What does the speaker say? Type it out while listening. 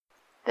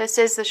This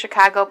is the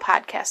Chicago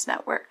Podcast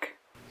Network.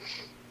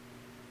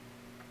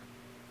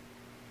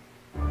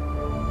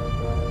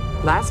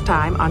 Last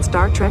time on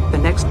Star Trek The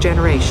Next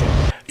Generation.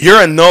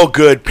 You're a no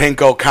good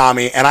pinko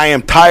commie, and I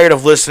am tired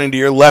of listening to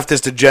your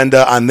leftist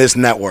agenda on this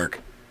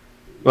network.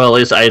 Well, at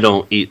least I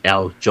don't eat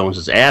Alex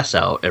Jones's ass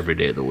out every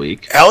day of the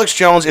week. Alex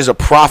Jones is a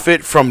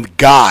prophet from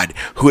God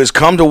who has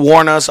come to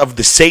warn us of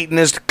the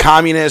Satanist,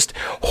 communist,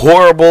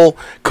 horrible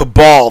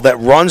cabal that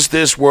runs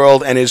this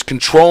world and is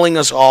controlling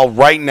us all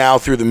right now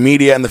through the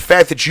media. And the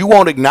fact that you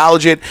won't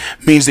acknowledge it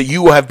means that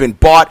you have been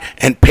bought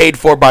and paid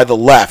for by the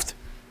left.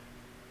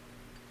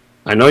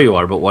 I know you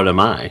are, but what am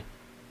I?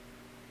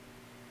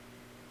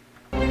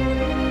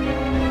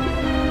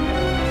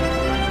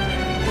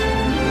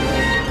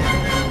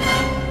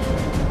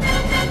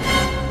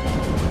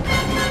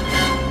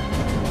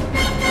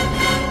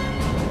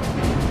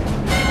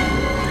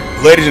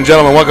 Ladies and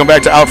gentlemen, welcome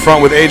back to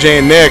Outfront with AJ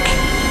and Nick.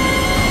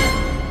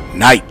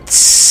 Nights.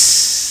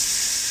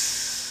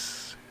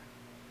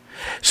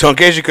 So in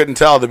case you couldn't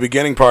tell, the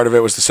beginning part of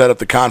it was to set up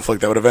the conflict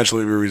that would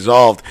eventually be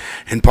resolved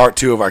in part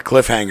 2 of our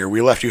cliffhanger.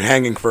 We left you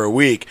hanging for a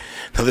week.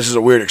 Now this is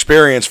a weird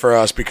experience for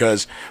us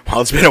because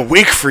while it's been a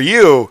week for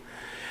you,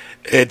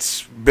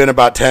 it's been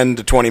about 10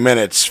 to 20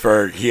 minutes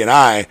for he and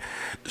I.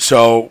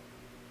 So,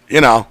 you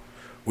know,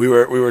 we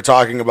were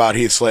talking about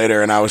Heath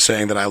Slater, and I was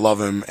saying that I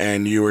love him,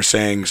 and you were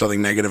saying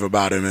something negative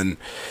about him,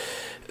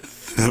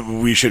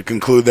 and we should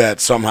conclude that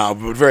somehow,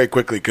 but very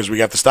quickly, because we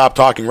have to stop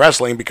talking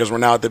wrestling because we're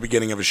now at the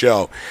beginning of a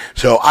show.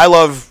 So I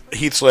love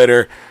Heath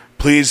Slater.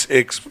 Please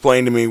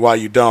explain to me why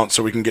you don't,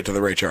 so we can get to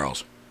the Ray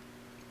Charles.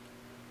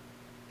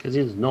 Because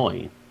he's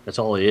annoying. That's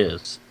all he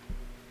is.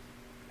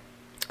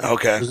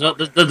 Okay.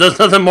 There's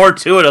nothing more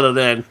to it other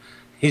than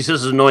he's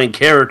just an annoying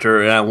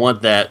character, and I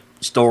want that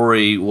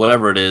story,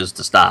 whatever it is,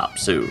 to stop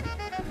soon.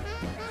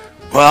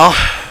 Well,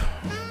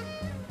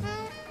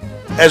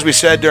 as we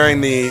said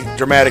during the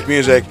dramatic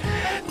music,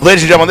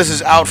 ladies and gentlemen, this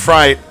is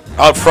Outfront,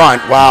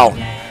 wow,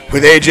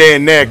 with AJ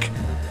and Nick.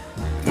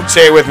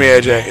 Say it with me,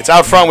 AJ. It's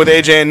Outfront with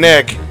AJ and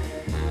Nick.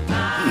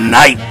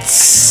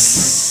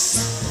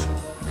 Nights.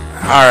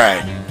 All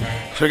right.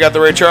 So we got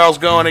the Ray Charles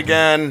going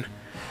again.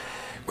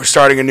 We're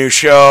starting a new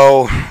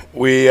show.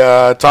 We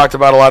talked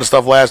about a lot of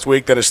stuff last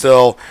week that is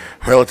still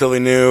relatively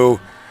new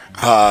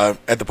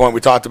at the point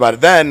we talked about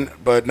it then,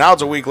 but now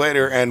it's a week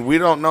later, and we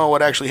don't know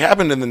what actually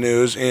happened in the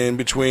news in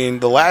between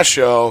the last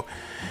show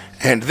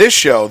and this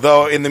show.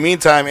 Though, in the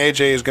meantime,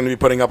 AJ is going to be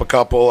putting up a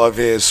couple of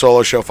his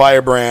solo show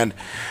Firebrand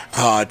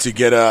to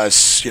get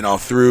us,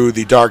 through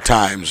the dark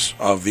times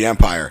of the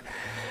Empire.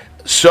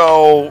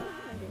 So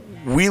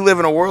we live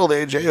in a world,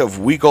 AJ, of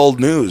week-old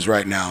news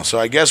right now. So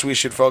I guess we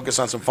should focus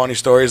on some funny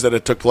stories that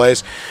have took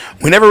place.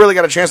 We never really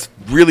got a chance to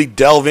really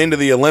delve into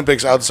the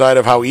Olympics outside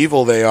of how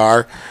evil they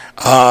are.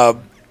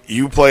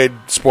 You played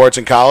sports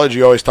in college.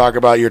 You always talk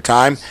about your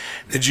time.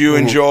 Did you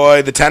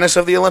enjoy the tennis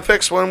of the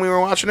Olympics when we were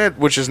watching it,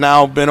 which has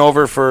now been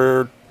over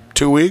for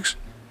 2 weeks?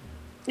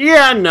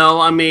 Yeah,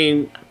 no. I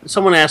mean,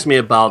 someone asked me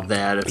about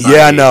that.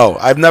 No.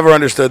 I've never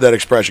understood that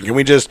expression. Can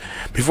we just,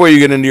 before you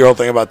get into your whole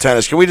thing about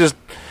tennis, can we just...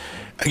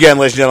 Again,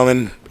 ladies and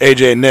gentlemen,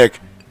 AJ and Nick.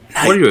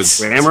 Nights. What are you, a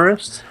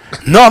grammarist?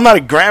 No, I'm not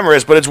a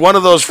grammarist, but it's one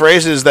of those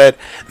phrases that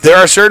there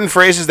are certain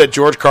phrases that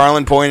George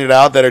Carlin pointed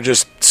out that are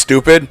just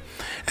stupid.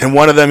 And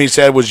one of them he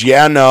said was,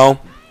 yeah,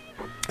 no.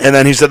 And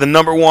then he said the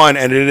number one,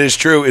 and it is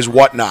true, is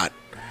whatnot,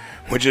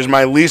 which is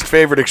my least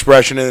favorite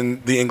expression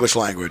in the English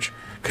language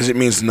because it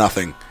means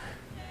nothing.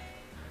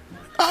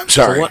 I'm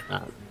sorry. So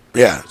whatnot?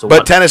 Yeah, so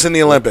but tennis in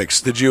the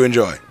Olympics, did you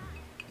enjoy?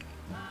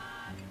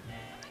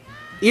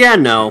 Yeah,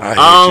 no. I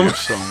hate you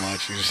so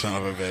much, you son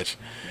of a bitch.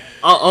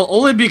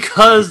 Only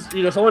because,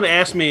 someone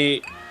asked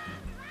me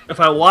if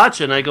I watch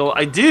it, and I go,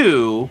 I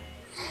do,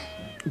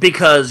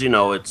 because,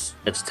 it's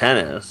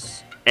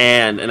tennis,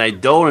 and I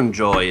don't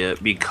enjoy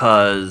it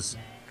because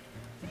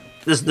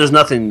there's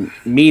nothing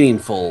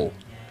meaningful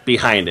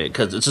behind it,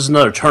 because it's just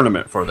another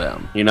tournament for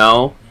them,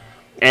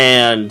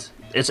 And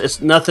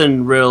it's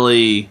nothing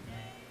really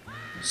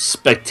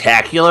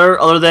spectacular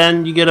other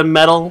than you get a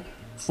medal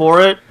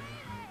for it.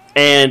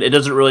 And it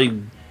doesn't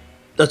really...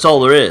 That's all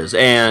there is.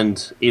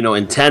 And,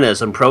 in tennis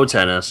and pro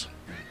tennis,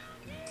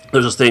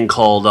 there's this thing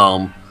called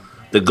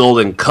the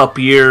Golden Cup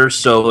year.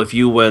 So if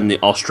you win the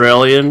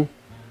Australian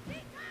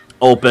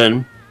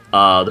Open,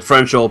 the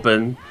French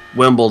Open,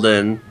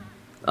 Wimbledon,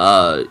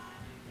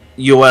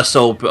 U.S.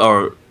 Open,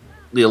 or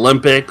the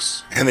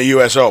Olympics... And the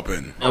U.S.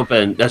 Open.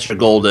 That's your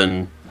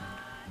golden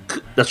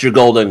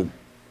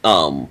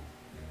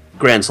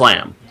Grand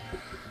Slam.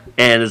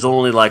 And there's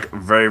only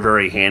very,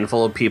 very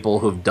handful of people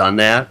who've done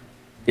that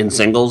in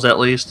singles, at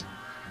least.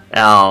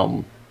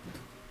 And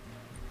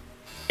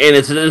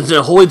it's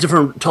a wholly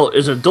different.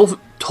 It's a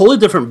totally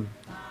different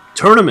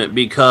tournament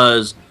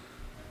because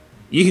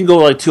you can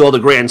go to all the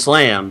Grand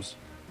Slams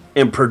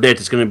and predict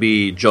it's going to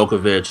be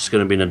Djokovic, it's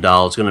going to be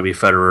Nadal, it's going to be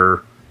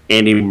Federer,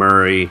 Andy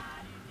Murray.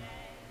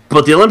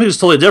 But the Olympics is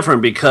totally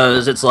different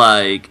because it's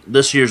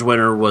this year's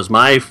winner was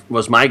my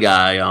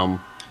guy,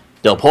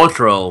 Del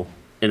Potro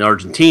in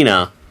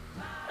Argentina.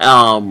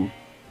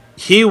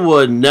 he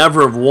would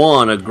never have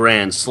won a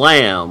Grand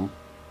Slam,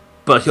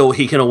 but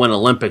he can win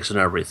Olympics and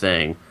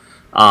everything.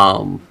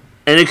 And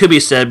it could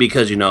be said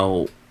because,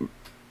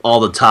 all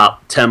the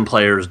top 10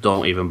 players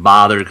don't even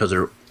bother because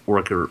they're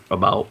working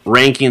about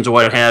rankings or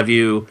what have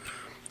you.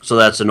 So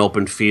that's an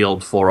open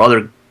field for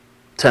other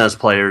tennis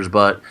players,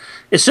 but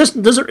it's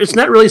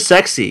not really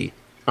sexy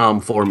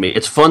for me.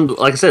 It's fun,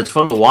 like I said, it's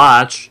fun to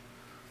watch,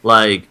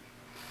 like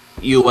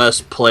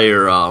U.S.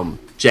 player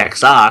Jack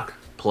Sock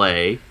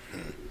play,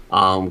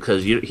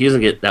 because he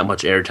doesn't get that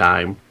much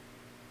airtime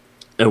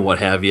and what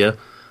have you.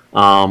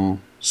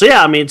 So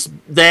yeah, I mean, it's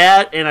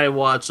that, and I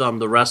watch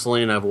the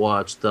wrestling. I've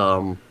watched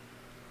some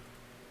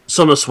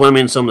of the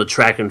swimming, some of the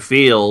track and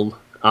field.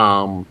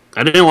 I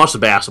didn't watch the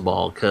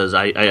basketball because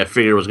I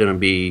figured it was going to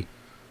be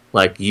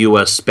like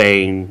U.S.,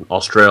 Spain,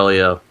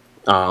 Australia,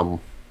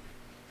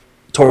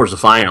 towards the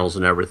finals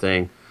and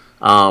everything.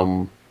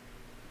 So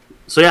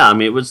yeah, I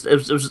mean, it's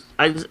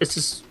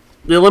just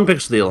the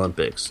Olympics are the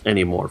Olympics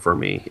anymore for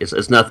me.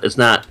 It's not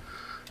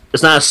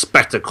a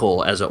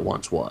spectacle as it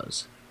once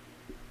was.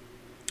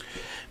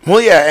 Well,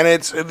 yeah, and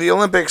it's the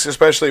Olympics,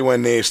 especially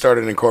when they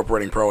started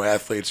incorporating pro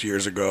athletes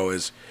years ago,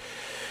 is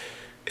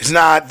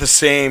not the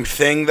same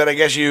thing that I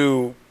guess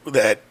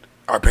that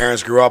our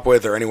parents grew up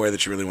with, or any way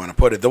that you really want to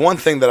put it. The one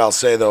thing that I'll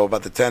say, though,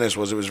 about the tennis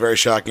was it was very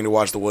shocking to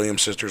watch the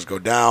Williams sisters go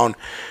down,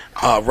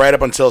 right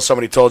up until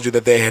somebody told you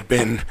that they had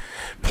been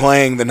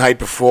playing the night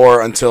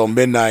before until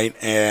midnight,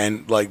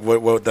 and like,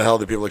 what the hell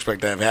did people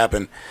expect to have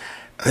happen?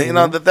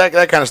 Mm-hmm.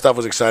 That kind of stuff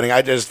was exciting.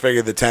 I just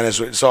figured the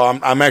tennis, so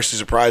I'm actually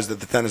surprised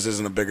that the tennis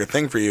isn't a bigger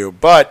thing for you,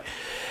 but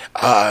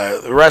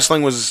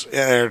wrestling was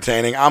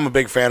entertaining. I'm a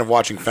big fan of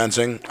watching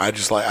fencing. I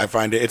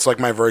find it's like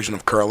my version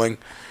of curling.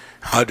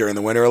 During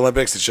the Winter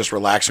Olympics, it's just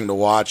relaxing to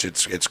watch.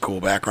 It's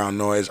cool background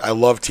noise. I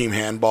love team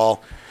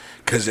handball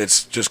because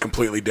it's just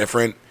completely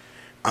different.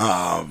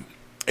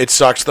 It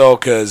sucks though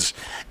because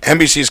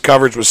NBC's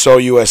coverage was so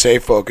USA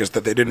focused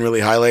that they didn't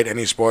really highlight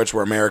any sports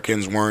where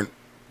Americans weren't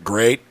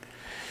great.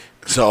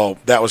 So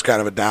that was kind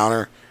of a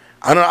downer.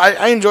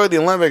 I enjoyed the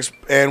Olympics,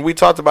 and we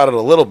talked about it a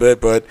little bit,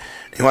 but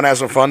you want to have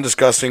some fun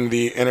discussing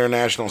the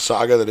international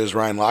saga that is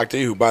Ryan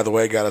Lochte, who, by the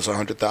way, got us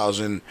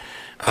 100,000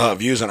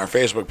 views on our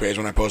Facebook page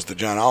when I posted the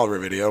John Oliver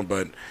video.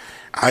 But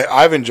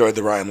I've enjoyed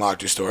the Ryan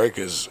Lochte story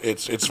because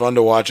it's fun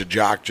to watch a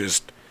jock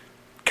just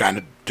kind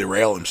of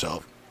derail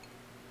himself.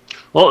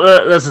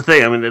 Well, that's the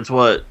thing. I mean, it's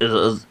what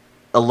is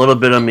a little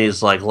bit of me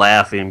is like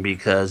laughing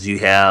because you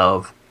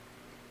have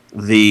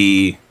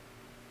the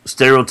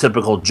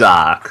stereotypical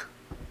jock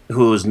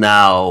who is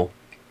now,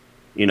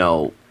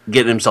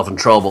 getting himself in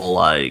trouble,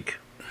 like,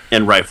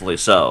 and rightfully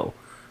so.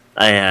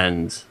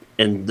 And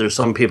there's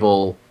some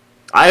people,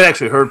 I've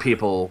actually heard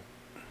people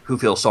who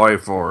feel sorry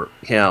for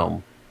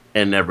him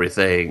and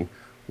everything,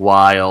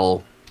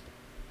 while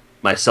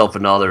myself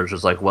and others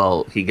is like,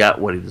 well, he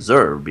got what he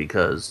deserved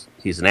because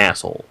he's an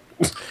asshole.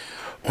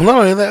 Well, not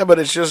only that, but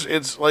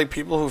it's like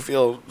people who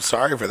feel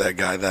sorry for that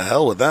guy. The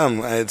hell with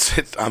them.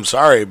 I'm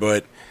sorry,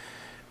 but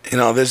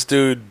this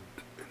dude,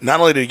 not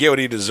only did he get what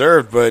he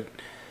deserved, but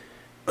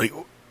like,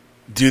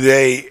 do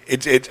they?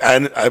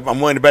 I'm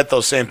willing to bet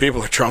those same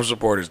people are Trump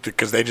supporters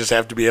because they just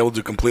have to be able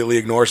to completely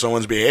ignore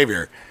someone's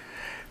behavior.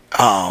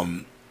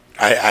 I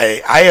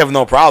have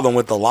no problem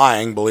with the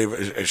lying,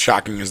 as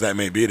shocking as that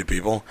may be to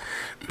people.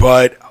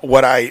 But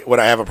what I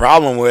have a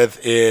problem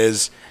with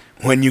is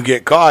when you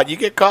get caught,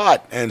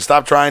 and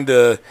stop trying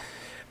to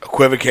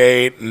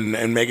equivocate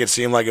and make it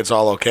seem like it's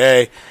all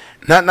okay.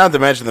 Not to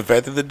mention the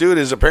fact that the dude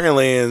is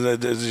apparently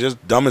is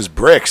just dumb as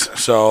bricks.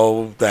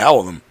 So the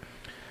hell with him.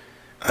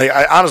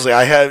 I honestly,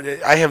 I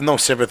have no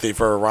sympathy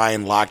for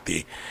Ryan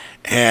Lochte,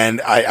 and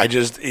I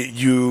just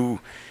you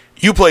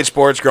played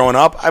sports growing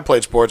up. I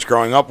played sports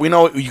growing up. We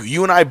know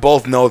you and I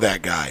both know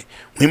that guy.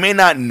 We may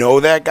not know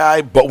that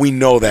guy, but we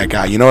know that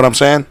guy. You know what I'm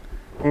saying?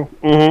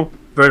 Mm-hmm.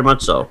 Very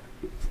much so.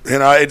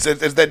 It's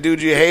that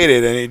dude you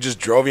hated, and he just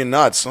drove you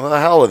nuts. So the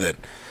hell with it.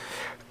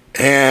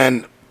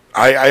 And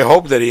I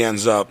hope that he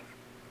ends up.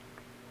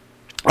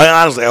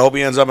 I hope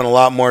he ends up in a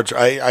lot more.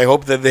 I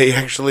hope that they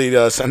actually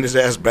send his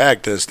ass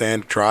back to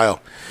stand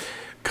trial,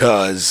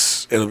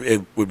 because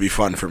it would be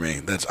fun for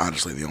me. That's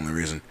honestly the only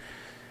reason.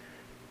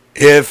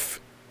 If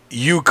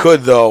you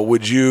could, though,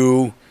 would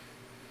you?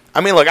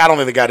 I mean, look, I don't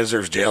think the guy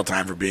deserves jail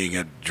time for being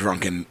a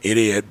drunken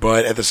idiot,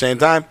 but at the same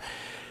time,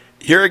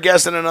 you're a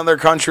guest in another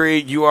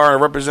country. You are a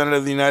representative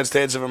of the United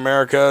States of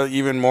America,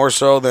 even more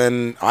so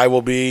than I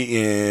will be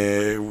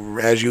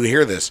as you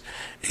hear this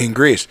in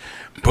Greece.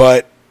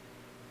 But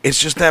it's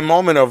just that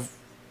moment of,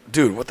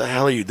 dude, what the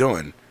hell are you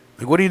doing?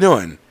 Like, what are you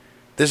doing?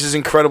 This is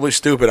incredibly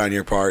stupid on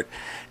your part,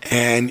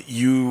 and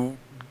you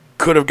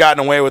could have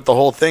gotten away with the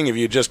whole thing if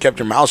you just kept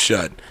your mouth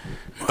shut,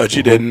 but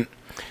you didn't.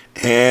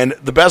 And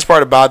the best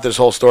part about this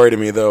whole story to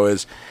me, though,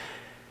 is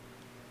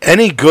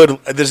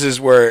this is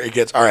where it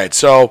gets, all right,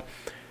 so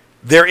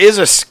there is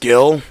a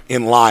skill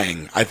in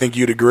lying. I think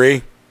you'd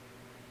agree.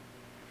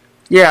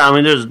 Yeah, I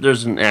mean,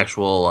 there's an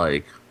actual,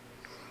 like,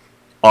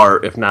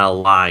 art, if not a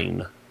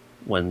line,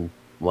 when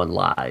one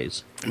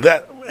lies.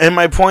 And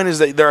my point is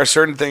that there are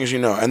certain things you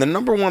know. And the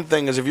number one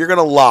thing is if you're going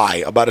to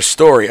lie about a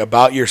story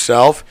about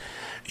yourself,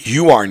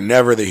 you are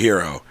never the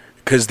hero.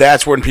 Because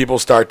that's when people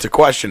start to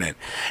question it.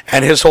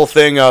 And his whole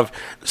thing of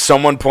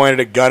someone pointed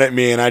a gun at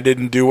me and I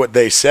didn't do what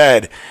they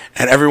said,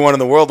 and everyone in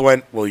the world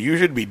went, well, you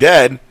should be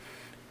dead.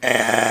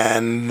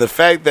 And the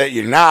fact that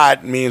you're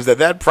not means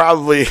that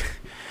probably...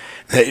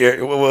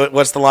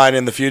 What's the line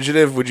in The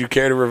Fugitive? Would you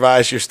care to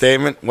revise your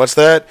statement? What's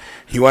that?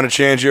 You want to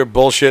change your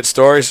bullshit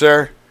story,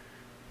 sir?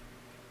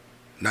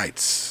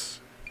 Knights.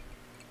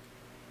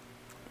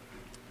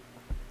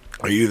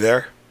 Are you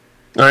there?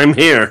 I'm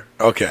here.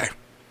 Okay.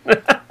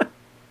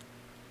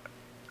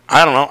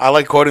 I don't know. I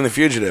like quoting The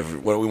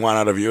Fugitive. What we want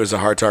out of you is a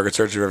hard target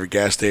search of every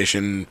gas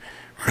station,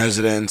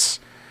 residence,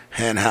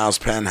 hen house,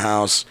 pen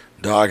house,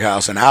 dog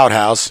house, and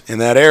outhouse in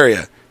that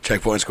area.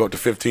 Checkpoints go up to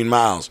 15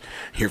 miles.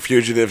 Your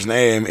fugitive's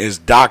name is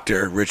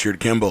Dr. Richard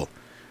Kimball.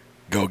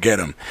 Go get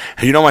him.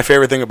 And you know my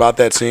favorite thing about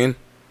that scene?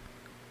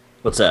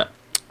 What's that?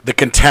 The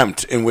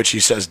contempt in which he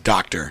says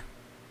doctor.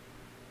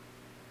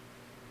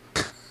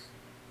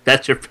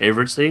 That's your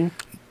favorite scene?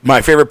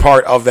 My favorite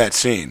part of that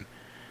scene.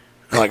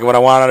 Like, what I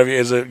want out of you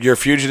is your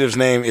fugitive's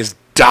name is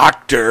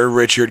Dr.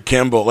 Richard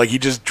Kimball. Like, he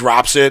just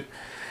drops it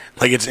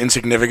like it's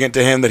insignificant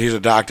to him that he's a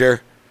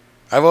doctor.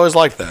 I've always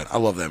liked that. I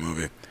love that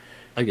movie.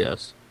 I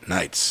guess.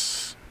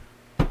 Knights.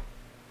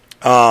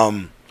 We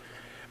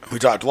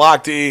talked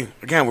Lochte.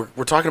 Again,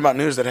 we're talking about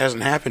news that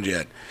hasn't happened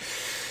yet.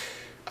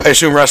 I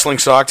assume wrestling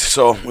sucked,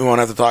 so we won't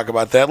have to talk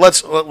about that.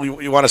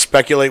 We want to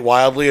speculate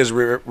wildly as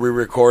we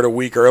record a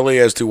week early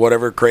as to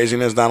whatever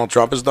craziness Donald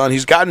Trump has done.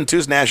 He's gotten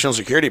 2 national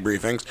security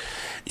briefings.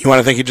 You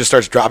want to think he just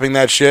starts dropping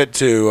that shit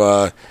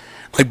to,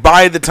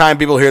 by the time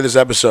people hear this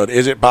episode,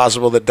 is it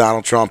possible that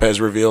Donald Trump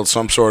has revealed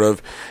some sort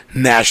of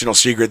national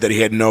secret that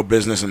he had no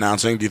business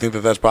announcing? Do you think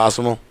that that's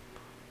possible?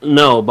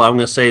 No, but I'm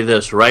going to say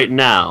this right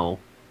now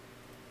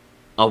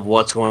of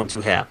what's going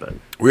to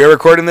happen. We are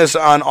recording this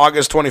on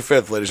August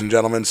 25th, ladies and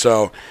gentlemen,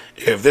 so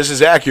if this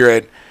is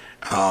accurate,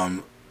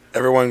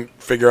 everyone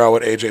figure out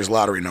what AJ's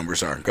lottery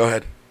numbers are. Go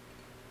ahead.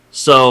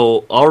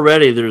 So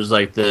already there's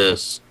like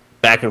this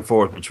back and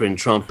forth between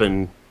Trump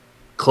and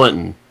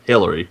Clinton,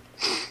 Hillary,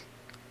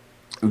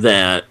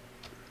 that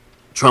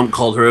Trump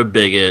called her a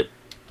bigot.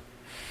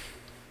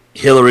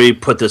 Hillary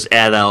put this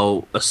ad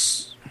out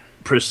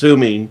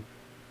presuming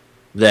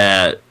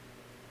that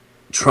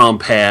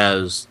Trump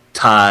has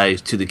ties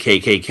to the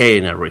KKK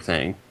and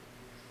everything.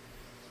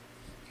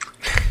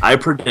 I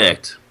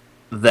predict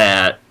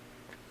that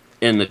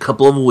in a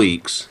couple of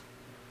weeks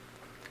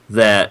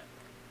that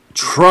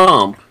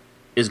Trump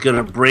is going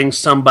to bring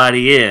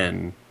somebody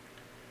in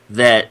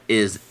that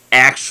is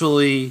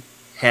actually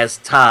has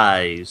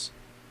ties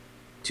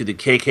to the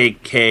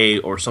KKK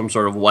or some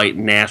sort of white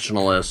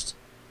nationalist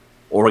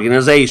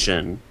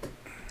organization,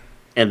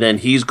 and then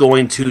he's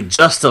going to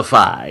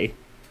justify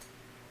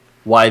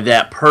why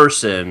that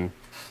person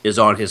is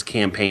on his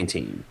campaign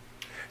team.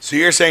 So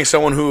you're saying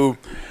someone who,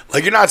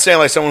 like, you're not saying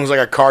like someone who's like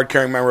a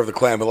card-carrying member of the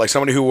Klan, but like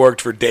somebody who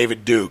worked for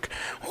David Duke,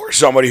 or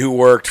somebody who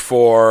worked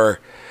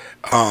for,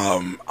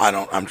 I'm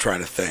trying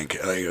to think,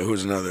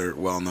 who's another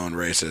well-known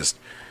racist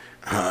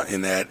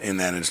in that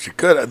industry.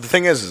 Good. The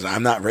thing is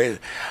I'm not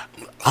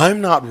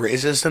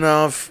racist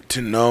enough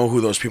to know who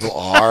those people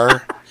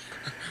are.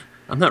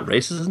 I'm not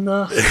racist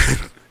enough.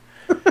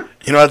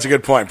 You know, that's a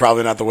good point.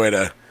 Probably not the way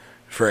to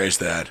phrase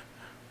that.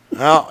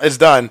 Well, it's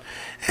done,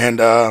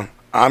 and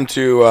I'm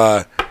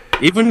too.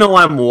 Even though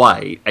I'm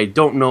white, I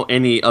don't know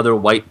any other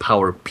white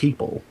power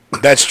people.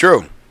 That's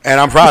true, and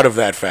I'm proud of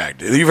that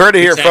fact. You've heard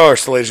it here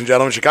first, ladies and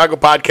gentlemen. Chicago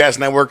Podcast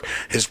Network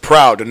is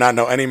proud to not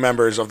know any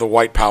members of the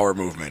white power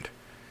movement.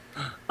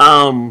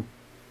 Yeah,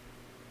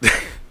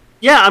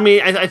 I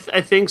mean,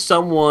 I think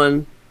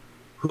someone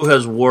who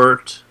has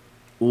worked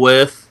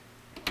with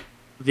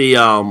the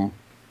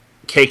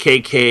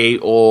KKK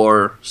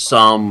or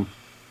some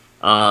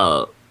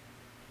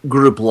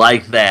group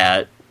like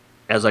that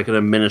as like an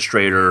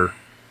administrator,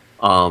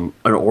 an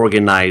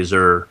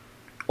organizer,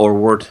 or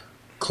worked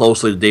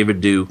closely to David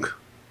Duke.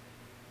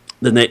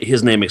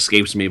 His name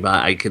escapes me, but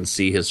I can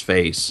see his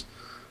face.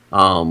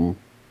 Who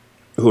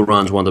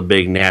runs one of the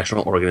big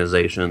national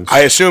organizations?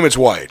 I assume it's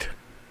white.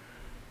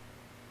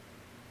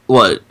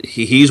 What?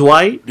 He's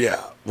white?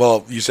 Yeah.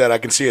 Well, you said I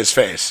can see his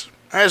face.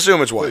 I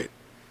assume it's white.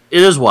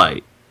 It is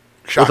white.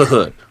 Shocker. With a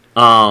hood.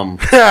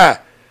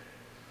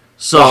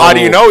 So well, how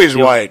do you know he's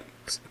white?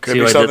 Could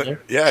be something.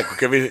 There? Yeah,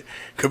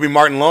 could be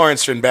Martin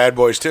Lawrence in Bad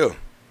Boys too.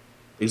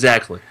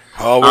 Exactly.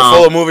 Oh, we're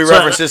full of movie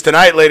references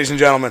tonight, ladies and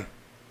gentlemen.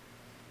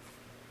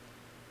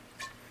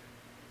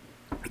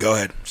 Go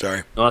ahead.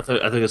 Sorry. Oh, I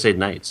think I said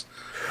Knights.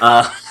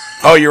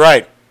 Oh, you're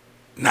right.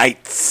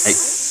 Knights.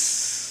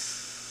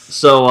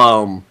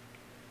 So,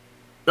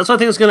 that's what I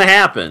think is going to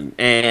happen,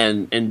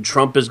 and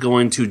Trump is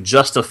going to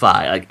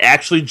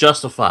actually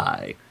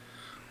justify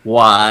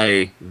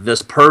why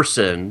this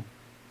person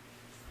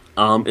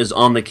is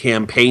on the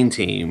campaign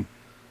team,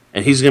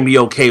 and he's going to be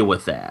okay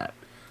with that.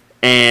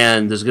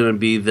 And there's going to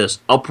be this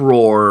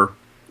uproar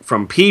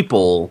from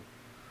people,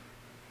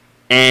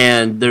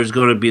 and there's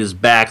going to be this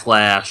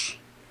backlash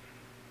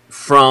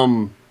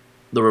from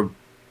the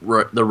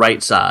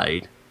right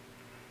side,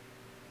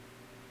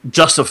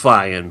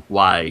 justifying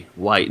why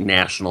white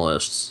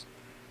nationalists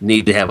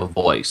need to have a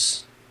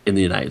voice in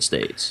the United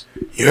States.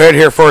 You heard it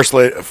here first.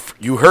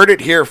 You heard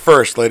it here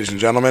first, ladies and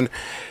gentlemen.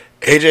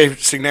 AJ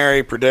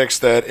Signeri predicts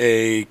that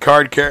a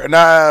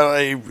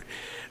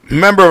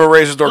member of a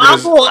racist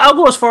organization. I'll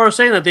go as far as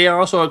saying that they are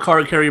also a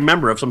card-carrying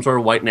member of some sort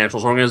of white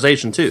nationalist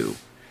organization too.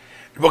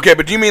 Okay,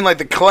 but do you mean like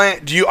the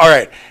Klan? All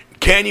right?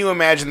 Can you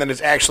imagine that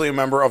it's actually a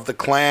member of the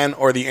Klan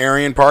or the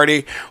Aryan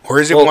Party, or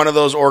is it one of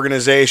those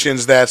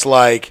organizations that's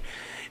like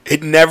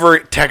it never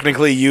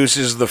technically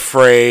uses the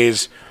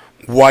phrase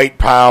 "white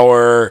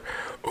power"?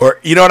 Or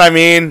you know what I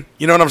mean?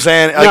 You know what I'm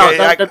saying?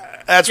 Like,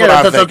 that's what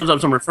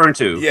I'm referring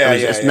to. Yeah,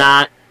 it's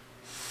not.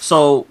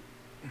 So,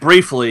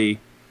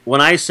 briefly,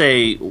 when I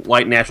say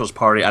white nationalist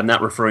party, I'm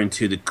not referring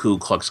to the Ku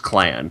Klux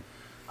Klan.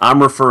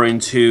 I'm referring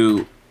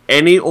to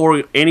any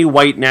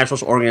white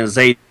nationalist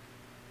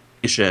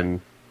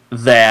organization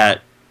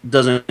that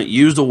doesn't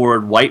use the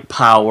word white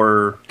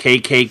power,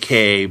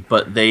 KKK,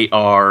 but they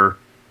are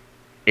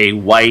a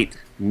white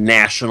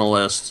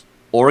nationalist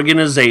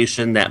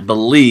organization that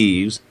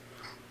believes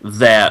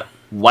that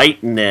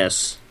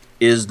whiteness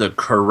is the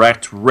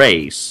correct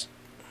race,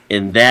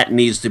 and that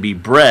needs to be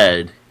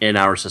bred in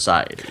our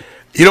society.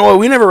 You know what?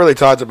 We never really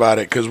talked about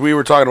it because we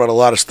were talking about a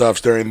lot of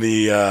stuff during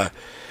the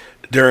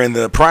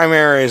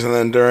primaries and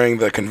then during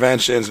the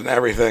conventions and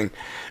everything.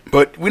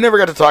 But we never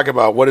got to talk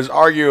about what is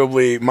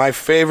arguably my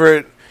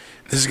favorite.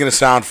 This is going to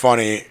sound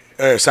funny,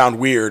 sound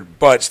weird,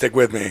 but stick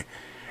with me.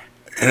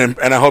 And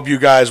I hope you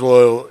guys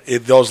will,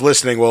 those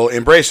listening, will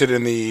embrace it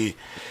in the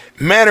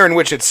manner in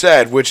which it's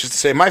said, which is to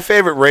say my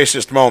favorite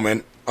racist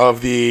moment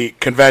of the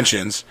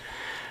conventions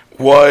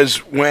was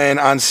when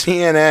on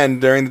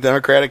CNN during the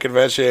Democratic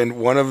convention,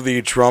 one of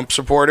the Trump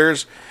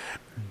supporters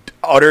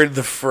uttered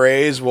the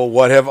phrase, well,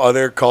 what have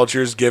other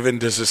cultures given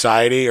to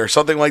society, or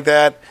something like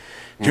that.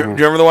 Do you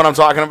remember the one I'm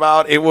talking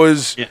about? It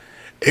was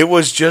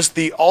just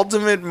the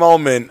ultimate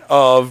moment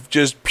of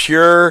just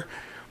pure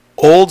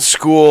old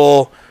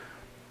school.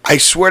 I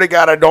swear to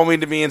God, I don't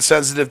mean to be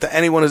insensitive to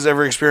anyone who's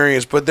ever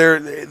experienced, but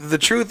the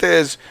truth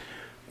is,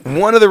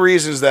 one of the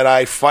reasons that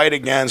I fight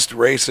against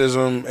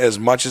racism as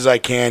much as I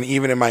can,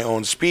 even in my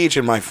own speech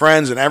and my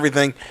friends and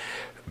everything,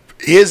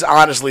 is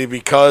honestly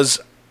because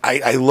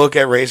I look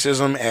at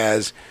racism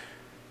as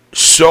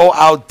so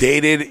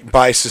outdated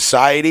by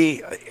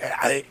society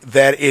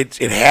that it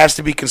has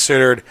to be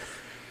considered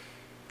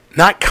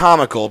not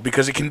comical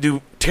because it can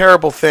do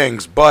terrible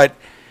things, but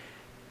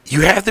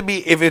you have to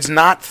be, if it's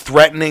not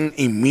threatening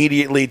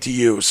immediately to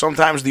you,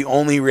 sometimes the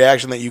only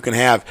reaction that you can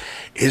have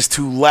is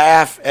to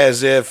laugh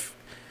as if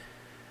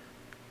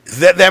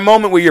that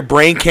moment where your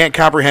brain can't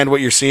comprehend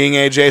what you're seeing,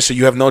 AJ, so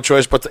you have no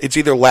choice but it's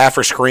either laugh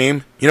or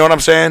scream. You know what I'm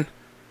saying?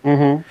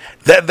 Mm-hmm.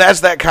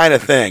 That's that kind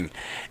of thing.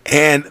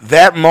 And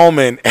that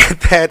moment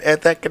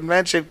at that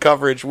convention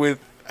coverage with,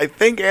 I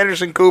think,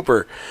 Anderson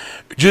Cooper,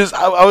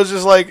 I was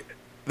just like,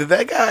 did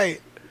that guy,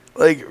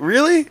 like,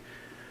 really?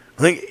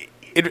 Like,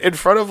 in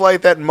front of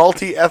like that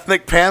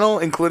multi-ethnic panel,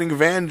 including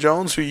Van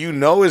Jones, who you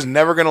know is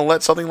never going to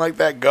let something like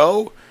that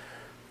go.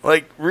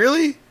 Like,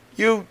 really?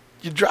 You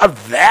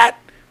dropped that?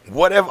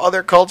 What have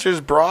other cultures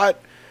brought?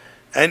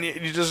 And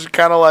you just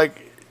kind of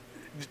like,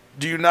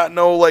 do you not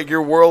know like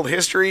your world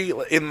history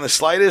in the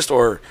slightest,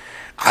 or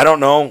I don't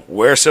know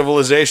where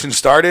civilization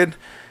started?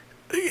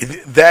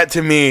 That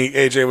to me,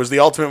 AJ, was the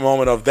ultimate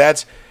moment of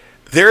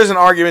there is an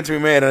argument to be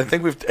made, and I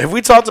think have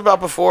we talked about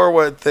before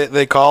what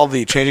they call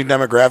the changing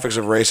demographics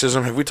of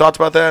racism? Have we talked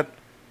about that?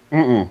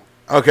 Mm-mm.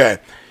 Okay.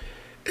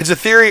 It's a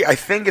theory. I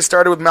think it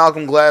started with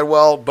Malcolm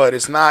Gladwell, but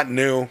it's not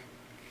new.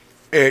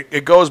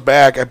 It goes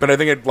back, but I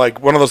think it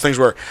like one of those things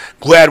where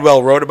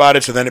Gladwell wrote about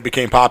it, so then it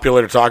became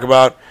popular to talk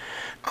about.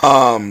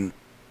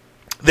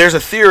 There's a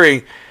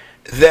theory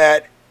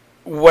that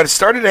what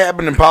started to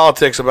happen in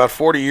politics about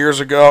 40 years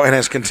ago and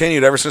has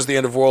continued ever since the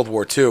end of World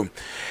War II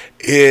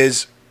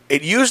is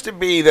it used to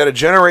be that a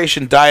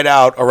generation died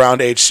out around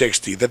age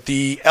 60, that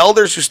the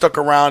elders who stuck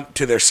around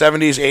to their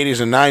 70s, 80s,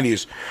 and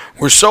 90s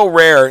were so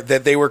rare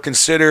that they were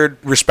considered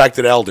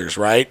respected elders,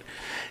 right?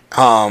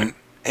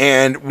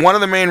 And one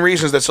of the main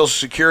reasons that Social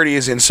Security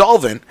is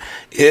insolvent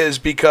is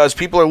because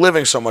people are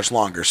living so much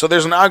longer. So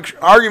there's an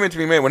argument to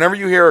be made. Whenever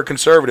you hear a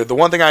conservative, the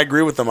one thing I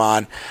agree with them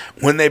on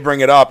when they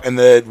bring it up, and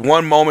the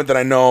one moment that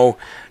I know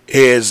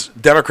is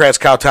Democrats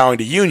kowtowing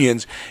to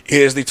unions,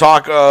 is the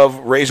talk of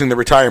raising the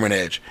retirement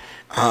age.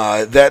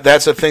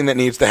 That's a thing that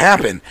needs to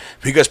happen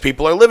because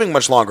people are living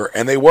much longer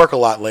and they work a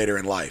lot later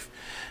in life.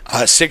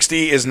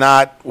 60 is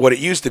not what it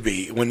used to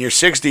be. When you're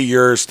 60,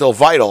 you're still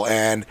vital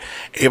and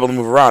able to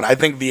move around. I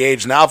think the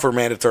age now for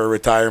mandatory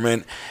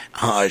retirement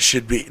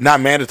should be,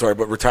 not mandatory,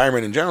 but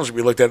retirement in general should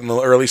be looked at in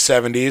the early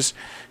 70s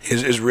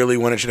is really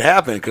when it should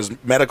happen because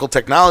medical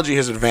technology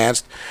has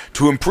advanced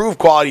to improve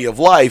quality of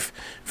life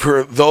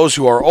for those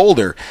who are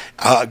older.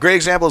 A great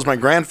example is my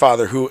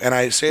grandfather who, and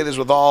I say this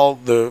with all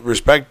the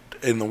respect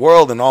in the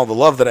world and all the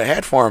love that I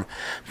had for him,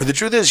 but the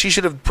truth is he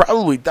should have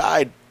probably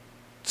died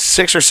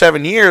 6 or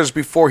 7 years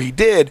before he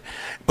did,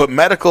 but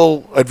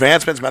medical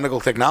advancements, medical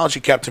technology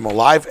kept him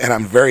alive, and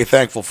I'm very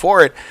thankful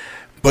for it.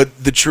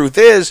 But the truth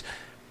is,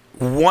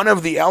 one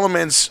of the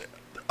elements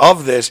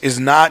of this is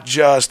not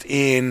just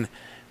in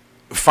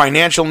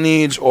financial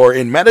needs or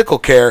in medical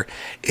care,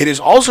 it is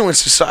also in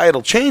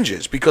societal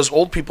changes because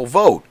old people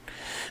vote.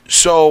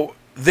 So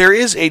there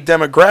is a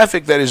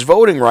demographic that is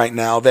voting right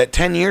now that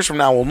 10 years from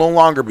now will no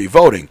longer be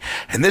voting.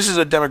 And this is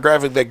a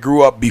demographic that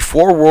grew up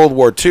before World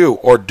War II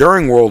or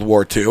during World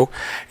War II,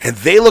 and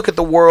they look at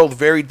the world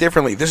very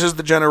differently. This is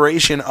the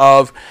generation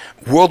of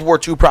World War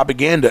II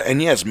propaganda.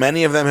 And yes,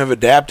 many of them have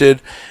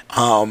adapted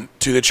to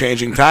the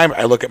changing time.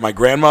 I look at my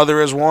grandmother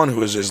as one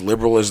who is as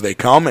liberal as they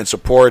come and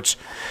supports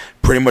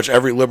pretty much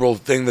every liberal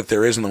thing that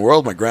there is in the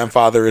world. My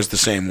grandfather is the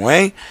same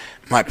way.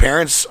 My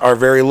parents are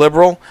very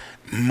liberal.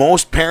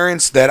 Most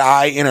parents that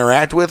I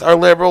interact with are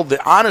liberal.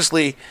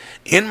 Honestly,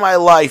 in my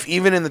life,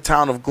 even in the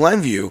town of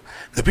Glenview,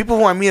 the people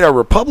who I meet are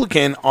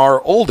Republican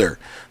are older.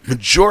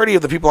 Majority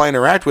of the people I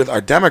interact with are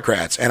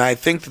Democrats, and I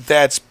think that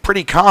that's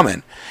pretty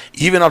common.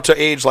 Even up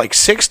to age like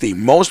 60,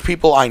 most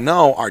people I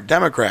know are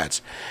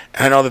Democrats.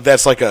 And I know that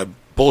that's like a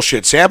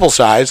bullshit sample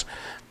size,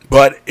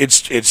 but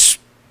it's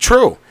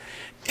true.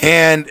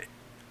 And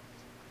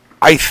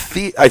I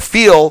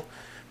feel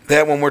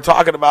that when we're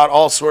talking about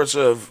all sorts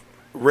of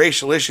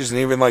racial issues and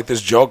even like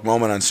this joke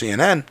moment on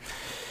CNN,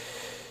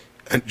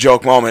 a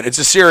joke moment, it's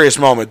a serious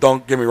moment,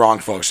 don't get me wrong,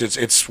 folks.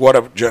 It's what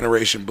a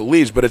generation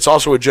believes, but it's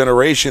also a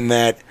generation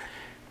that,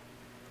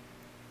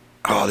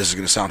 oh, this is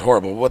going to sound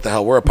horrible, what the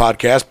hell, we're a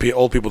podcast,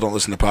 old people don't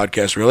listen to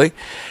podcasts really.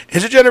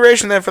 It's a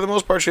generation that for the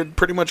most part should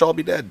pretty much all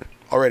be dead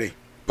already,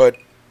 but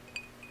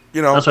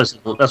you know, that's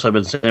what I've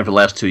been saying for the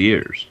last 2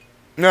 years.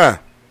 Yeah,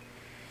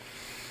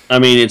 I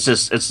mean, it's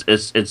just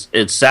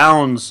it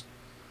sounds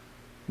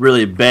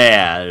really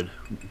bad,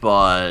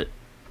 but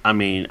I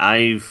mean,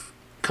 I've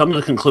come to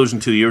the conclusion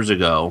 2 years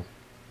ago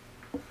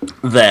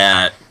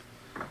that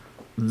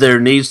there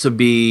needs to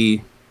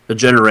be a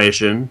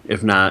generation,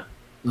 if not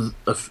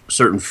a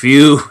certain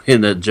few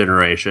in the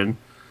generation,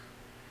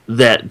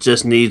 that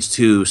just needs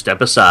to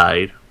step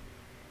aside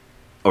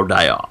or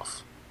die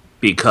off.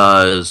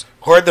 Because,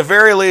 or at the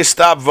very least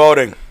stop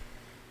voting.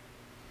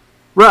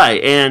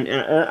 Right, and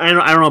I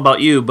don't know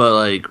about you, but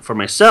like for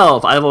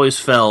myself, I've always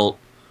felt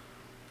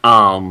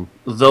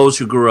those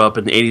who grew up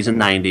in the 80s and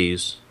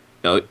 90s,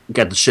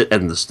 got the shit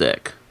end of the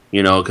stick,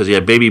 because you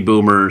had baby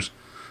boomers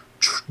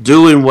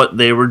doing what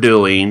they were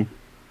doing.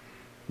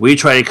 We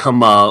tried to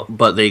come up,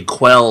 but they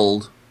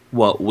quelled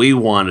what we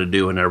wanted to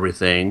do and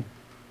everything.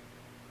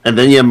 And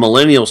then you have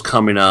millennials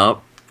coming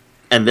up,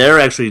 and they're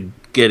actually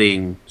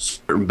getting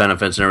certain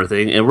benefits and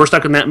everything, and we're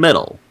stuck in that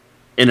middle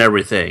and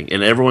everything.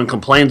 And everyone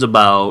complains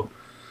about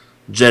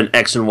Gen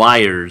X and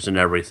Yers and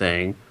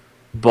everything,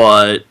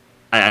 but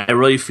I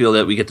really feel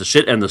that we get the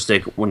shit end of the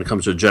stick when it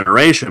comes to a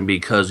generation,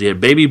 because you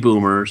have baby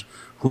boomers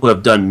who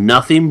have done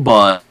nothing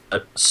but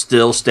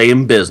still stay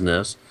in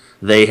business.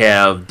 They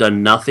have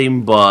done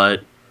nothing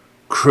but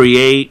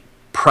create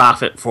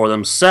profit for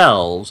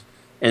themselves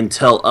and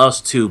tell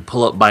us to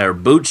pull up by our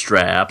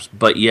bootstraps,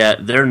 but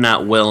yet they're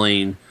not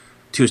willing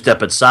to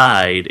step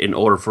aside in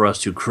order for us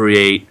to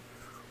create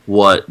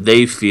what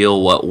they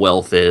feel what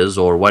wealth is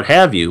or what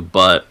have you.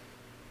 But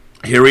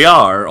here we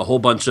are, a whole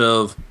bunch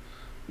of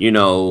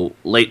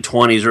late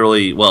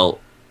 20s,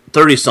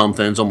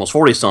 30-somethings, almost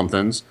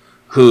 40-somethings,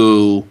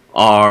 who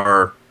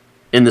are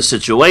in the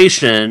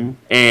situation,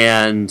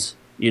 and,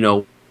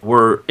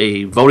 we're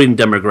a voting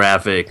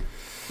demographic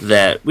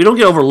that we don't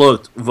get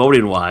overlooked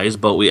voting-wise,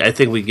 but I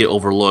think we get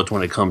overlooked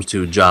when it comes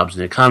to jobs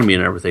and the economy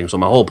and everything. So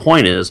my whole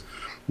point is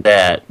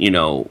that,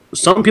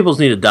 some people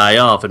need to die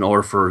off in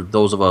order for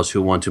those of us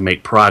who want to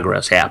make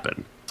progress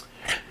happen.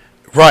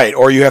 Right,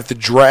 or you have to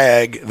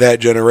drag that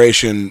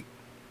generation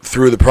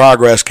through the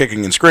progress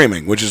kicking and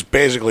screaming, which is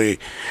basically,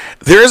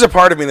 there is a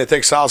part of me that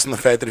takes solace in the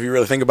fact that if you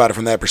really think about it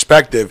from that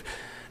perspective,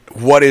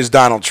 what is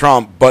Donald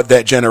Trump but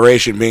that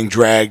generation being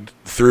dragged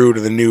through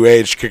to the new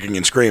age kicking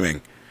and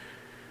screaming?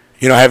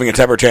 Having a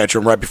temper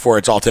tantrum right before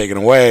it's all taken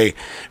away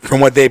from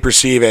what they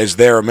perceive as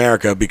their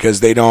America,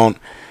 because they don't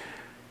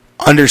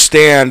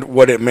understand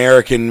what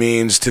American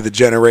means to the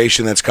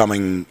generation that's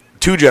coming,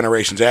 2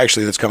 generations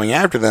actually, that's coming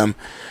after them,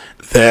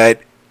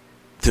 that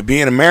to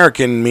be an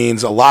American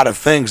means a lot of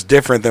things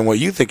different than what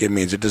you think it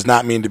means. It does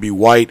not mean to be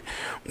white,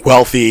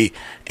 wealthy,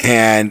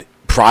 and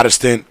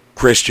Protestant,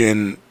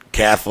 Christian,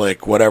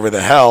 Catholic, whatever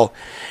the hell.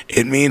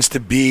 It means to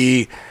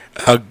be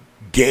a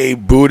gay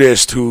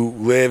Buddhist who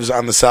lives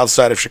on the south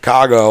side of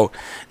Chicago,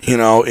 in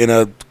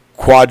a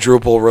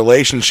quadruple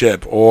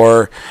relationship,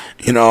 or,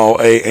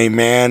 a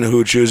man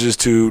who chooses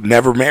to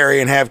never marry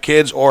and have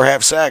kids or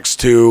have sex,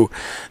 to,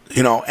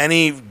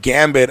 any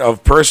gambit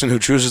of person who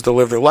chooses to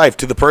live their life,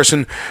 to the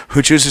person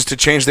who chooses to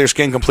change their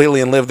skin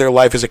completely and live their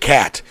life as a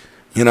cat,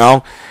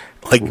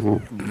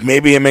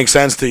 Maybe it makes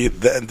sense to you.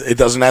 It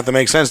doesn't have to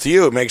make sense to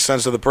you. It makes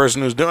sense to the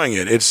person who's doing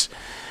it.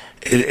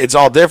 It's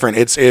all different.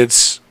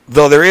 It's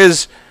though there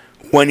is,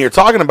 when you're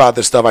talking about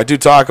this stuff, I do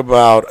talk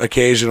about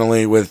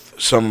occasionally with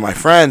some of my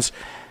friends,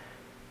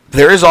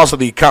 there is also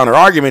the counter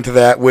argument to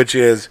that, which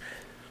is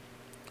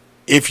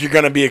if you're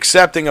going to be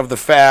accepting of the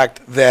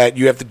fact that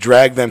you have to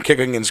drag them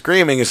kicking and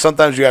screaming, is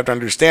sometimes you have to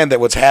understand that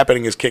what's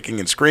happening is kicking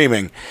and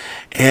screaming,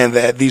 and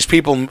that these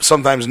people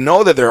sometimes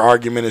know that their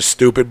argument is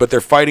stupid, but they're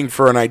fighting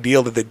for an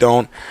ideal that they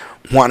don't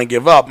want to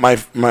give up.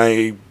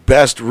 My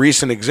best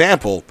recent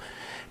example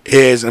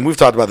is, and we've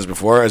talked about this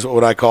before, is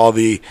what I call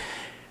the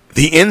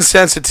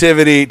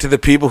insensitivity to the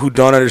people who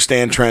don't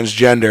understand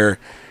transgender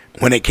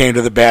when it came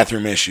to the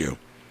bathroom issue.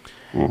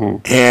 Mm-hmm.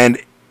 And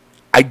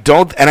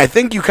I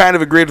think you kind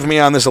of agreed with me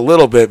on this a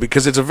little bit,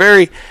 because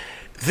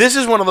this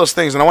is one of those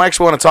things, and I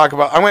actually want to talk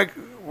about, we're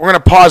going to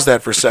pause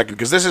that for a second,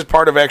 because this is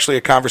part of actually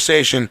a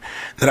conversation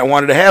that I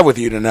wanted to have with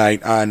you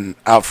tonight on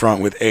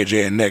Outfront with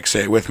AJ and Nick.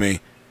 Say it with me.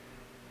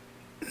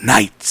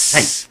 Nights.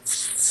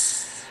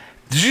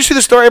 Did you see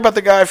the story about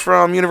the guy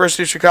from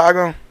University of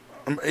Chicago?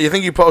 You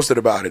think you posted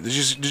about it.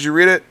 Did you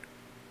read it?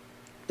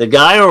 The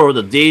guy or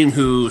the dean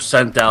who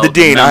sent out the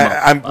dean?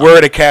 We're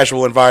in a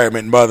casual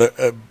environment,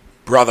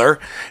 brother.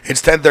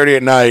 It's 10:30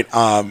 at night.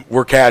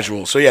 We're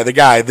casual. So yeah,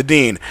 the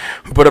dean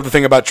who put up the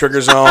thing about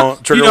trigger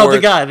zone. Trigger words.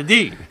 The guy, the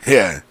dean.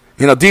 Yeah,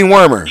 Dean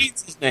Wormer.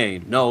 Dean's his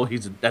name. No,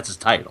 that's his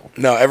title.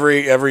 No,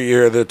 every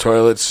year the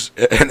toilets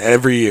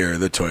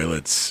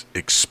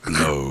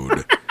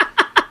explode.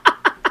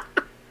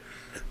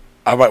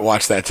 I might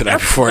watch that tonight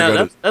before I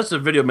go. That's the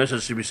video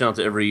message should be sent out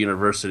to every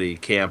university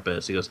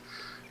campus. He goes,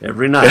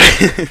 every night.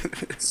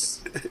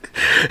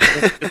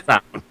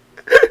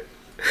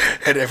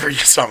 And every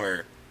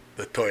summer,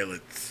 the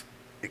toilets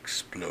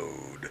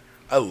explode.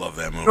 I love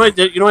that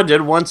movie. You know what I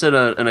did once in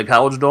a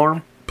college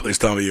dorm? Please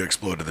tell me you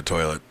exploded the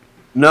toilet.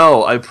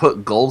 No, I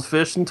put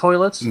goldfish in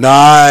toilets.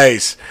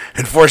 Nice.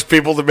 And forced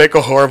people to make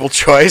a horrible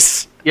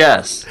choice?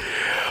 Yes.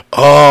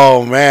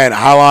 Oh, man.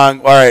 How long?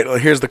 All right, well,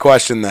 here's the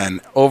question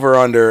then. Over,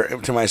 under,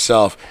 to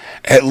myself.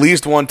 At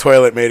least one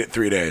toilet made it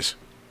 3 days.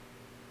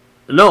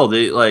 No,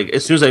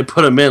 as soon as I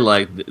put them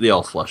in, they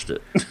all flushed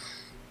it.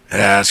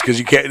 Yeah, it's because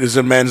you can't. This is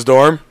a men's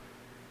dorm?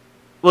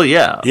 Well,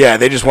 yeah. Yeah,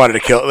 they just wanted to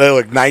kill. They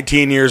were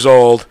 19 years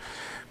old,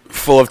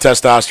 full of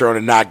testosterone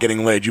and not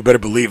getting laid. You better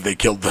believe they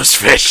killed those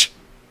fish.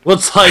 Well,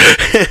 it's like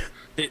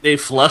they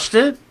flushed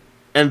it,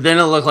 and then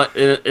it looked like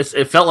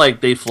it felt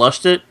like they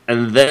flushed it,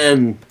 and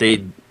then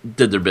they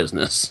did their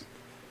business.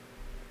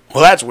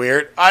 Well, that's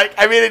weird.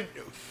 I mean,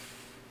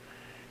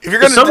 if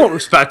you're it's somewhat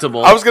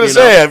respectable. I was going to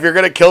say, if you're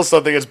going to kill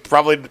something, it's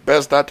probably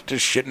best not to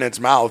just shit in its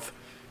mouth.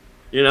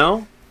 You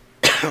know?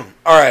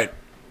 All right.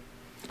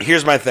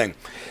 Here's my thing.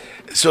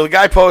 So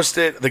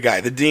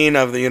the dean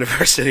of the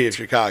University of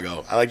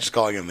Chicago. I like just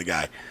calling him the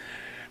guy.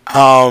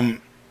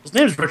 His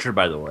name's Richard,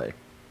 by the way.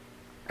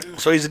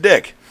 So he's a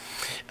dick.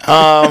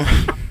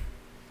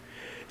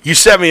 You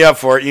set me up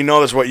for it. You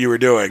know that's what you were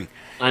doing.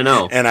 I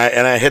know. And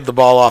I hit the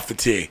ball off the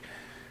tee.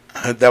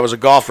 That was a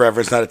golf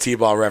reference, not a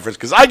T-ball reference,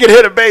 because I could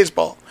hit a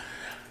baseball.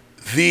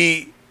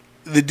 The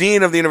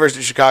dean of the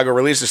University of Chicago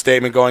released a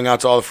statement going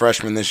out to all the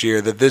freshmen this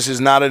year that this is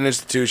not an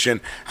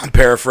institution. I'm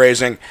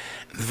paraphrasing.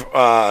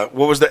 What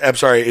was I'm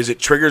sorry. Is it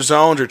trigger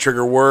zones or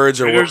trigger words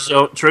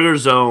trigger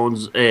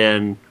zones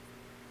and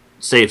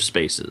safe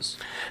spaces?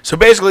 So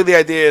basically the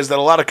idea is that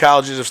a lot of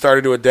colleges have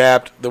started to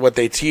adapt what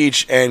they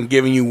teach and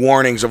giving you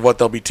warnings of what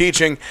they'll be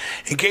teaching.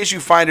 In case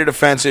you find it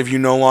offensive, you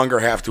no longer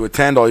have to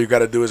attend. All you've got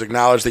to do is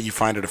acknowledge that you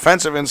find it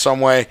offensive in some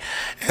way,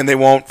 and they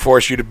won't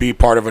force you to be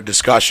part of a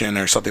discussion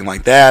or something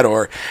like that,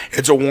 or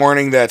it's a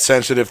warning that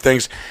sensitive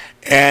things.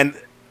 And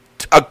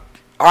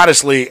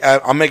honestly,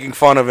 I'm making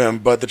fun of him,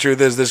 but the truth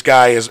is this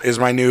guy is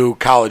my new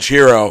college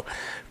hero,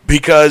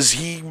 because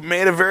he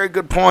made a very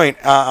good point.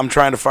 I'm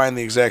trying to find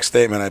the exact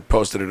statement. I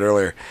posted it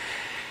earlier.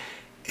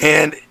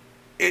 And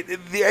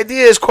the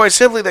idea is quite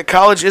simply that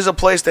college is a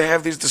place to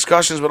have these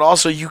discussions, but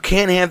also you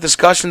can't have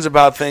discussions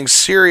about things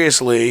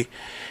seriously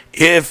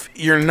if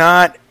you're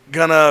not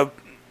going to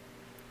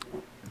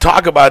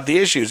talk about the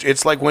issues.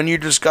 It's like when you're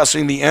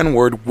discussing the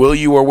N-word, will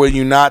you or will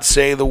you not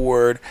say the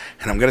word,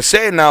 and I'm going to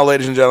say it now,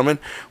 ladies and gentlemen,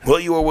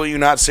 will you or will you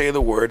not say the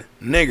word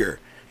nigger?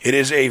 It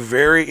is a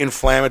very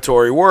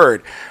inflammatory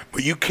word,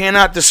 but you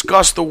cannot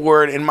discuss the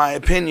word, in my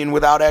opinion,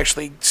 without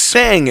actually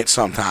saying it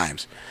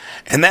sometimes.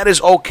 And that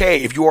is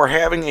okay if you are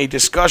having a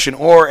discussion,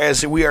 or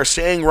as we are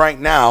saying right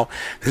now,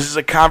 this is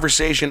a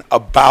conversation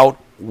about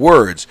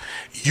words.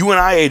 You and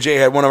I, AJ,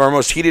 had one of our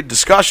most heated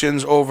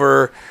discussions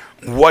over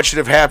what should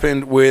have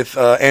happened with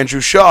Andrew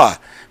Shaw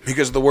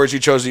because of the words he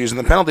chose to use in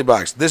the penalty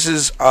box. This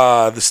is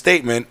the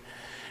statement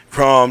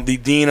from the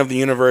Dean of the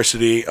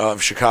University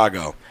of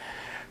Chicago.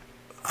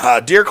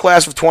 Dear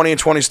class of 20 and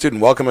 20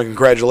 student, welcome and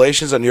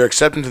congratulations on your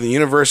acceptance to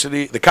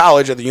the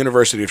college at the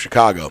University of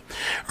Chicago.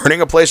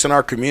 Earning a place in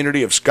our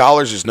community of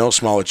scholars is no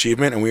small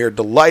achievement, and we are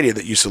delighted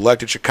that you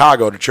selected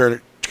Chicago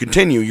to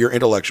continue your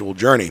intellectual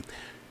journey.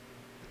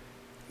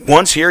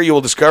 Once here, you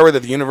will discover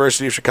that the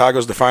University of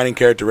Chicago's defining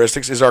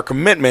characteristics is our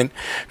commitment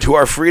to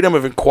our freedom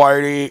of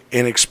inquiry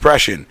and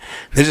expression.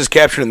 This is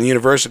captured in the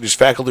university's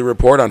faculty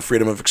report on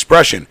freedom of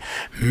expression.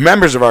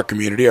 Members of our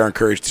community are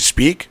encouraged to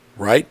speak,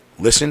 write,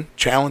 listen,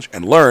 challenge,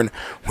 and learn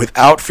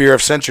without fear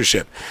of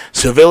censorship.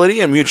 Civility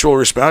and mutual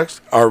respect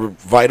are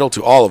vital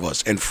to all of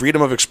us, and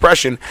freedom of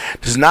expression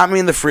does not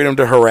mean the freedom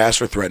to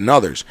harass or threaten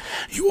others.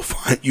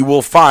 You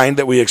will find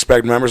that we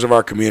expect members of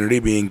our community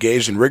be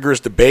engaged in rigorous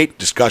debate,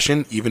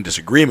 discussion, even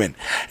disagreement.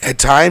 At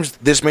times,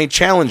 this may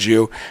challenge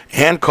you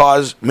and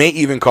may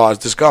even cause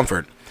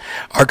discomfort.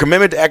 Our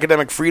commitment to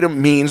academic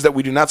freedom means that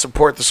we do not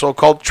support the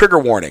so-called trigger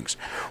warnings.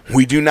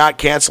 We do not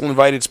cancel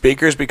invited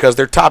speakers because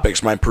their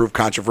topics might prove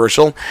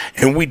controversial,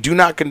 and we do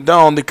not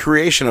condone the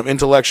creation of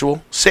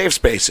intellectual safe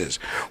spaces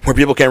where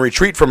people can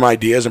retreat from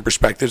ideas and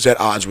perspectives at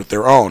odds with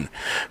their own.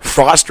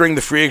 Fostering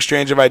the free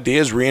exchange of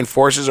ideas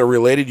reinforces a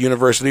related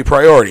university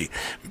priority,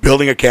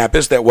 building a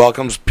campus that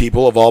welcomes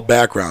people of all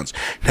backgrounds.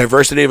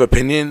 Diversity of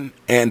opinion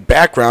and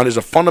background is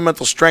a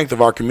fundamental strength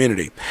of our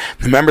community.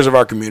 The members of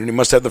our community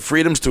must have the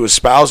freedoms to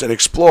espouse and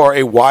explore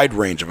a wide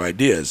range of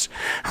ideas.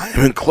 I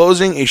am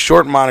enclosing a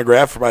short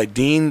monograph by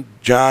Dean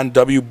John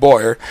W.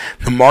 Boyer,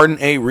 the Martin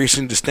A.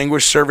 Reeson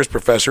Distinguished Service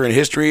Professor in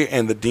History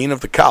and the Dean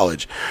of the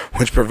College,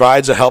 which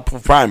provides a helpful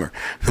primer.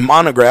 The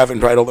monograph,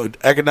 entitled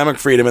Academic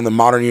Freedom in the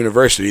Modern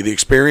University, the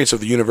Experience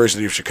of the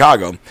University of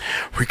Chicago,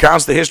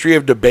 recounts the history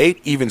of debate,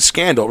 even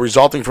scandal,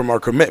 resulting from our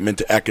commitment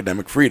to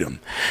academic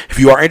freedom. If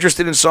you are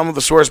interested in some of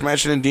the source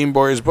mentioned in Dean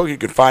Boyer's book, you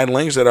can find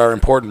links that are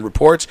important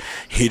reports,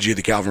 e.g.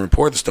 the Calvin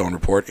Report, the Stone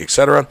Report,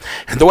 etc.,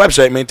 and the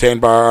website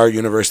maintained by our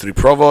university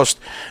provost,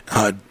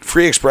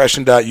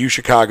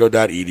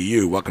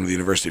 freeexpression.uchicago.edu. Welcome to the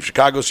University of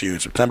Chicago. See you in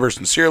September.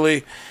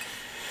 Sincerely,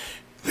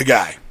 the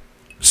guy.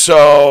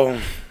 So,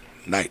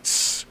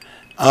 Knights.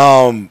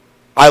 I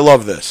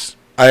love this.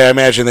 I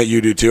imagine that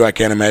you do too. I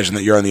can't imagine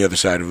that you're on the other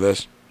side of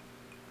this.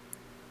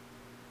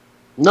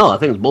 No, I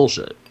think it's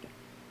bullshit.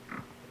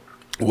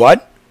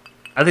 What?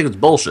 I think it's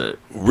bullshit.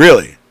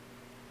 Really?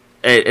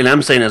 And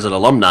I'm saying as an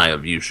alumni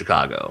of U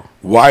Chicago.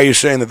 Why are you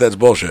saying that that's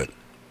bullshit?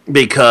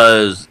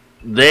 Because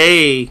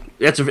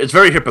it's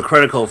very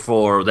hypocritical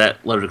for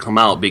that letter to come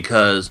out,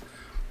 because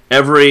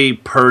every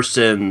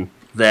person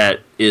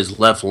that is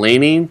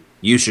left-leaning,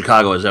 U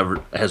Chicago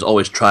has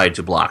always tried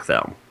to block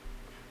them.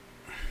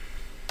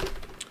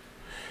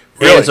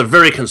 Really? And it's a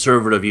very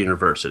conservative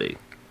university,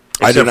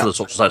 except for the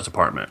social science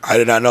department. I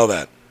did not know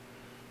that.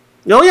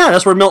 Oh yeah,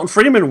 that's where Milton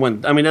Friedman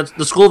went. I mean, that's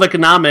the School of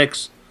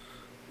Economics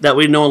that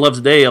we know and love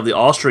today, of the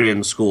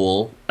Austrian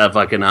School of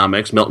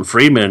Economics, Milton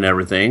Friedman and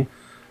everything,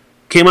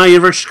 came out of the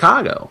University of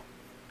Chicago.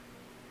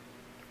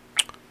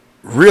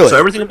 Really? So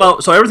everything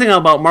about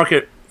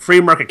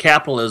free market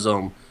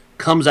capitalism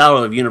comes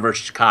out of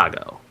University of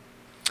Chicago.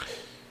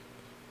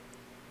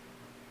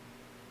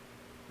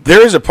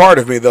 There is a part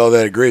of me, though,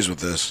 that agrees with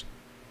this.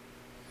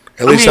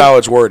 At least how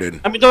it's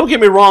worded. I mean, don't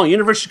get me wrong.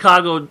 University of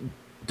Chicago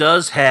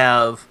does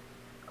have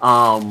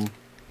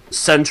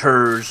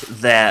centers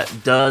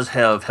that does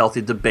have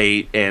healthy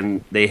debate,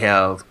 and they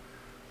have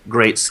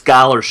great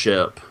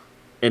scholarship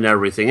and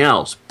everything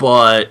else.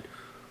 But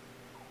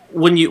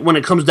when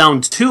it comes down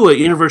to it,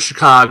 University of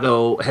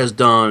Chicago has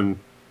done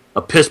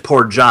a piss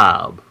poor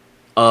job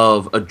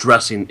of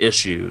addressing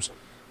issues.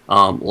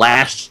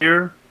 Last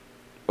year,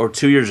 or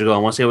 2 years ago, I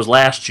want to say it was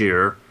last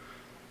year,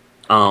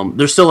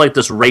 there's still like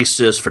this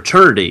racist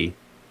fraternity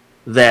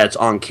that's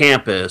on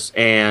campus,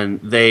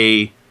 and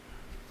they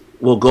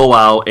will go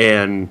out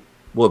and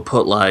will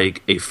put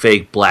like a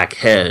fake black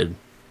head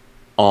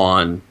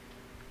on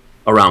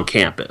around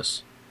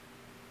campus.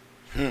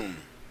 And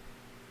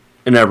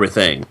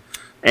everything.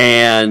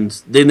 And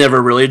they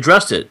never really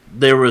addressed it.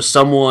 There was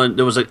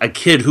a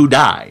kid who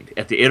died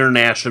at the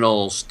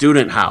International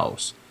Student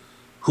House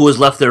who was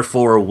left there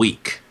for a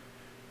week.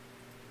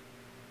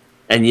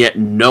 And yet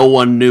no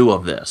one knew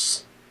of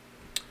this.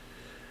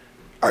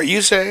 Are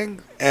you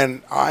saying,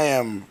 and I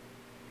am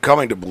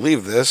coming to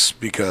believe this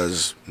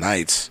because,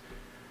 Knights,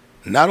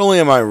 not only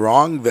am I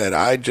wrong that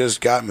I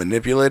just got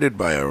manipulated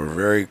by a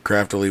very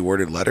craftily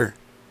worded letter,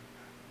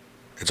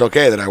 it's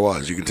okay that I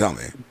was. You can tell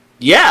me.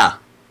 Yeah.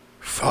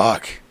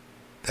 Fuck.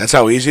 That's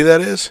how easy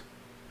that is?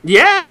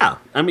 Yeah.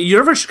 I mean,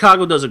 University of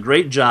Chicago does a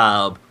great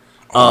job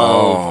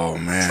of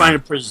trying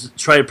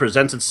to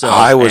present itself.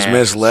 I was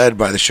misled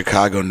by the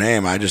Chicago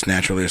name. I just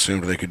naturally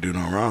assumed they could do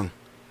no wrong.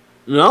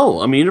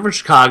 No. I mean, University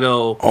of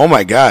Chicago... Oh,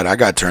 my God. I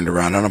got turned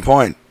around on a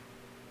point.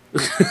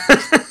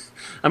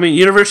 I mean,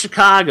 University of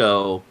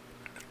Chicago...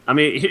 I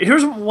mean,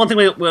 here's one thing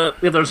we have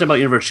to understand about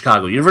University of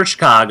Chicago. University of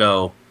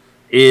Chicago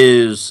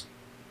is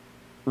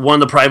one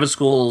of the private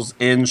schools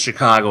in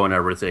Chicago and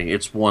everything.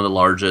 It's one of the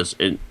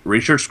largest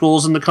research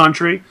schools in the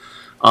country.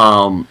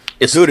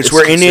 It's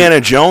where Indiana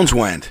Jones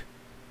went.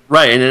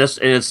 Right, and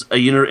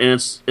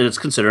it's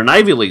considered an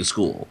Ivy League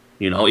school.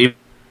 You know, even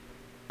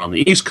on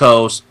the East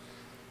Coast,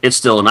 it's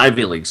still an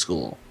Ivy League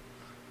school.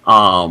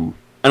 And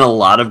a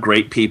lot of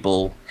great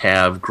people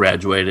have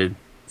graduated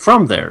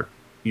from there,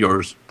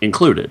 yours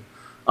included.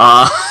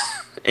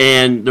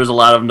 And there's a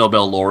lot of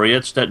Nobel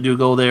laureates that do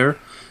go there.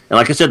 And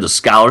like I said, the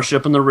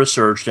scholarship and the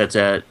research that's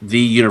at the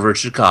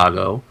University of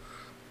Chicago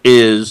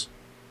is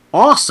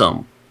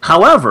awesome.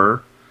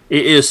 However,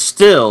 it is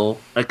still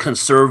a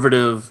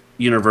conservative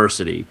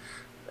university.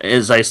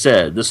 as I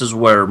said, this is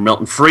where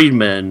Milton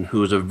Friedman,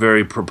 who is a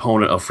very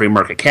proponent of free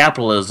market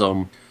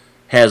capitalism,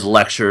 has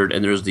lectured,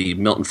 and there's the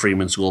Milton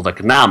Friedman School of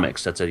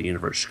Economics that's at the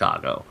University of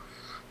Chicago.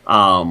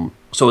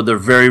 So they're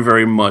very,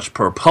 very much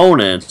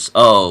proponents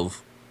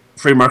of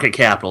free market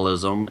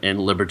capitalism and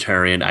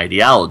libertarian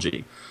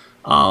ideology.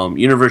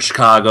 University of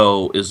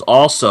Chicago is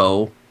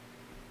also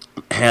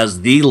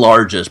has the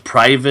largest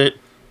private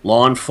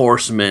law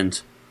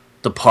enforcement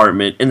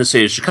department in the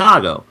city of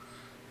Chicago.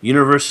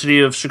 University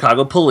of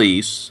Chicago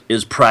Police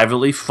is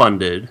privately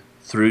funded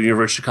through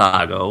University of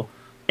Chicago,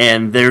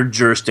 and their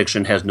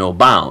jurisdiction has no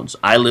bounds.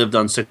 I lived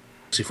on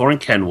 64 in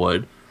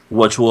Kenwood,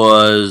 which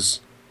was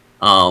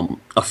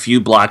a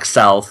few blocks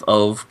south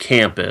of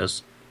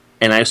campus,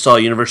 and I saw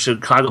University of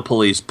Chicago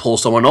Police pull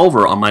someone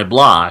over on my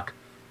block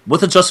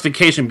with a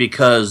justification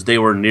because they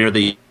were near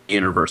the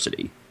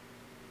university.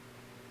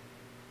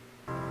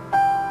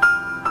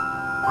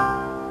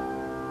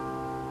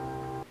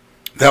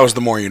 That was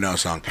the More You Know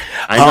song.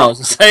 I know. I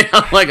was saying,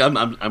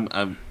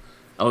 I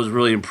was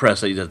really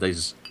impressed that they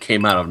just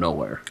came out of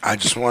nowhere. I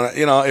just want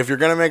to, if you're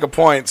going to make a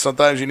point,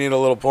 sometimes you need a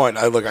little point.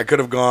 I could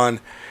have gone,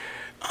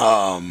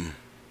 hold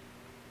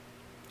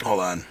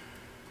on.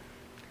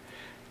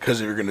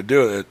 Because if you're going to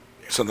do it,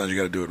 sometimes you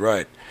got to do it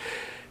right.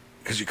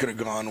 Because you could have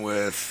gone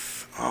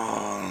with,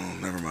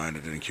 never mind,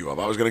 it didn't queue up.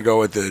 I was going to go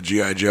with the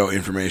G.I. Joe,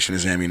 information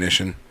is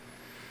ammunition.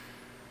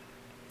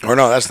 Or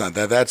no, that's not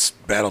that. That's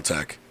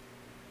Battletech.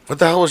 What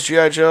the hell was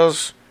G.I.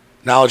 Joe's?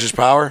 Knowledge is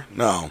power?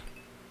 No.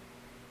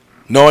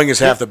 Knowing is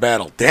half the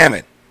battle. Damn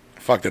it. I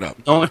fucked it up.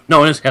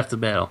 Knowing is half the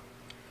battle.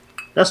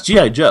 That's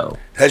G.I. Joe.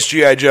 That's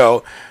G.I.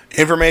 Joe.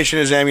 Information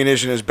is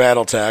ammunition is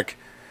Battletech.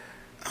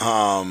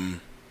 I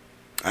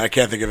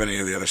can't think of any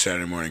of the other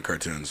Saturday morning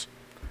cartoons.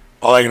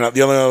 The only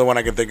other one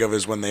I can think of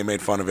is when they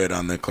made fun of it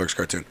on the Clerks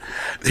cartoon.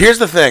 Here's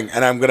the thing,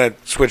 and I'm going to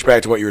switch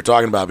back to what you were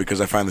talking about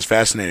because I find this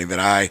fascinating, that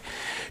I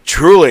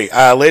truly,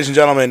 ladies and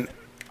gentlemen,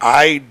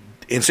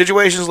 in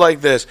situations like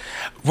this,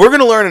 we're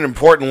going to learn an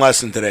important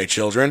lesson today,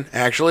 children.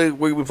 Actually,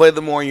 we played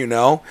The More You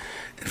Know.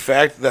 In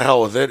fact, the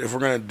hell with it. If we're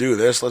going to do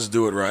this, let's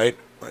do it right.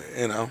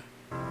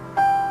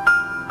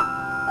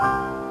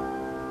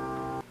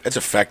 It's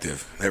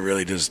effective. That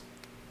really just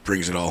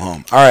brings it all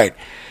home. All right.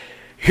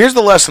 Here's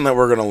the lesson that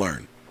we're going to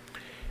learn.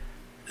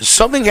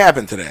 Something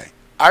happened today.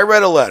 I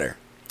read a letter,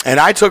 and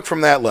I took from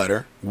that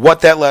letter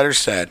what that letter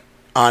said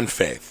on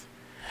faith.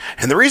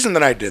 And the reason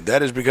that I did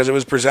that is because it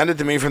was presented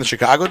to me from the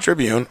Chicago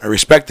Tribune, a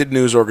respected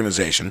news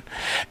organization,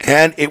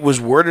 and it was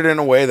worded in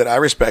a way that I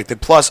respected.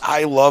 Plus,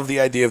 I love the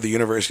idea of the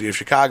University of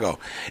Chicago.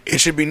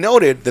 It should be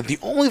noted that the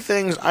only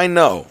things I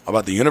know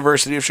about the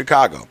University of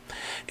Chicago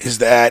is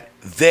that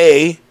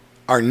they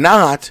are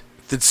not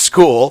the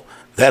school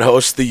that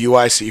hosts the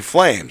UIC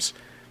Flames.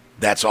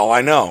 That's all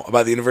I know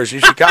about the University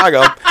of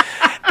Chicago.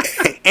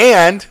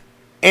 and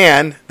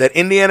that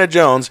Indiana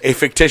Jones, a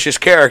fictitious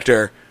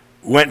character,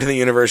 went to the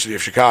University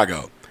of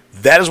Chicago.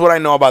 That is what I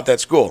know about that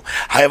school.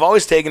 I have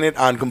always taken it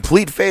on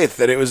complete faith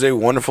that it was a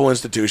wonderful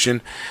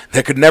institution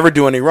that could never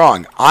do any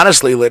wrong.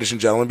 Honestly, ladies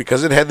and gentlemen,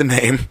 because it had the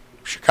name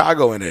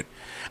Chicago in it.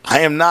 I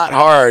am not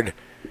hard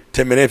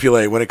to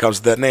manipulate when it comes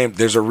to that name.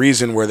 There's a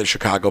reason we're the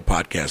Chicago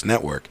Podcast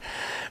Network.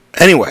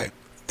 Anyway,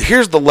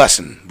 here's the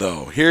lesson,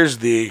 though.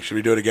 Should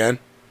we do it again?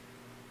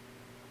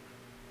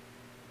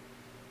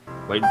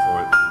 Waiting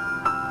for it.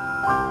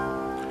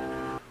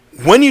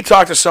 When you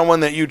talk to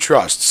someone that you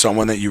trust,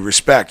 someone that you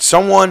respect,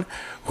 someone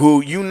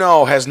who you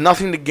know has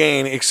nothing to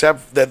gain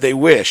except that they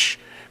wish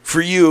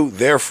for you,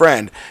 their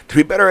friend, to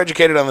be better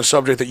educated on the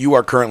subject that you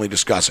are currently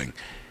discussing.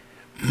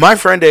 My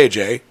friend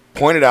AJ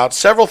pointed out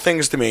several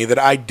things to me that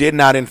I did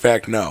not in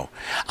fact know.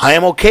 I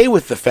am okay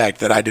with the fact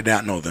that I did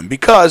not know them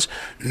because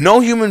no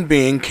human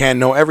being can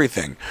know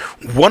everything.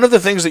 One of the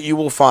things that you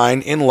will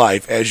find in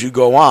life as you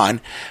go on,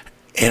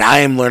 and I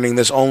am learning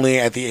this only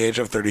at the age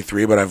of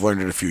 33, but I've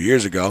learned it a few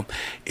years ago,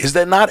 is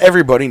that not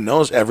everybody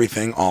knows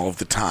everything all of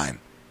the time.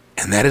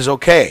 And that is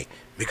okay,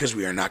 because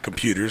we are not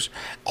computers.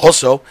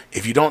 Also,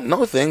 if you don't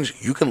know things,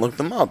 you can look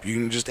them up. You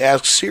can just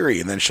ask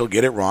Siri, and then she'll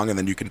get it wrong, and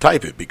then you can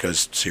type it,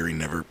 because Siri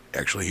never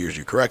actually hears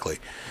you correctly.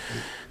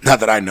 Not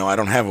that I know. I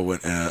don't have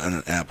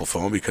an Apple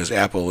phone, because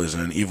Apple is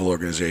an evil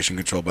organization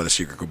controlled by the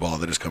secret cabal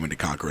that is coming to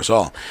conquer us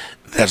all.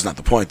 That's not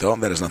the point, though.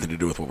 That has nothing to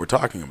do with what we're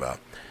talking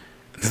about.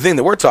 The thing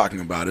that we're talking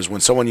about is when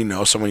someone you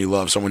know, someone you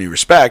love, someone you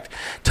respect,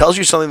 tells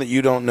you something that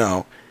you don't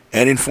know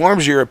and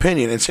informs your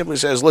opinion and simply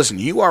says, listen,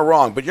 you are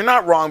wrong, but you're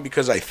not wrong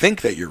because I think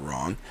that you're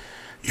wrong.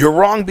 You're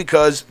wrong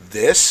because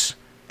this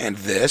and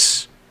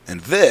this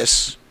and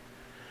this,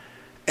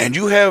 and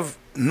you have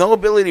no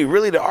ability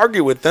really to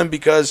argue with them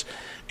because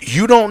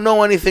you don't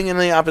know anything in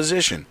the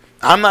opposition.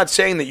 I'm not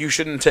saying that you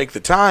shouldn't take the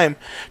time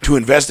to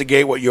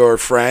investigate what your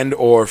friend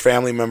or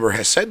family member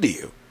has said to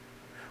you,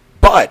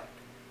 but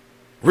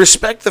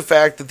respect the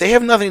fact that they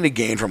have nothing to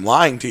gain from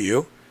lying to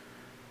you.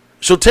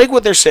 So take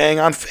what they're saying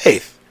on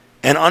faith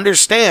and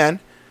understand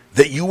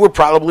that you were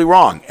probably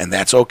wrong, and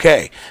that's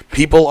okay.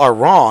 People are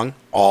wrong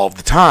all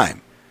the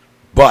time.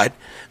 But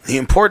the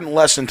important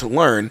lesson to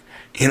learn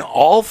in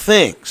all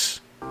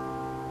things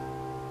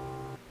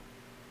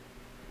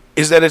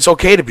is that it's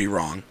okay to be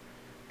wrong,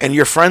 and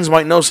your friends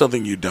might know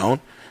something you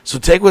don't, so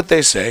take what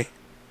they say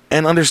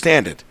and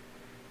understand it.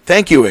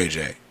 Thank you,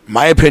 AJ.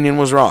 My opinion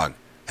was wrong,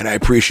 and I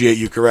appreciate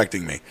you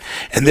correcting me.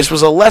 And this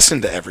was a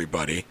lesson to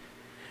everybody,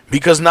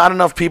 because not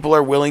enough people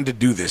are willing to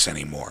do this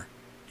anymore.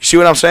 You see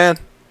what I'm saying?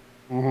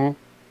 Mm-hmm.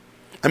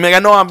 I mean, I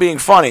know I'm being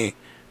funny,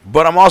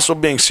 but I'm also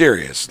being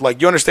serious.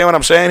 Like, you understand what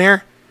I'm saying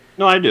here?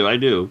 No, I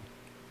do.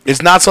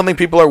 It's not something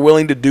people are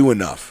willing to do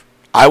enough.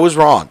 I was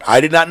wrong. I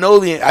did not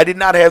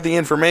have the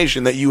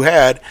information that you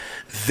had.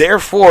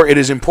 Therefore, it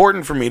is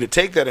important for me to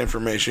take that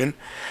information,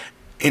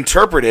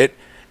 interpret it,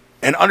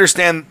 and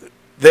understand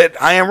that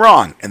I am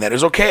wrong, and that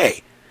is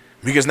okay.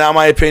 Because now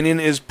my opinion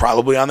is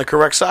probably on the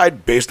correct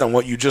side based on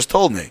what you just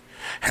told me.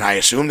 And I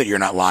assume that you're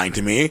not lying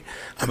to me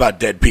about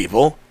dead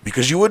people,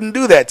 because you wouldn't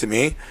do that to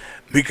me,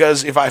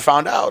 because if I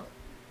found out,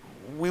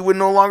 we would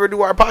no longer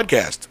do our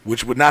podcast,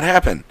 which would not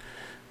happen.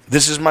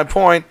 This is my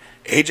point.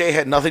 AJ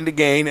had nothing to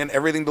gain and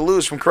everything to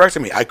lose from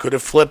correcting me. I could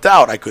have flipped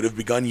out. I could have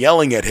begun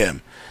yelling at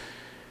him.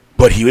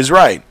 But he was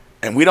right.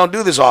 And we don't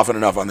do this often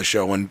enough on the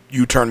show when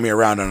you turn me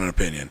around on an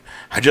opinion.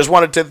 I just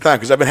wanted to take the time,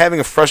 because I've been having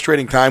a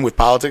frustrating time with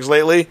politics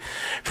lately,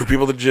 for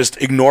people to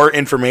just ignore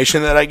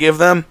information that I give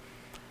them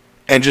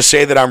and just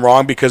say that I'm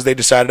wrong because they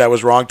decided I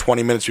was wrong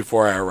 20 minutes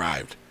before I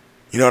arrived.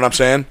 You know what I'm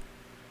saying?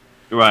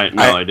 Right.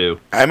 No, I do.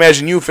 I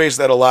imagine you face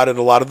that a lot at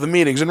a lot of the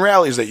meetings and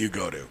rallies that you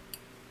go to.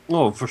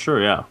 Oh, for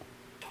sure, yeah.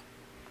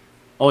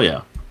 Oh,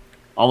 yeah.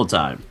 All the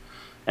time.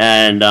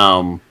 And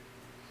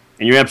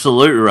you're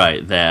absolutely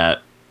right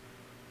that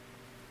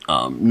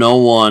no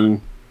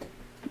one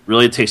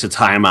really takes the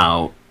time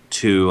out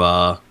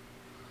to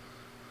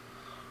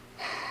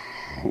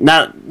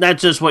not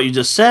just what you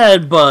just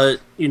said, but,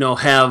 you know,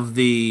 have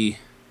the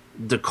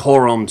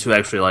decorum to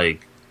actually,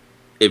 like,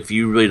 if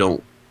you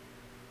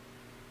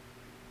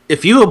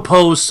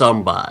oppose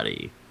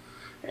somebody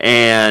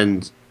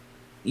and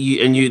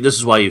you this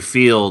is why you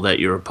feel that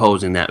you're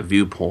opposing that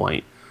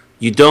viewpoint,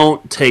 you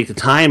don't take the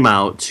time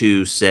out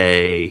to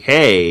say,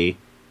 hey,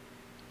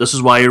 this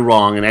is why you're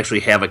wrong, and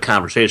actually have a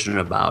conversation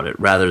about it.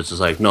 Rather, it's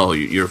just like, no,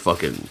 you're a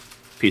fucking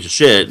piece of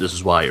shit. This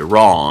is why you're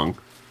wrong.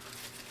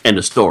 End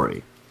of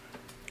story.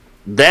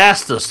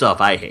 That's the stuff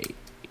I hate.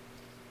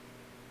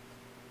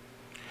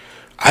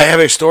 I have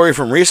a story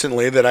from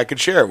recently that I could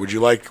share. Would you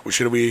like,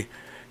 you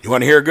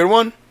want to hear a good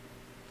one?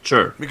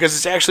 Sure. Because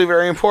it's actually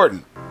very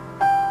important.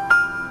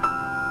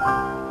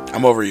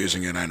 I'm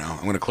overusing it, I know.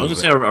 I'm going to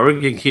close it. Are we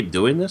going to keep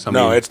doing this?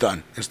 No, it's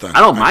done. It's done. I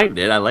don't mind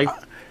it. I like it.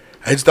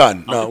 It's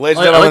done. No, ladies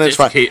and gentlemen, it's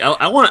fine.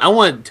 I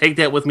want to take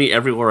that with me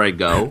everywhere I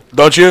go.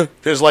 Don't you?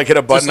 Just like hit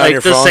a button on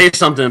your phone. Just say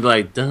something and be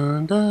like,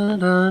 dun, dun,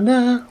 dun,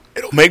 dun.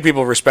 It'll make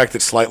people respect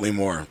it slightly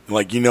more.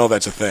 Like, you know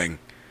that's a thing.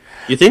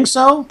 You think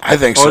so? I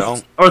think so.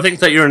 Or think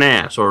that you're an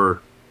ass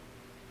or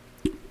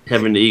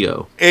having the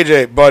ego.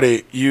 AJ,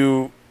 buddy,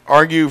 you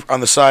argue on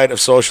the side of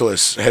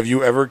socialists. Have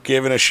you ever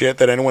given a shit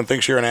that anyone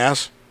thinks you're an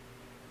ass?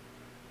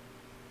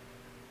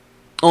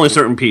 Only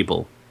certain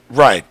people.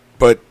 Right,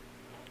 but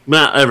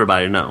not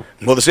everybody, no.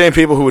 Well, the same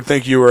people who would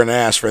think you were an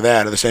ass for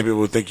that are the same people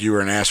who would think you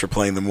were an ass for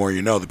playing The More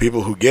You Know. The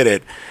people who get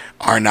it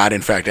are not,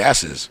 in fact,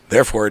 asses.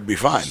 Therefore, it'd be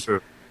fine.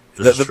 Sure.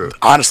 True.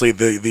 Honestly,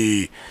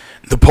 the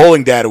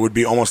polling data would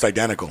be almost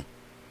identical.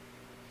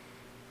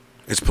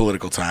 It's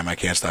political time. I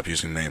can't stop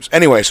using names.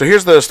 Anyway, so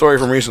here's the story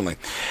from recently.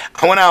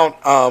 I went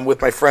out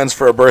with my friends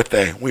for a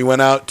birthday. We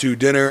went out to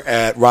dinner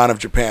at Ron of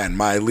Japan,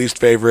 my least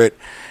favorite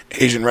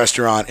Asian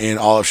restaurant in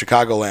all of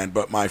Chicagoland,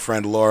 but my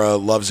friend Laura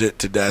loves it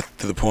to death,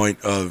 to the point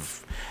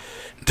of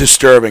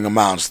disturbing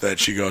amounts that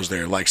she goes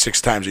there like 6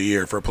 times a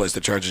year for a place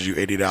that charges you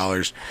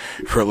 $80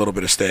 for a little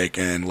bit of steak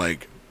and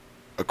like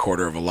a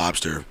quarter of a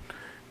lobster,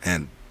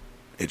 and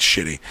it's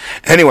shitty.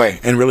 Anyway,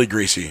 and really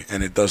greasy,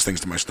 and it does things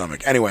to my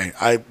stomach. Anyway,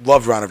 I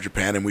love Ron of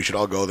Japan, and we should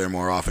all go there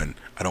more often.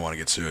 I don't want to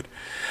get sued.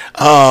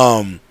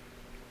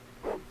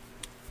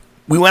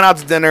 We went out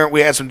to dinner.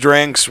 We had some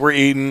drinks. We're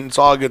eating. It's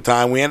all a good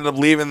time. We ended up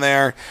leaving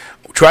there.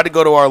 We tried to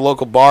go to our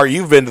local bar.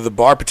 You've been to the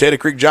bar, Potato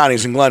Creek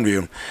Johnny's in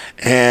Glenview.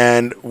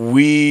 And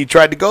we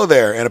tried to go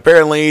there. And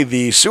apparently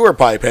the sewer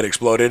pipe had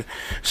exploded.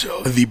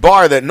 So the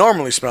bar that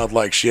normally smelled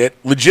like shit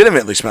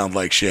legitimately smelled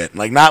like shit.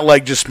 Like, not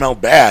like just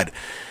smelled bad.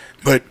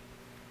 But,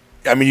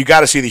 I mean, you got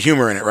to see the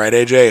humor in it, right,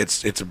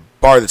 AJ? It's a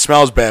bar that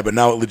smells bad, but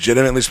now it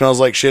legitimately smells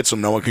like shit, so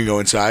no one can go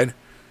inside.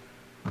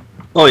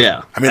 Oh,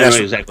 yeah. I mean, I that's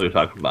know exactly what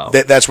you're talking about.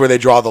 That's where they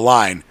draw the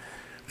line.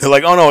 They're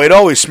like, oh, no, it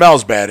always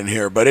smells bad in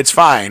here, but it's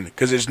fine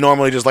because it's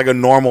normally just like a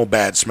normal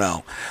bad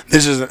smell.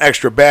 This is an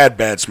extra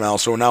bad smell,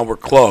 so now we're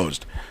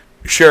closed.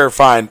 Sure,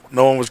 fine.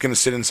 No one was going to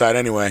sit inside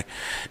anyway,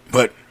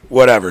 but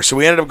whatever. So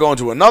we ended up going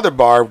to another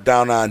bar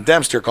down on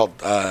Dempster called,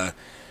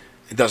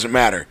 it doesn't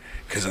matter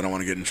because I don't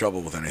want to get in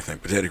trouble with anything.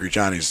 Potato Creek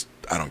Johnny's,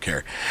 I don't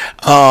care.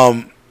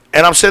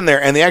 And I'm sitting there,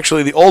 and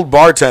the old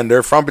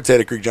bartender from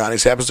Potato Creek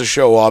Johnny's happens to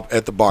show up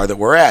at the bar that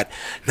we're at.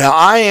 Now,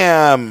 I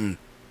am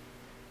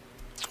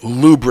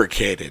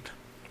lubricated,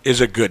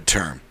 is a good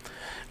term,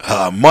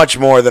 much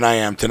more than I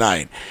am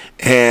tonight.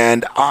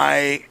 And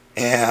I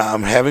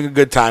am having a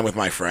good time with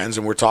my friends,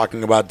 and we're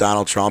talking about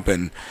Donald Trump,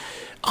 and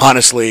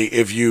honestly,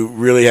 if you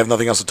really have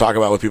nothing else to talk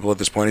about with people at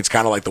this point, it's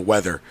kind of like the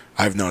weather,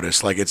 I've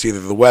noticed. Like, it's either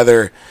the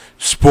weather,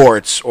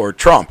 sports, or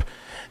Trump.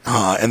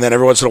 And then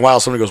every once in a while,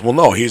 somebody goes, well,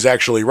 no, he's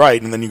actually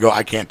right. And then you go,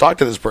 I can't talk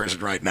to this person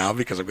right now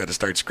because I've got to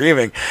start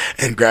screaming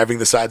and grabbing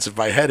the sides of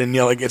my head and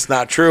yelling, it's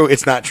not true,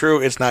 it's not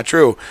true, it's not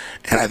true.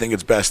 And I think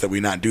it's best that we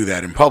not do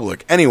that in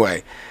public.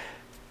 Anyway,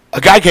 a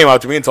guy came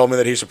up to me and told me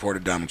that he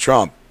supported Donald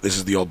Trump. This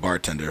is the old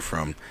bartender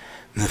from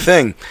The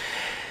Thing.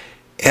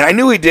 And I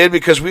knew he did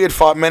because we had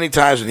fought many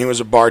times when he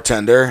was a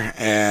bartender,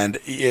 and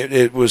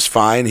it was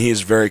fine. He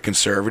is very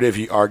conservative.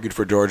 He argued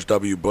for George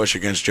W. Bush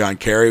against John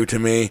Kerry to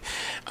me,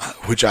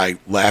 which I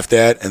laughed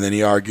at. And then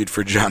he argued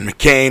for John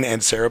McCain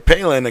and Sarah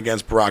Palin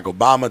against Barack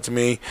Obama to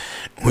me,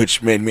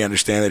 which made me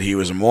understand that he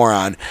was a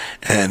moron.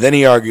 And then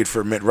he argued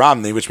for Mitt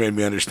Romney, which made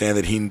me understand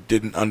that he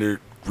didn't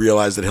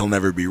realize that he'll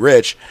never be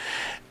rich.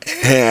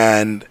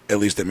 And at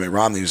least at Mitt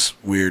Romney's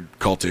weird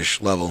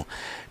cultish level.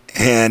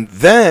 And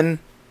then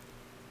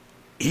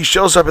he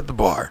shows up at the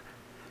bar,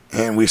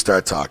 and we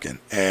start talking,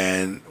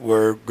 and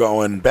we're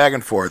going back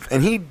and forth,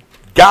 and he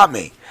got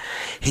me.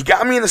 He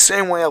got me in the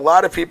same way a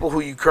lot of people who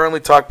you currently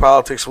talk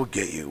politics will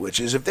get you, which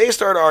is if they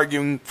start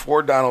arguing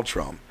for Donald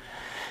Trump,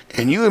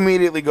 and you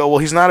immediately go, well,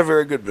 he's not a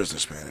very good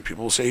businessman, and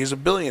people will say he's a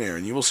billionaire,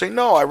 and you will say,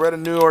 no, I read a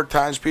New York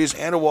Times piece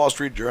and a Wall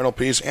Street Journal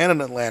piece and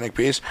an Atlantic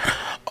piece,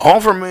 all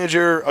from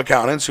major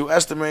accountants who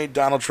estimate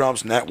Donald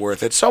Trump's net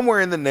worth at somewhere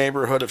in the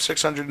neighborhood of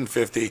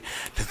 $650 to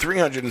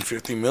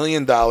 $350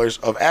 million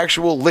of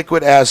actual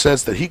liquid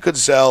assets that he could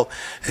sell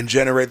and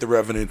generate the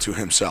revenue to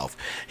himself.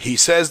 He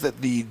says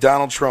that the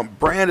Donald Trump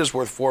brand is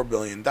worth $4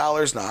 billion. Now,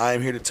 I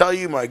am here to tell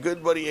you, my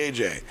good buddy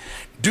AJ,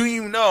 do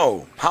you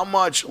know how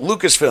much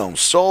Lucasfilm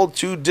sold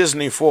to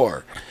Disney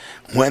for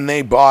when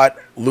they bought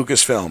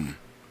Lucasfilm?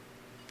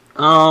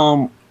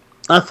 I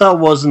thought it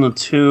was in the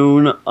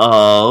tune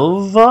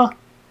of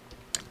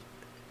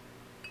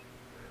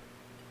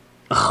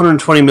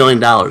 $120 million,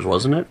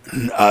 wasn't it?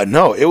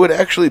 No, it would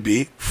actually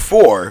be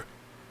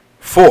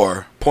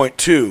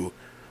 $4.2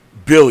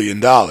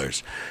 billion,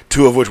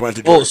 two of which went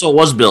to George. Oh, so it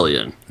was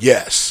billion.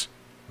 Yes.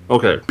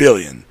 Okay.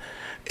 Billion.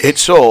 It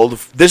sold.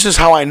 This is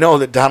how I know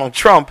that Donald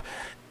Trump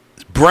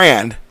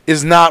brand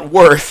is not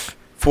worth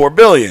 $4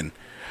 billion,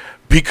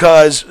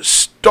 because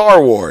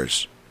Star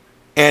Wars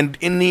and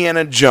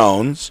Indiana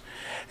Jones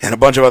and a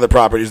bunch of other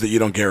properties that you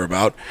don't care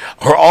about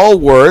are all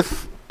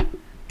worth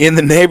in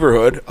the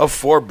neighborhood of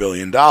 $4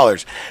 billion.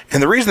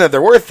 And the reason that they're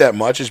worth that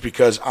much is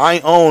because I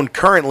own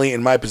currently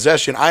in my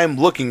possession, I am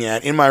looking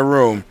at in my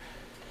room.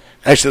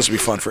 Actually, this will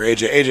be fun for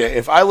AJ. AJ,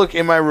 if I look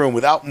in my room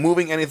without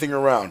moving anything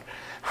around,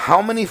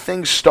 how many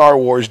things Star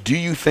Wars do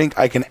you think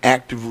I can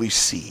actively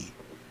see?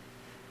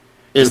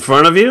 In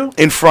front of you?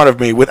 In front of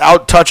me,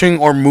 without touching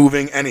or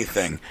moving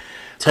anything.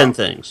 10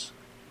 things.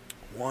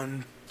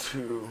 1,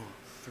 2,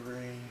 3,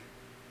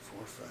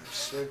 4, 5,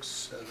 6,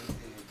 7, 8.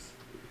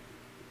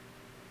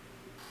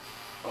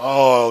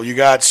 Oh, you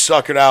got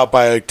suckered out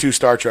by like 2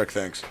 Star Trek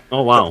things.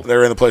 Oh, wow.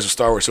 They're in the place of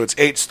Star Wars. So it's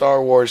 8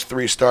 Star Wars,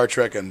 3 Star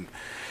Trek, and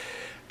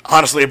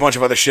honestly a bunch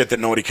of other shit that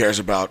nobody cares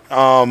about.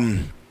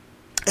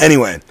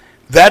 Anyway,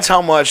 that's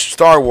how much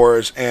Star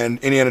Wars and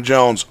Indiana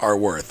Jones are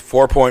worth,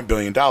 $4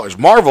 billion.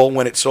 Marvel,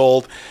 when it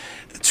sold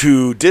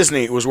to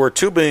Disney, it was worth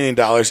 $2 billion.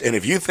 And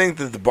if you think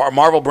that the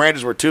Marvel brand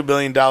is worth $2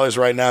 billion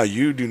right now,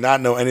 you do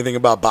not know anything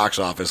about box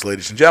office,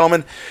 ladies and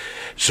gentlemen.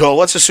 So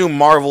let's assume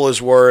Marvel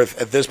is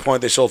worth, at this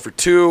point, they sold for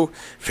 2.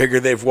 Figure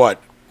they've,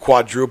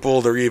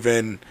 quadrupled or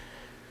even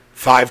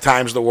 5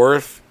 times the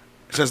worth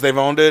since they've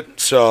owned it.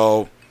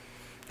 So,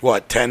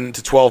 $10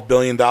 to $12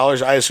 billion?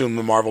 I assume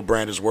the Marvel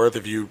brand is worth,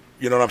 if you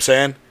know what I'm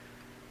saying?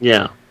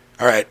 Yeah.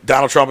 All right,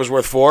 Donald Trump is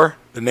worth 4,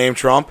 the name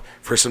Trump,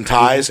 for some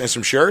ties and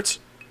some shirts?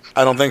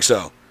 I don't think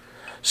so.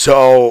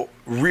 So,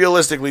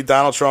 realistically,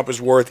 Donald Trump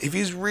is worth, if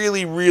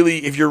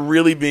you're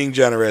really being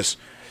generous,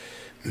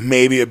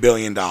 maybe $1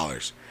 billion.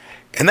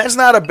 And that's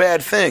not a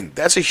bad thing.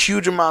 That's a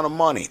huge amount of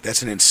money.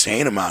 That's an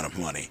insane amount of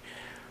money.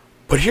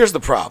 But here's the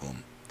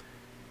problem.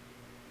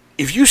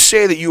 If you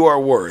say that you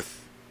are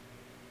worth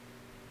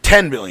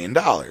 $10 billion,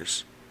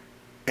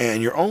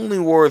 and you're only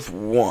worth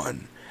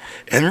 1,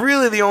 and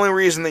really the only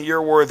reason that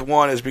you're worth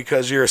 1 is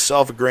because you're a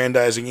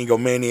self-aggrandizing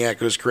egomaniac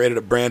who has created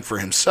a brand for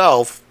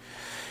himself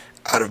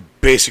out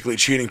of basically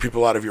cheating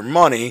people out of your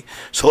money.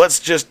 So let's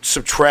just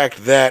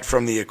subtract that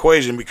from the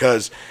equation,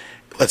 because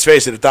let's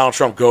face it, if Donald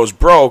Trump goes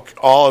broke,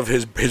 all of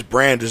his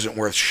brand isn't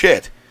worth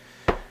shit.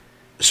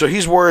 So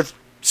he's worth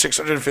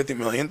 $650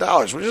 million,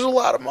 which is a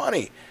lot of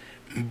money,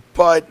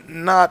 but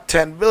not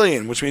 $10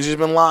 billion, which means he's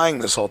been lying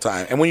this whole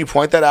time. And when you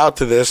point that out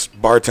to this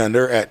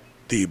bartender at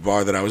the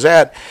bar that I was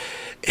at,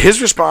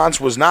 his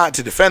response was not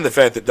to defend the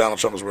fact that Donald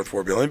Trump was worth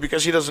 $4 billion,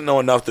 because he doesn't know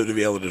enough to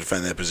be able to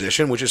defend that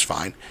position, which is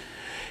fine.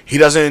 He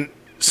doesn't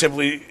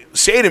simply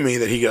say to me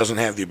that he doesn't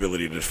have the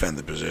ability to defend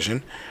the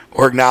position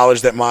or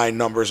acknowledge that my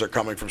numbers are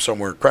coming from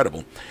somewhere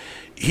credible.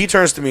 He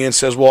turns to me and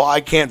says, well,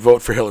 I can't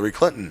vote for Hillary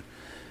Clinton.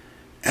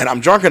 And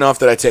I'm drunk enough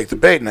that I take the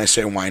bait and I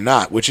say, why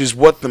not? Which is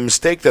what the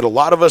mistake that a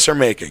lot of us are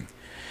making.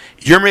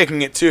 You're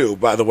making it too,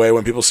 by the way,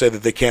 when people say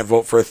that they can't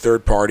vote for a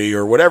third party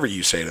or whatever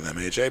you say to them,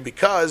 AJ,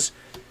 because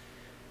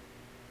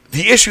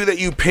the issue that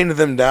you pinned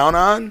them down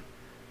on,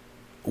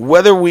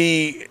 whether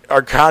we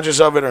are conscious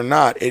of it or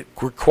not, it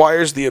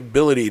requires the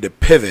ability to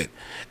pivot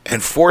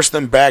and force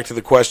them back to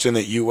the question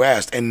that you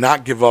asked and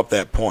not give up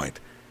that point.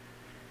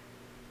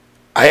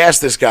 I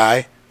asked this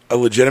guy a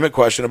legitimate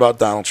question about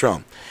Donald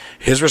Trump.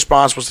 His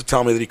response was to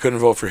tell me that he couldn't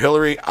vote for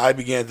Hillary. I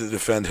began to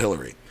defend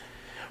Hillary,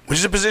 which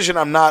is a position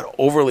I'm not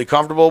overly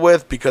comfortable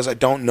with because I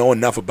don't know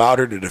enough about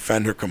her to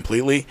defend her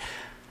completely.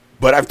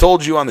 But I've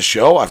told you on the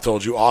show, I've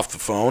told you off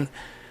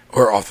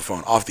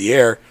the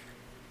air,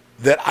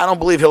 that I don't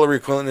believe Hillary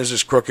Clinton is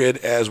as crooked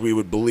as we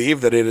would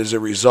believe, that it is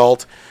a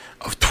result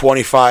of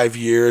 25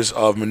 years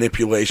of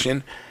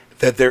manipulation,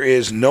 that there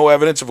is no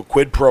evidence of a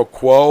quid pro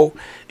quo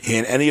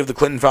in any of the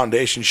Clinton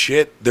Foundation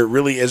shit. There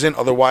really isn't,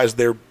 otherwise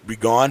they'd be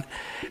gone.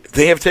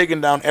 They have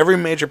taken down every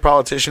major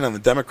politician on the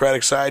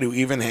Democratic side who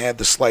even had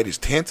the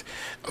slightest hint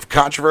of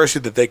controversy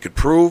that they could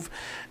prove,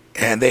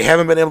 and they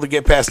haven't been able to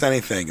get past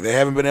anything. They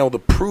haven't been able to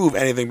prove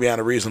anything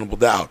beyond a reasonable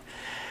doubt.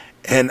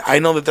 And I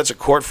know that that's a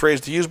court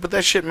phrase to use, but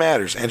that shit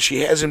matters, and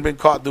she hasn't been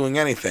caught doing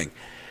anything.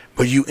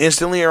 But you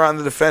instantly are on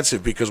the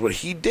defensive because what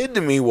he did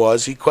to me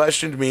was he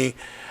questioned me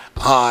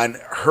on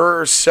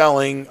her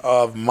selling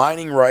of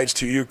mining rights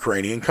to a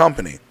Ukrainian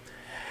company.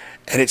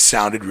 And it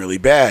sounded really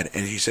bad.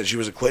 And he said he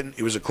was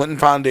a Clinton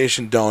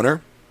Foundation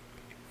donor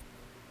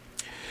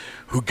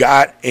who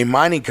got a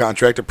mining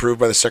contract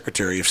approved by the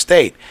Secretary of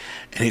State.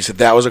 And he said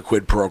that was a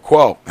quid pro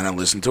quo. And I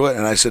listened to it,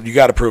 and I said, you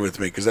got to prove it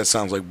to me because that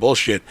sounds like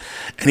bullshit.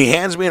 And he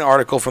hands me an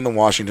article from the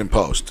Washington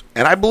Post.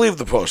 And I believe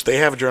the Post. They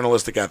have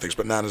journalistic ethics,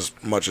 but not as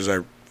much as I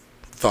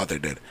thought they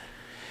did.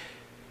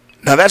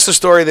 Now, that's the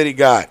story that he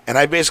got. And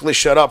I basically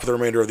shut up for the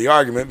remainder of the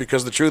argument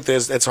because the truth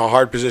is it's a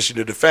hard position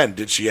to defend.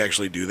 Did she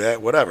actually do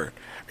that? Whatever.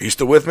 Are you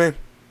still with me?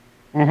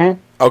 Mm-hmm.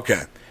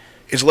 Okay.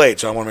 It's late,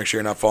 so I want to make sure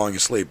you're not falling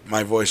asleep.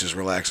 My voice is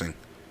relaxing.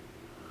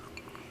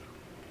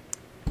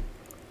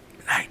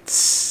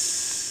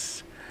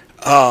 Nights.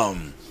 Are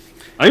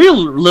you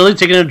literally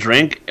taking a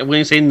drink when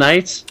you say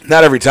nights?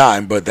 Not every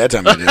time, but that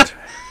time I did.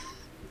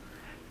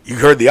 You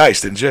heard the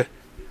ice, didn't you?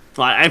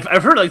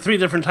 I've heard like 3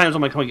 different times.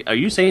 I'm like, are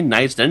you saying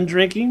nights then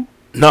drinking?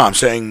 No, I'm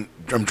saying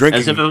I'm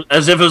drinking.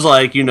 As if it was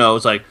like,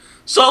 it's like,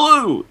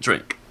 salute,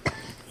 drink.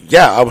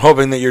 Yeah, I'm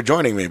hoping that you're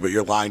joining me, but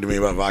you're lying to me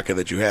about vodka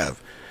that you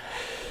have.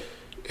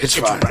 It's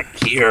fine. Right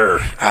here.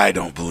 I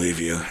don't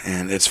believe you,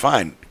 and it's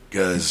fine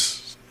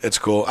because it's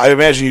cool. I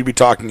imagine you'd be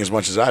talking as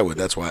much as I would.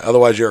 That's why.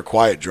 Otherwise, you're a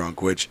quiet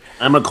drunk, which...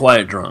 I'm a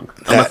quiet drunk.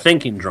 I'm a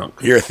thinking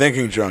drunk. You're a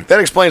thinking drunk. That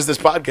explains this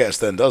podcast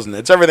then, doesn't it?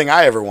 It's everything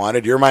I ever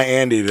wanted. You're my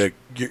Andy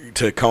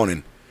to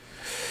Conan.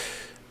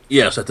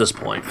 Yes, at this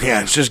point.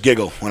 Yeah, it's just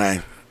giggle when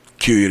I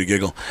cue you to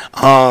giggle.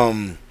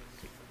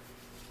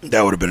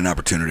 That would have been an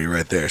opportunity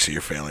right there. So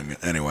you're failing me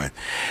anyway.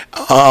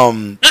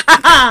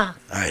 I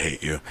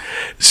hate you.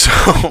 So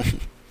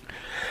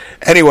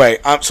anyway,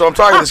 so I'm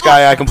talking to this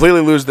guy. I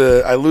completely lose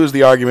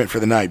the argument for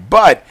the night,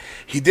 but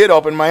he did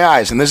open my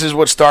eyes, and this is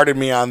what started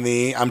me on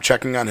I'm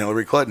checking on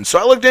Hillary Clinton. So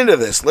I looked into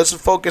this. Let's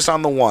focus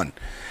on the one.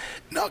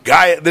 No,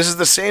 guy, this is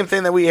the same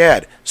thing that we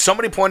had.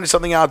 Somebody pointed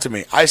something out to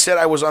me. I said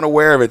I was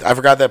unaware of it. I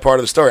forgot that part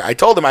of the story. I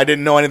told him I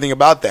didn't know anything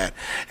about that.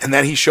 And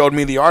then he showed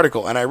me the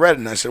article, and I read it,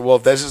 and I said, well,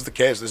 if this is the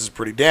case, this is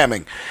pretty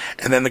damning.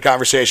 And then the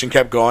conversation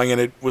kept going, and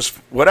it was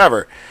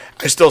whatever.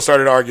 I still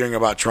started arguing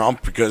about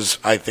Trump because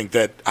I think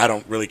that I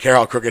don't really care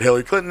how crooked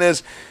Hillary Clinton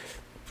is.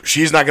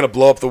 She's not going to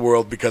blow up the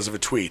world because of a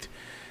tweet.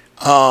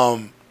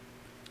 We're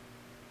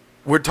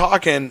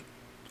talking,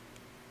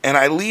 and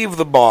I leave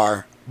the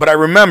bar, but I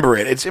remember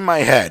it. It's in my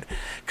head.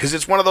 Because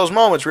it's one of those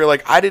moments where you're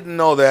like, I didn't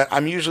know that.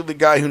 I'm usually the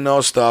guy who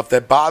knows stuff.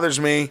 That bothers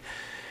me.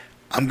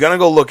 I'm going to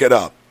go look it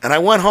up. And I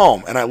went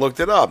home, and I looked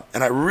it up.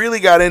 And I really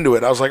got into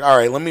it. I was like, all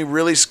right, let me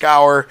really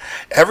scour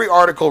every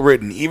article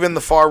written, even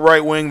the far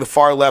right wing, the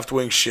far left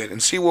wing shit,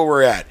 and see where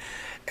we're at.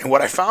 And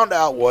what I found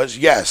out was,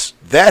 yes,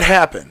 that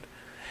happened.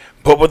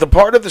 But what the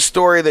part of the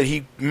story that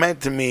he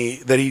meant to me,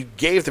 that he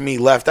gave to me,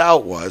 left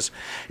out was,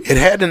 it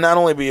had to not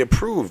only be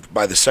approved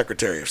by the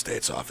Secretary of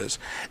State's office,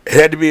 it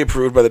had to be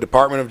approved by the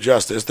Department of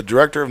Justice, the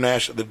Director of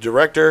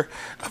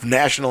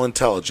National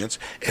Intelligence,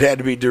 it had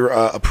to be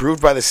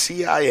approved by the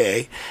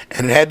CIA,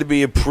 and it had to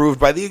be approved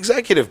by the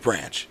executive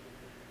branch.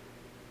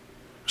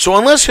 So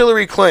unless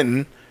Hillary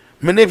Clinton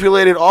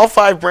manipulated all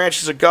 5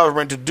 branches of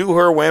government to do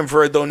her whim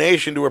for a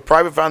donation to a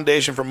private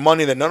foundation for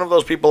money that none of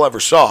those people ever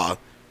saw,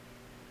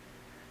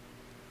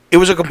 it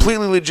was a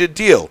completely legit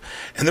deal.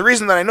 And the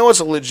reason that I know it's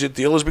a legit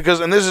deal is because,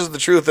 and this is the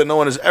truth that no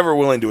one is ever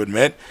willing to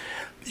admit,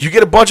 you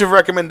get a bunch of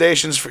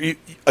recommendations for you,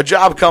 a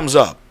job comes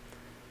up.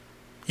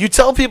 You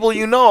tell people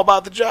you know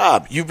about the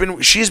job.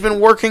 She's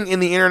been working in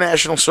the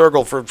international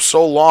circle for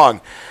so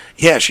long.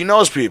 Yeah, she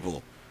knows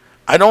people.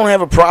 I don't have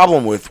a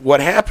problem with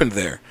what happened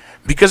there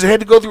because it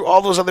had to go through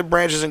all those other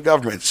branches in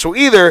government. So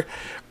either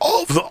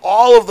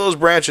all of those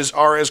branches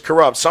are as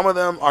corrupt, some of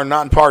them are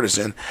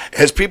nonpartisan,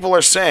 as people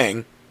are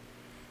saying,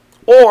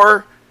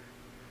 or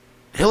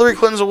Hillary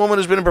Clinton's a woman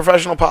who's been in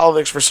professional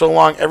politics for so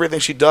long, everything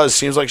she does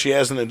seems like she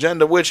has an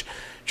agenda, which,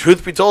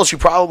 truth be told, she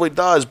probably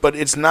does, but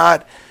it's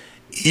not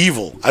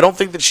evil. I don't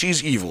think that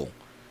she's evil.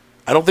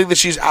 I don't think that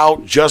she's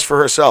out just for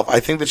herself. I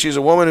think that she's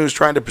a woman who's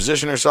trying to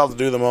position herself to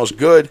do the most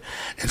good,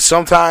 and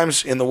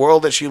sometimes in the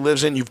world that she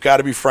lives in, you've got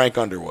to be Frank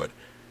Underwood.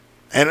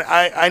 And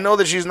I know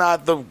that she's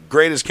not the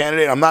greatest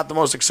candidate. I'm not the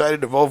most excited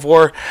to vote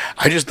for her.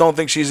 I just don't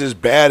think she's as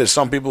bad as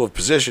some people have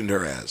positioned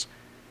her as.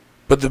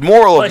 But the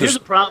moral of this...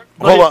 Hold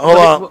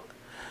on.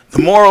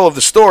 The moral of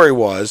the story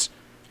was,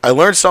 I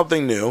learned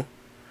something new,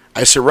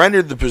 I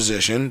surrendered the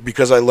position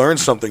because I learned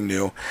something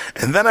new,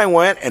 and then I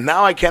went, and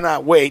now I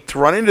cannot wait to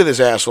run into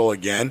this asshole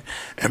again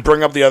and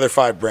bring up the other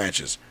 5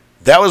 branches.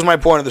 That was my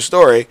point of the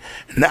story.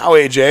 Now,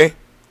 AJ,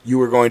 you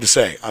were going to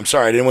say. I'm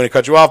sorry, I didn't want to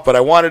cut you off, but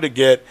I wanted to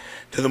get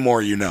to the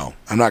more you know.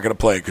 I'm not going to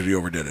play it because you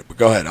overdid it, but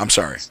go ahead. I'm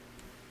sorry.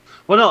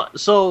 Well, no,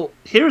 so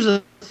here's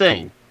the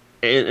thing.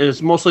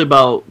 It's mostly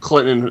about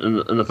Clinton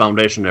and the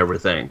foundation and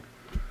everything.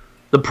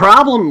 The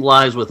problem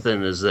lies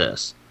within is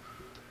this.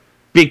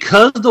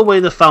 Because of the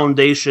way the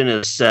foundation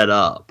is set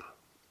up,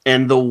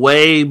 and the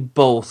way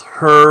both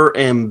her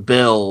and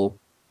Bill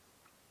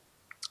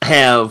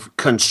have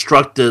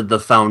constructed the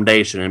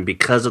foundation, and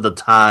because of the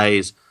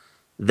ties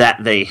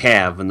that they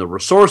have and the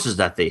resources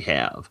that they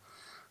have,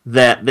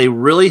 that they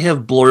really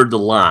have blurred the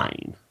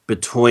line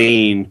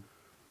between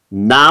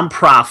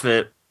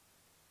nonprofit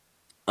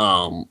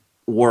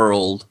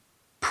world,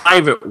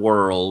 private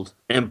world,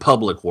 and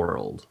public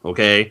world,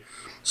 okay?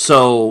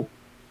 So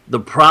the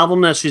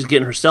problem that she's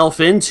getting herself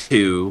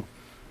into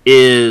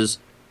is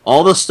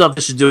all the stuff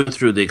that she's doing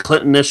through the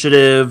Clinton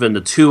Initiative and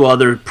the 2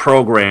 other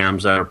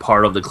programs that are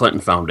part of the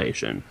Clinton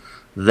Foundation,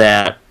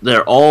 that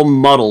they're all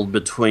muddled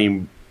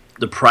between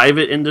the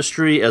private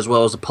industry as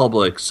well as the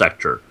public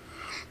sector.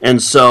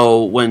 And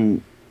so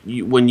when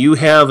you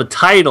have a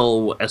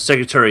title as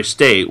Secretary of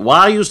State,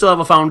 while you still have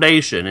a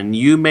foundation, and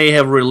you may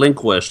have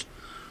relinquished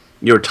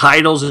your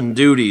titles and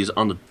duties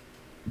on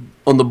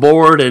the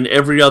board and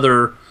every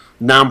other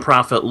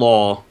nonprofit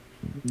law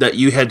that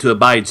you had to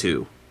abide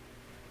to,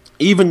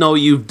 even though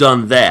you've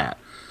done that,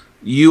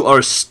 you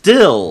are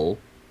still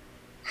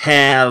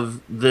have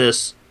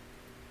this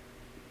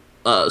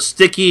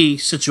sticky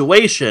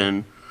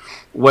situation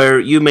where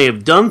you may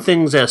have done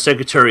things as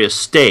Secretary of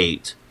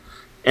State,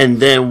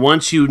 and then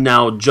once you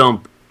now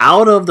jump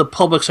out of the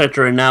public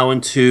sector and now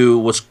into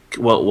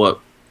what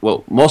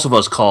most of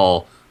us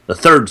call the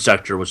third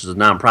sector, which is the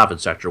nonprofit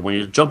sector, when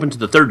you jump into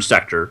the third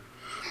sector,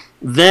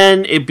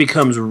 then it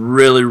becomes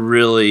really,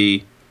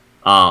 really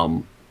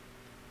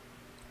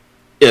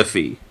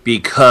iffy,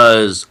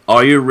 because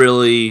are you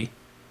really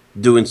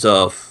doing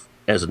stuff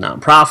as a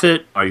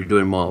nonprofit? Are you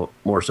doing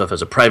more stuff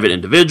as a private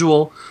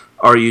individual?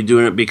 Are you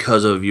doing it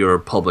because of your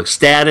public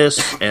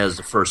status as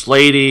the First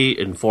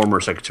Lady and former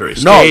Secretary of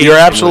State? No, you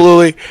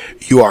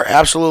are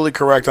absolutely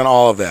correct on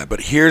all of that. But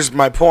here's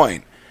my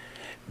point.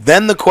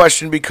 Then the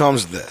question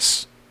becomes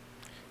this.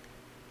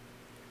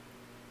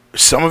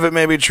 Some of it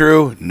may be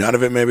true, none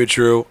of it may be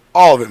true,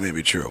 all of it may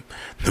be true.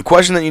 The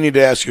question that you need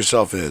to ask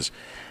yourself is,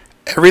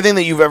 everything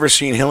that you've ever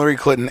seen Hillary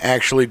Clinton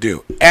actually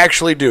do,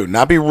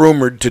 not be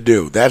rumored to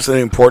do, that's an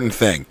important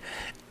thing,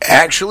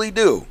 actually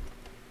do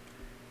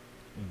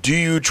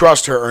you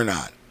trust her or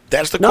not?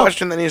 That's the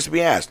question that needs to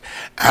be asked.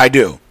 I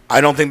do. I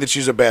don't think that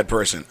she's a bad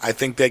person. I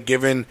think that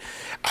given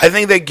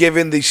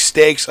the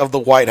stakes of the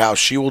White House,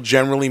 she will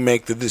generally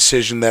make the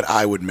decision that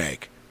I would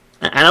make.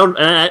 I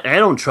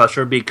don't trust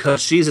her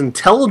because she's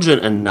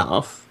intelligent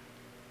enough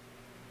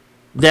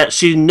that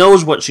she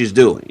knows what she's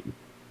doing.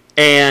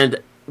 And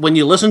when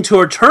you listen to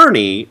her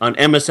attorney on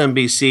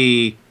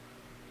MSNBC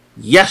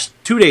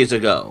 2 days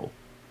ago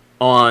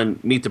on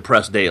Meet the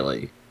Press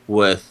Daily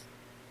with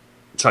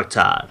Chuck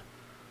Todd.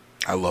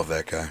 I love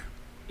that guy.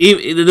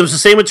 There was the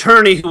same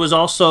attorney who was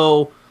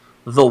also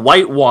the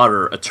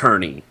Whitewater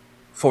attorney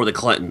for the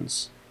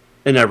Clintons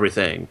and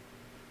everything.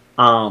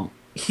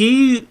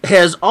 He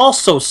has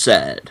also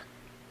said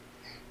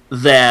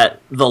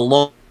that the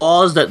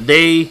laws that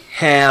they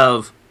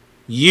have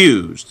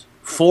used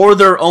for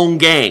their own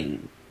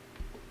gain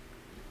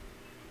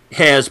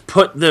has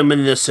put them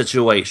in this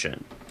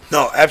situation.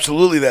 No,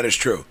 absolutely that is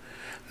true.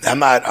 I'm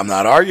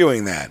not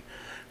arguing that.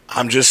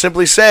 I'm just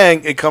simply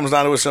saying it comes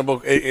down to a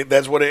simple...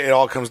 that's what it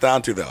all comes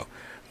down to, though.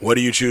 What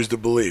do you choose to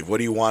believe? What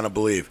do you want to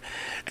believe?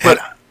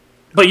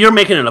 But you're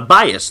making it a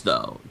bias,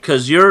 though,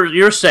 because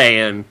you're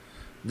saying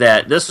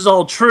that this is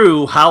all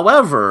true,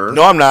 however...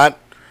 No, I'm not.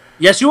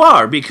 Yes, you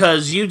are,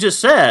 because you just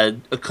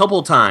said a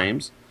couple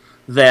times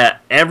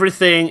that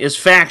everything is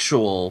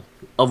factual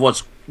of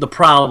what's the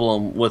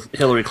problem with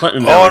Hillary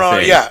Clinton and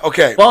everything. No, yeah,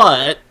 okay.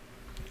 But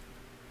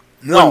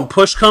when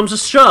push comes to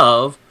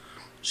shove...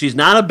 She's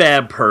not a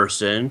bad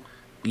person.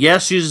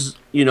 Yes, she's,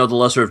 the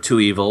lesser of two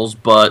evils,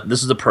 but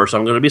this is the person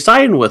I'm going to be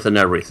siding with and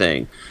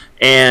everything.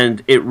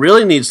 And it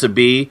really needs to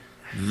be,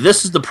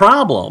 this is the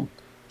problem.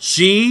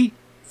 She,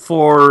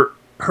 for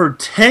her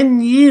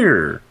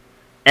 10-year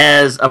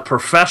as a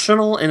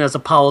professional and as a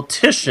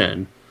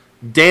politician,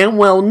 damn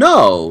well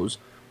knows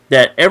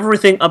that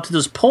everything up to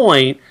this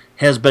point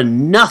has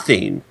been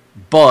nothing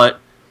but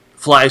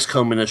flies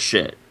coming to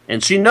shit.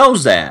 And she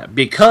knows that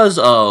because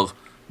of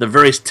the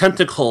various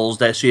tentacles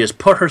that she has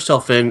put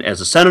herself in as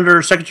a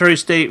senator, secretary of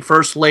state,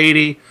 first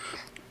lady,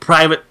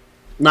 private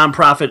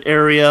nonprofit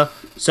area,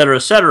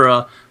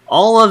 etc.,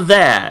 all of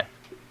that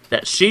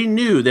she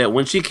knew that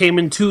when she came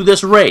into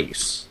this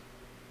race,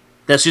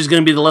 that she's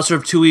going to be the lesser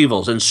of two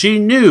evils. And she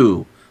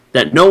knew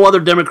that no other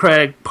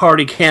Democratic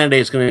Party candidate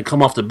is going to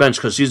come off the bench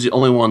because she's the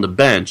only one on the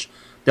bench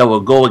that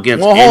will go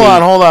against. Well,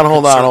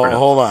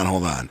 hold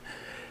on.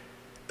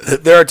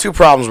 There are two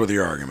problems with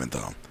your argument,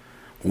 though.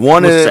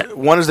 One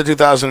is the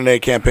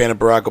 2008 campaign of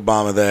Barack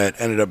Obama that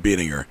ended up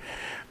beating her.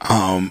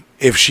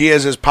 If she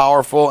is as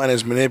powerful and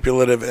as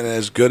manipulative and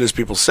as good as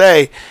people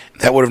say,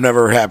 that would have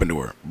never happened to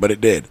her, but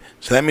it did.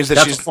 So that means that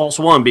she's a false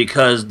one,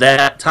 because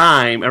that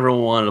time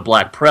everyone wanted a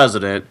black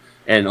president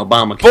and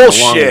Obama came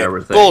along and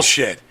everything.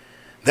 Bullshit.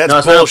 That's no,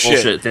 it's bullshit. Not a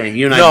bullshit thing.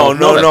 You and I no,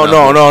 both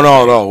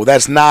know no.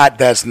 That's not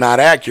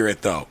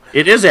accurate, though.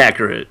 It is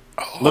accurate.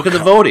 Look at the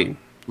voting.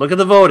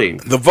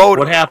 The vote.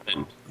 What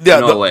happened? Yeah.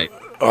 In 08.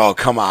 Oh,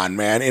 come on,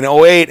 man. In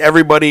 08,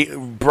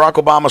 Barack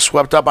Obama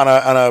swept up on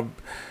a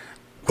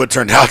what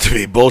turned out to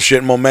be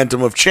bullshit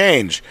momentum of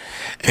change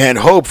and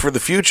hope for the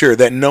future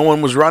that no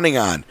one was running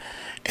on.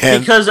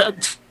 And because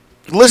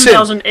listen,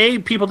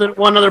 2008, people didn't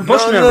want another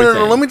Bush and everything.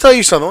 No. Let me tell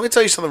you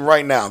something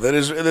right now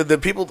that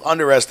people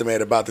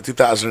underestimate about the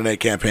 2008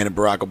 campaign of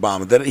Barack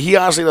Obama that he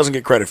honestly doesn't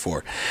get credit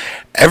for.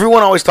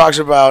 Everyone always talks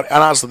about,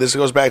 and honestly, this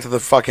goes back to the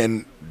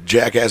fucking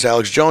jackass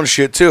Alex Jones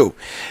shit too.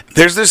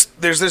 There's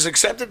this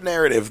accepted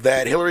narrative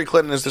that Hillary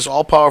Clinton is this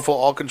all-powerful,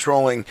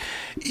 all-controlling,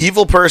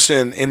 evil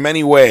person in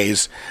many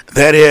ways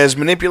that has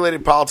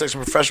manipulated politics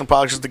and professional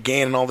politics to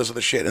gain and all this other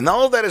shit. And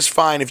all of that is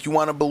fine if you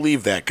want to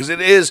believe that, because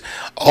it is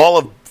all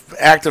an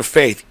act of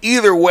faith.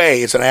 Either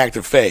way, it's an act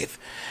of faith.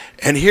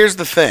 And here's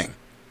the thing.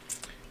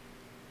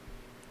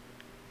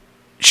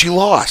 She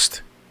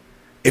lost.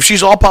 If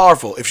she's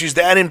all-powerful, if she's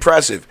that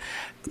impressive,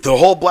 the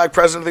whole black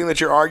president thing that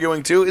you're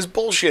arguing to is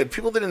bullshit.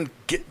 People didn't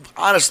get,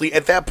 honestly,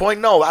 at that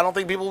point, no, I don't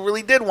think people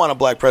really did want a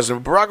black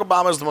president. Barack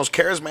Obama is the most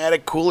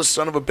charismatic, coolest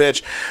son of a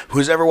bitch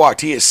who's ever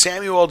walked. He is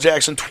Samuel L.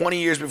 Jackson 20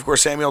 years before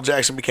Samuel L.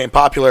 Jackson became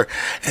popular,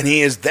 and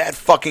he is that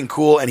fucking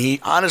cool, and he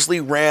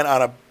honestly ran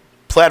on a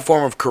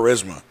platform of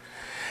charisma.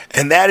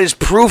 And that is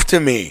proof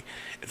to me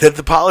that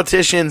the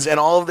politicians and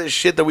all of this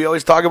shit that we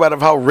always talk about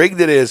of how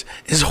rigged it is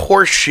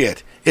horse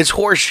shit. It's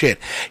horseshit.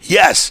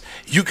 Yes,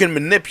 you can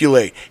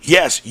manipulate.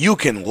 Yes, you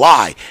can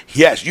lie.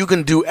 Yes, you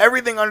can do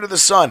everything under the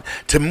sun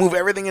to move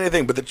everything and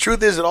anything. But the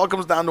truth is, it all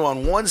comes down to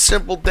on one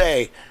simple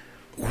day,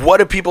 what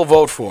do people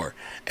vote for?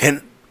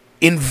 And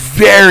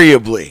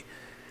invariably,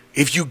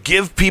 if you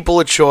give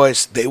people a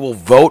choice, they will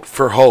vote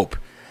for hope.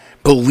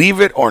 Believe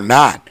it or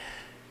not.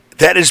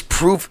 That is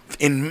proof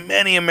in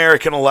many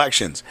American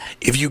elections.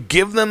 If you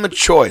give them a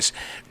choice,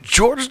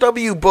 George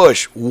W.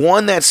 Bush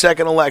won that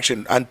second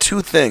election on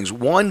two things.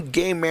 One,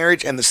 gay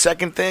marriage, and the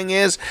second thing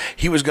is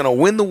he was going to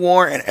win the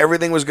war and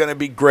everything was going to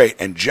be great.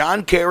 And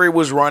John Kerry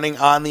was running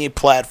on the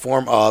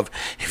platform of,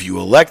 if you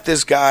elect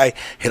this guy,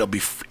 it'll be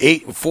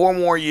 4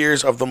 more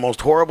years of the most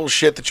horrible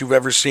shit that you've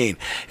ever seen.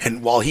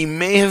 And while he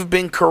may have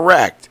been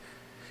correct,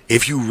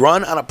 if you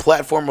run on a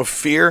platform of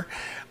fear,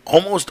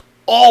 almost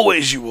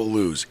always you will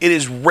lose. It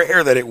is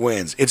rare that it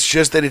wins. It's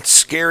just that it's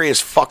scary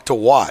as fuck to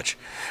watch.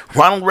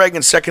 Ronald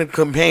Reagan's second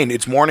campaign,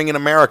 It's Morning in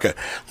America,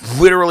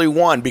 literally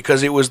won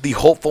because it was the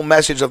hopeful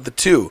message of the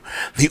two.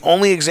 The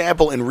only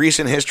example in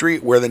recent history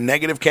where the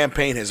negative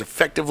campaign has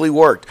effectively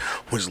worked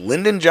was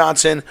Lyndon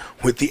Johnson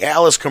with the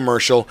Alice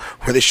commercial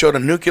where they showed a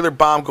nuclear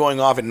bomb going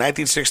off in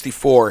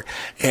 1964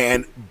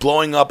 and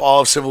blowing up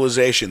all of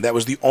civilization. That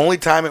was the only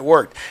time it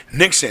worked.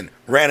 Nixon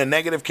ran a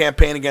negative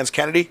campaign against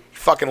Kennedy.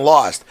 Fucking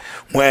lost.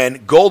 When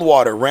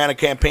Goldwater ran a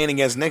campaign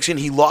against Nixon,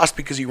 he lost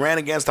because he ran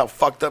against how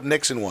fucked up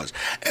Nixon was.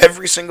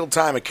 Every single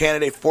time a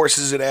candidate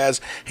forces it as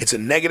it's a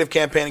negative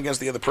campaign against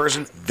the other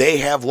person, they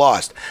have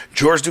lost.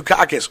 George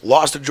Dukakis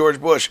lost to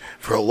George Bush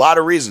for a lot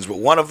of reasons, but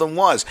one of them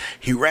was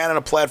he ran on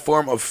a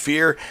platform of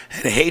fear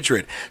and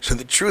hatred. So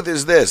the truth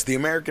is this, the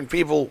American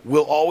people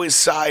will always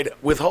side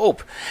with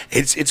hope.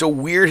 It's a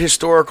weird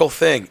historical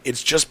thing.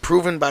 It's just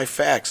proven by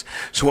facts.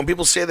 So when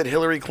people say that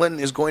Hillary Clinton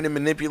is going to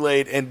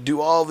manipulate and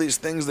do all these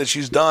things that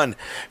she's done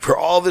for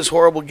all this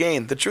horrible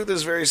gain, the truth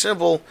is very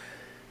simple.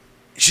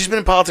 She's been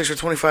in politics for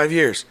 25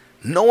 years.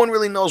 No one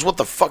really knows what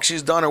the fuck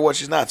she's done or what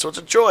she's not. So it's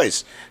a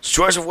choice. It's a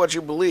choice of what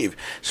you believe.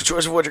 It's a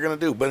choice of what you're going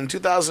to do. But in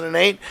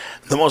 2008,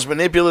 the most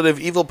manipulative,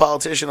 evil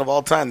politician of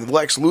all time, the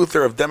Lex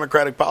Luthor of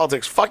Democratic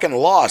politics, fucking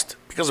lost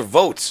because of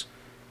votes.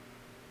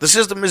 The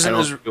system isn't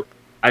as...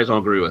 I just don't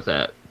agree with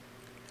that.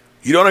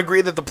 You don't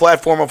agree that the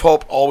platform of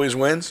hope always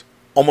wins?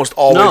 Almost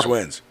always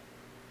wins.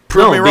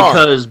 Prove me wrong.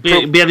 Because you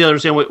have to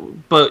understand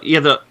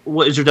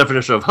what is your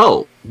definition of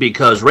hope?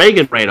 Because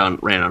Reagan ran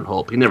on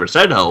hope. He never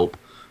said hope,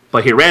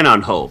 but he ran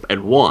on hope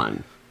and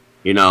won.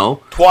 You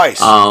know, twice.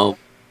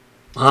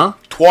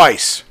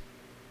 Twice.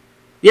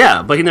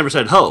 Yeah, but he never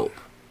said hope.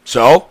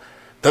 So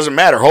doesn't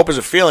matter. Hope is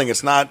a feeling.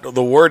 It's not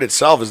the word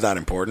itself is not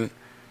important.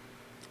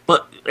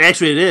 But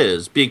actually, it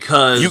is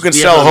because you can we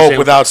sell have to hope understand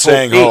without what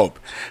saying means. hope.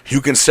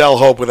 You can sell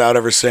hope without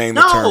ever saying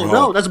the term hope.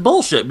 No, that's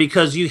bullshit.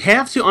 Because you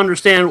have to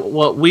understand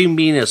what we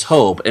mean as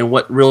hope and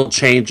what real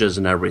changes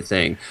and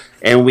everything.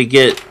 And we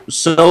get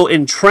so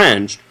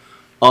entrenched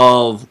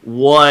of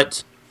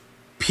what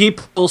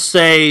people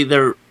say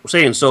they're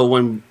saying. So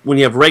when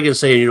you have Reagan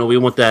saying, we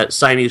want that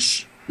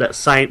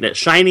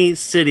shiny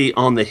city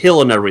on the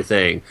hill and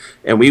everything,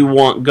 and we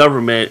want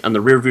government on the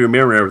rearview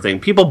mirror and everything,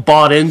 people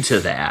bought into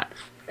that.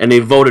 And they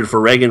voted for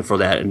Reagan for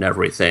that and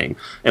everything.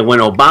 And when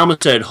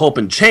Obama said hope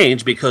and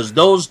change, because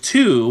those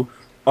two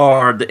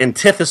are the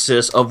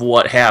antithesis of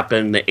what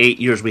happened the 8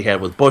 years we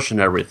had with Bush and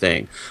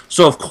everything.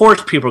 So, of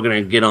course, people are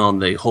going to get on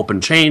the hope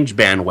and change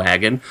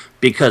bandwagon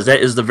because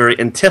that is the very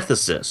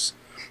antithesis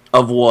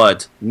of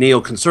what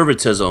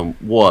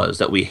neoconservatism was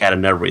that we had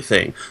and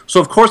everything.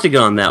 So, of course, they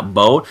get on that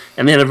boat,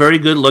 and they had a very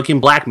good-looking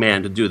black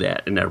man to do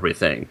that and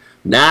everything.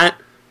 Not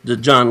the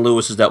John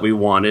Lewises that we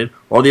wanted,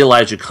 or the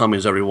Elijah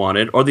Cummings that we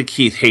wanted, or the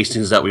Keith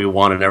Hastings that we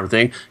wanted and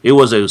everything. It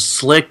was a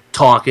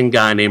slick-talking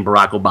guy named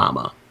Barack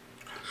Obama.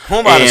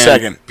 Hold on a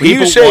second.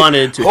 People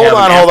wanted to hold have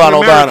on. in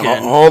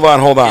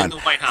the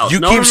White House. You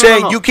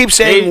keep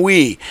saying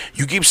we.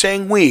 You keep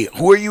saying we.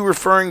 Who are you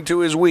referring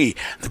to as we?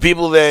 The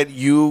people that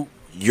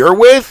you're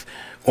with,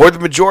 or the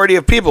majority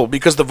of people?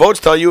 Because the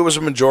votes tell you it was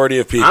a majority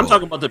of people. I'm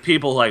talking about the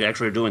people like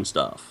actually are doing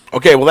stuff.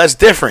 Okay, well that's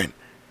different.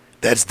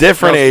 That's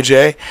different,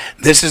 AJ.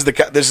 This is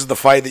the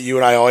fight that you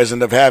and I always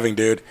end up having,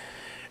 dude.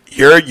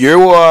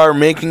 You are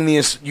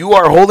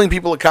holding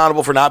people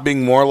accountable for not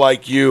being more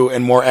like you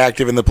and more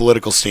active in the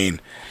political scene.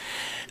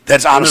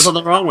 That's honest. There's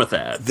nothing wrong with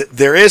that.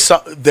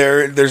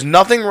 There's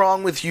nothing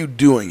wrong with you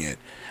doing it,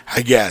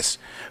 I guess.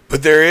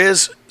 But there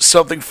is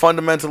something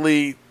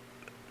fundamentally.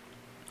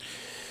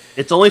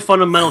 It's only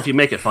fundamental if you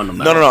make it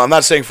fundamental. No. I'm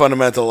not saying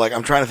fundamental. Like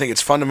I'm trying to think.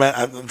 It's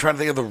fundamental. I'm trying to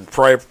think of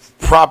the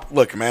prop.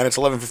 Look, man, it's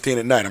 11:15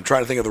 at night. I'm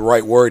trying to think of the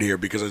right word here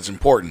because it's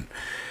important.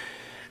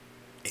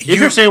 If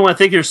you're saying what I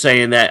think you're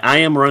saying, that I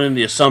am running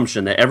the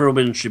assumption that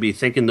everyone should be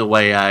thinking the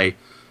way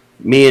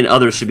me and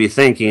others should be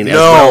thinking, as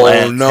well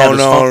as have this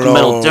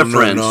fundamental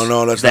difference.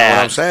 No, that's not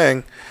what I'm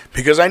saying.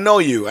 Because I know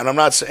you, and I'm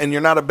not, and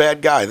you're not a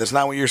bad guy. That's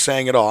not what you're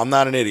saying at all. I'm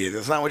not an idiot.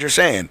 That's not what you're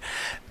saying.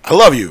 I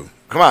love you.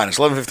 Come on, it's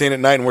 11:15 at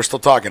night, and we're still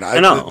talking.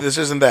 I know. This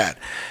isn't that.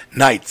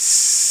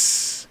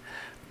 Nights.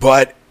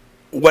 But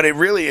what it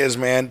really is,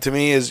 man, to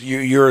me, is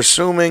you're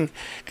assuming,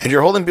 and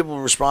you're holding people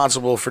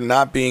responsible for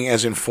not being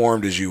as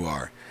informed as you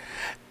are.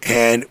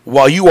 And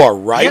while you are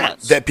right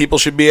that people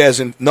should be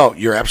no,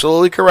 you're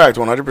absolutely correct,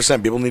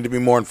 100%. People need to be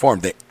more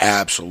informed. They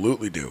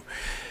absolutely do.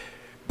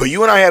 But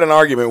you and I had an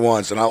argument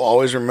once, and I'll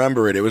always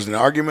remember it. It was an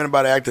argument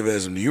about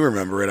activism. Do you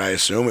remember it, I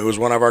assume? It was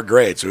one of our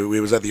greats. It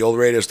was at the old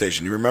radio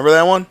station. You remember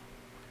that one?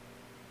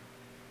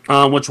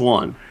 Which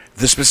one?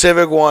 The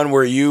specific one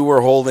where you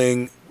were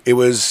holding, it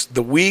was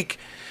the week,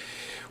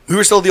 we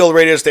were still at the old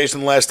radio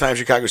station the last time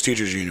Chicago's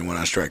Teachers Union went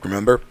on strike,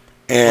 remember?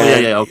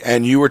 And, okay.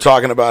 And you were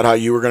talking about how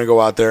you were going to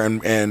go out there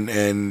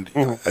and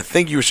I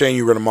think you were saying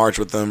you were going to march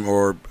with them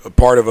or a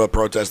part of a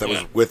protest that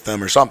was with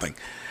them or something.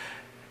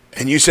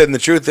 And you said, and the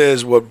truth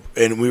is,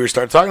 and we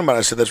started talking about it,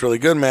 I said, that's really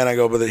good, man. I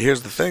go, but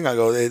here's the thing. I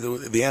go,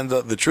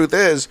 the truth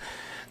is,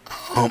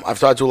 I've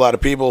talked to a lot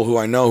of people who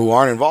I know who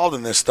aren't involved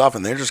in this stuff,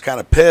 and they're just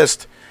kind of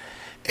pissed.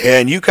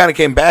 And you kind of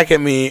came back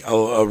at me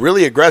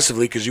really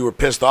aggressively because you were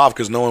pissed off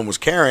because no one was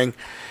caring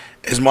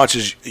as much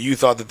as you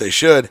thought that they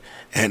should,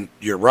 and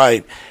you're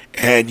right.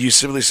 And you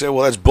simply said,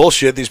 well, that's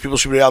bullshit. These people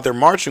should be out there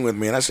marching with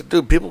me. And I said,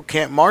 dude, people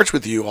can't march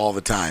with you all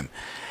the time.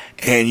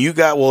 And you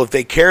got, well, if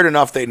they cared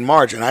enough, they'd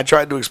march. And I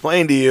tried to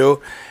explain to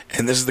you,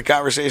 and this is the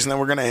conversation that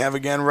we're going to have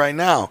again right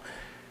now.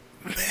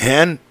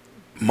 Man,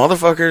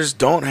 motherfuckers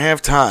don't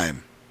have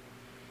time.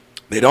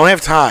 They don't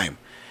have time.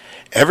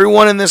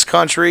 Everyone in this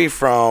country,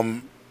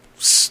 from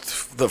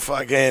the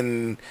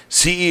fucking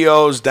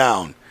CEOs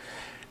down,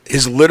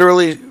 is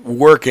literally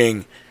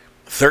working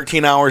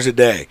 13 hours a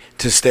day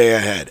to stay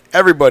ahead.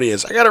 Everybody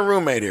is. I got a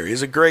roommate here.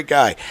 He's a great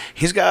guy.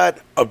 He's got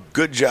a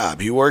good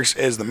job. He works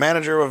as the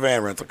manager of a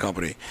van rental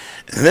company.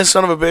 And this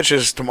son of a bitch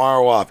is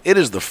tomorrow off. It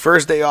is the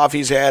first day off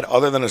he's had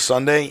other than a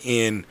Sunday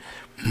in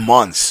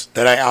months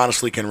that I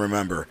honestly can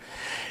remember.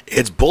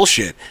 It's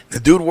bullshit.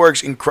 The dude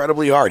works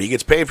incredibly hard. He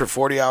gets paid for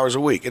 40 hours a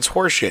week. It's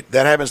horseshit.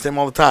 That happens to him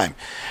all the time.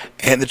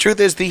 And the truth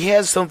is, he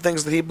has some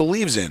things that he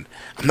believes in.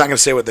 I'm not going to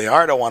say what they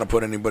are. I don't want to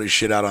put anybody's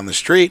shit out on the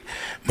street.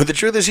 But the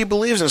truth is, he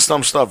believes in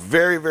some stuff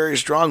very, very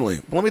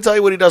strongly. Let me tell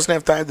you what he doesn't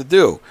have time to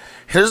do.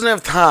 He doesn't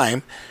have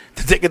time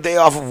to take a day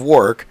off of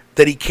work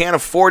that he can't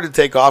afford to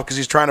take off because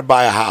he's trying to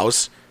buy a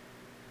house,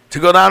 to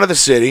go down to the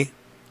city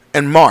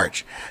and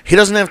march. He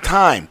doesn't have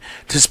time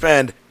to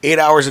spend 8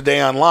 hours a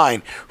day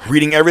online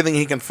reading everything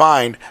he can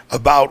find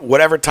about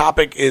whatever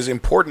topic is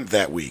important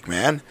that week,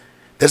 man.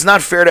 That's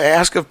not fair to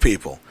ask of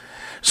people.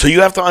 So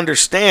you have to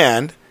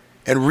understand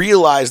and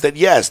realize that,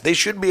 yes, they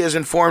should be as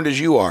informed as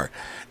you are,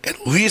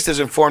 at least as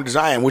informed as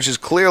I am, which is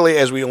clearly,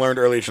 as we learned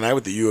earlier tonight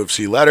with the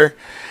UFC letter,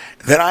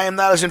 that I am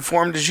not as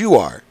informed as you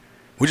are,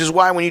 which is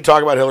why when you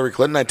talk about Hillary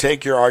Clinton, I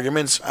take your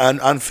arguments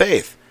on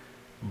faith.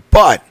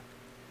 But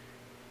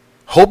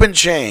Hope and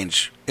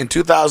Change in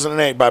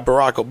 2008 by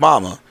Barack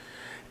Obama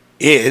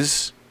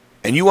is,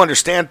 and you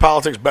understand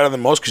politics better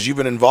than most because you've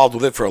been involved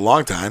with it for a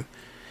long time,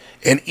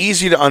 and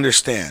easy to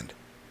understand,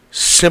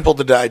 simple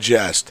to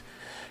digest,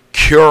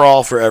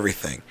 cure-all for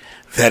everything.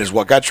 That is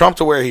what got Trump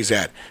to where he's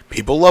at.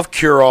 People love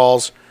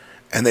cure-alls,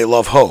 and they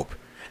love hope.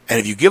 And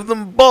if you give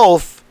them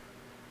both,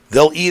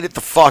 they'll eat it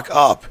the fuck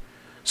up.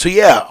 So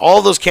yeah,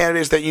 all those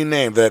candidates that you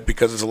named, that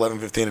because it's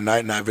 11:15 at night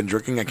and I've been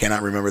drinking, I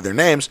cannot remember their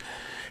names,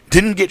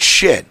 didn't get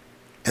shit.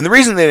 And the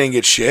reason they didn't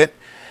get shit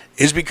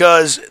is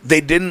because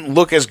they didn't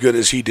look as good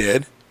as he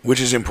did,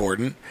 which is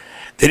important.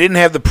 They didn't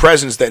have the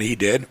presence that he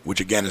did, which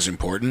again is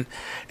important.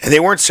 And they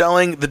weren't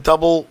selling the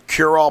double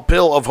cure-all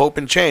pill of hope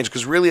and change,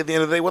 because really at the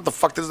end of the day, what the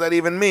fuck does that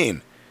even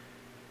mean?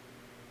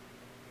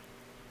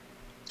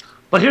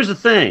 But here's the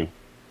thing,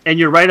 and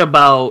you're right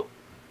about,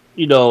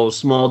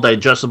 small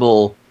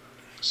digestible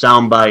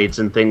sound bites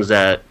and things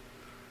that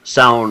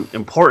sound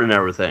important and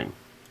everything.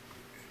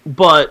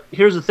 But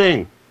here's the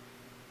thing.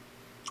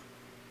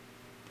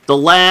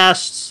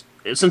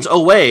 Since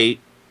 '08,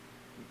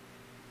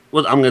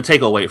 well, I'm going to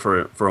take '08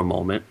 for a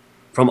moment.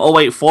 From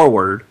 '08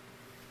 forward,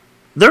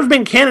 there have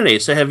been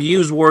candidates that have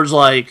used words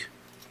like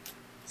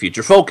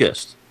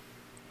future-focused,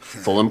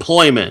 full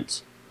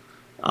employment,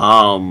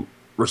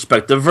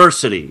 respect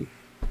diversity,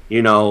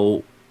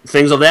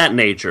 things of that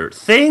nature.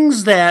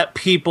 Things that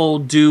people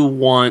do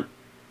want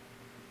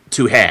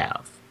to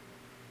have.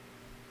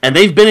 And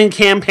they've been in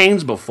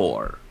campaigns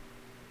before.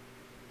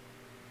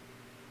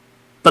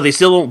 But they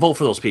still don't vote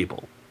for those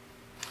people.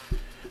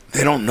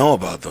 They don't know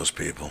about those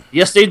people.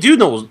 Yes, they do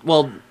know.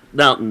 Well,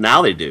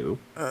 now they do.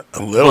 A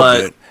little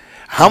bit.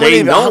 How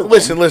many?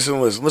 Listen.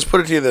 Let's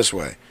put it to you this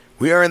way: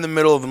 we are in the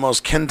middle of the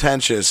most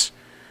contentious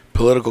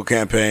political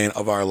campaign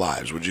of our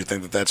lives. Would you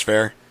think that that's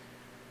fair?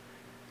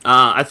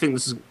 I think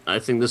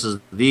this is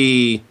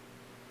the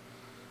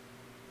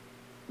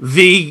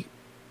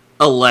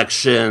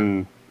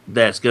election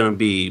that's going to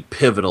be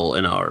pivotal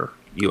in our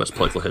U.S.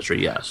 political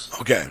history. Yes.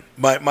 Okay.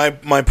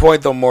 My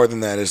point, though, more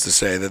than that, is to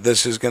say that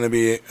this is going to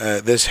be,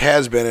 this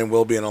has been and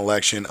will be an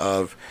election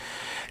of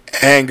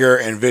anger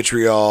and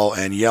vitriol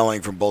and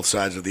yelling from both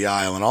sides of the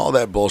aisle and all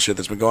that bullshit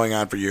that's been going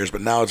on for years,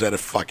 but now it's at a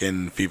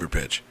fucking fever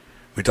pitch.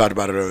 We talked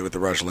about it earlier with the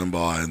Rush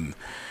Limbaugh, and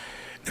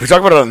we talked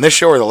about it on this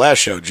show or the last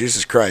show.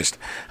 Jesus Christ.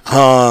 We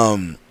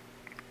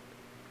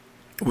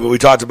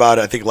talked about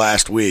it, I think,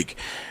 last week.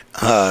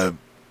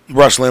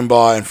 Rush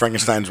Limbaugh and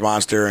Frankenstein's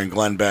Monster and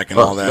Glenn Beck and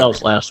all that. That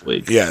was last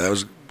week. Yeah, that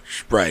was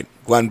right.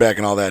 Glenn Beck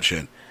and all that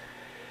shit.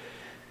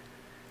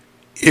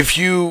 If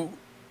you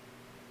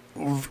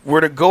were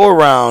to go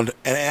around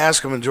and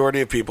ask a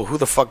majority of people who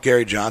the fuck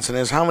Gary Johnson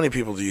is, how many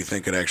people do you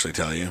think could actually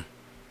tell you?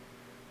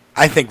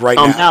 I think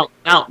now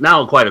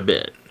quite a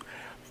bit.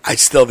 I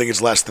still think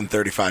it's less than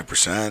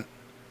 35%.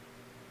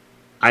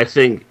 I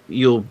think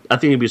you'd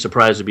be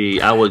surprised to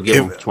be. I would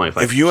give them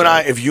 25%. If you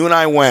and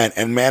I went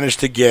and managed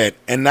to get,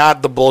 and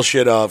not the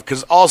bullshit of,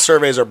 because all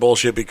surveys are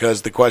bullshit,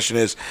 because the question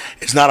is,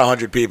 it's not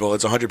 100 people,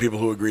 it's 100 people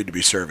who agreed to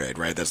be surveyed,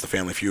 right? That's the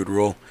Family Feud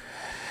rule.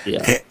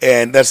 Yeah.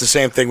 And that's the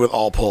same thing with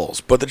all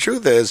polls. But the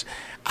truth is,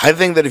 I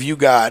think that if you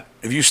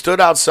stood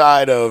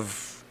outside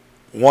of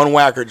One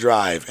Whacker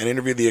Drive and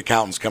interviewed the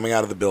accountants coming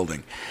out of the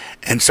building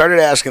and started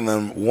asking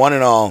them, one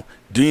and all,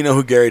 do you know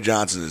who Gary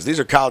Johnson is? These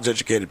are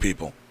college-educated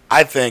people.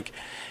 I think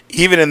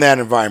even in that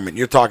environment,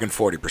 you're talking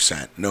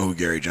 40% know who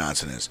Gary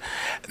Johnson is.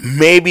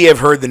 Maybe have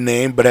heard the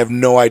name, but have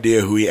no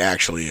idea who he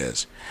actually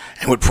is.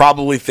 And would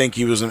probably think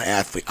he was an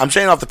athlete. I'm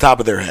saying off the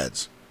top of their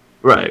heads.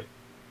 Right.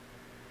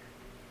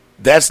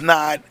 That's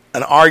not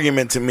an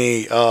argument to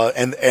me.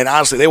 And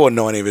honestly, they wouldn't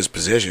know any of his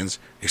positions,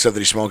 except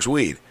that he smokes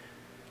weed.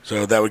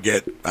 So that would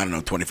get,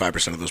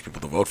 25% of those people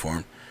to vote for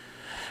him.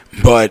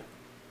 But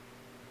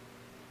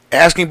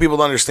asking people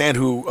to understand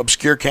who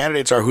obscure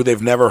candidates are who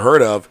they've never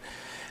heard of,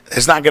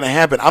 it's not going to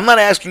happen. I'm not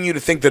asking you to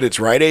think that it's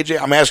right, AJ.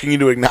 I'm asking you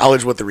to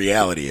acknowledge what the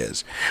reality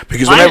is.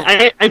 Because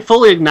I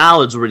fully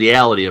acknowledge the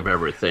reality of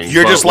everything.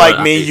 You're just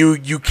like me.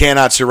 You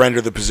cannot surrender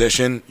the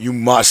position. You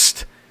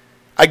must.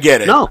 I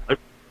get it. No,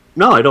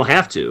 I don't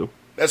have to.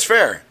 That's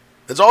fair.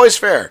 That's always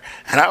fair.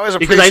 And I always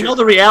appreciate, because I know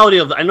the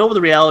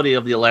reality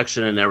of the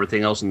election and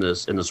everything else in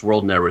this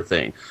world and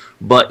everything.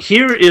 But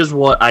here is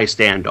what I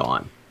stand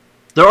on.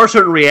 There are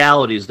certain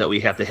realities that we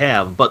have to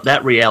have, but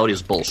that reality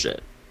is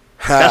bullshit.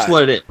 That's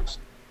what it is.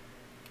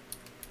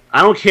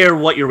 I don't care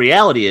what your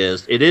reality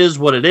is. It is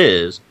what it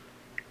is,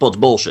 but it's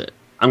bullshit.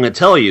 I'm going to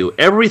tell you,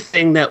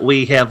 everything that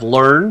we have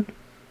learned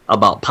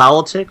about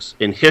politics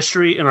and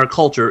history and our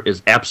culture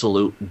is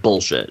absolute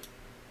bullshit.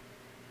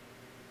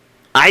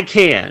 I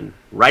can,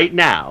 right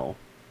now,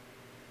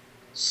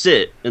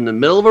 sit in the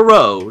middle of a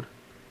road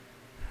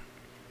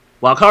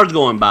while cars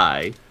going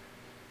by,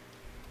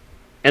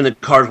 and the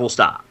cars will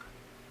stop.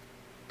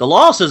 The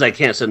law says I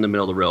can't sit in the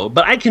middle of the road,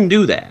 but I can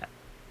do that.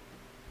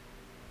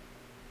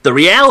 The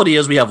reality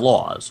is we have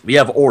laws, we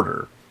have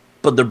order,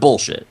 but they're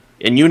bullshit.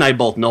 And you and I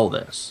both know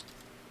this.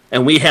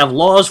 And we have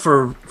laws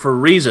for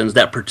reasons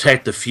that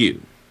protect the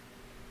few,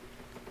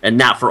 and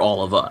not for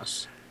all of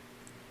us.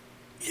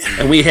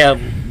 And we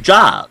have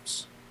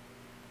jobs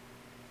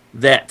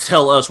that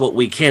tell us what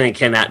we can and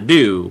cannot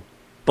do,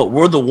 but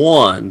we're the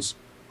ones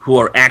who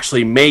are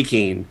actually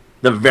making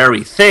the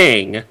very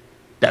thing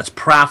that's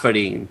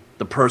profiting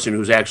the person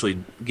who's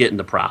actually getting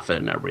the profit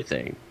and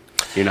everything,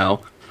 you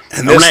know?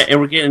 And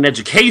we're getting an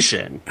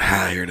education.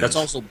 Here it that's is.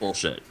 Also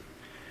bullshit.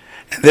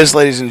 And this,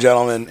 ladies and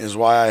gentlemen, is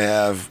why I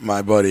have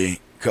my buddy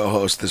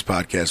co-host this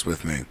podcast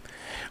with me.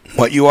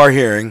 What you are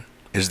hearing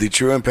is the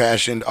true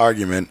impassioned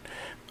argument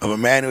of a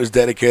man who is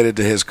dedicated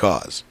to his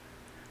cause.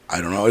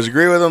 I don't always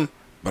agree with him,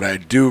 but I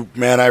do,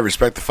 man, I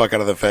respect the fuck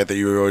out of the fact that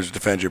you always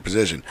defend your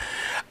position.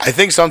 I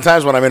think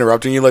sometimes when I'm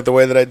interrupting you like the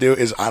way that I do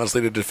is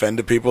honestly to defend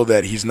to people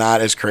that he's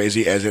not as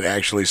crazy as it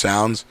actually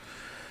sounds.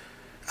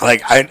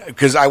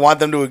 Because I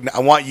want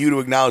you to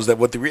acknowledge that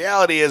what the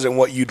reality is and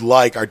what you'd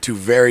like are two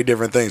very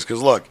different things.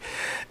 Because look,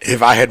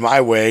 if I had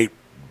my way,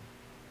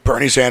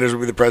 Bernie Sanders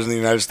would be the president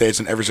of the United States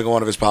and every single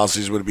one of his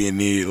policies would be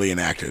immediately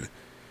enacted.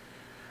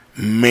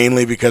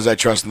 Mainly because I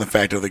trust in the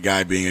fact of the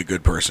guy being a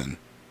good person.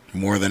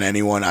 More than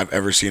anyone I've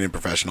ever seen in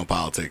professional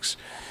politics.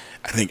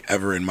 I think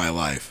ever in my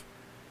life.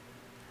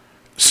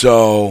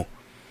 So,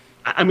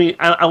 I mean,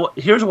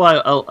 here's why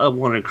I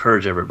want to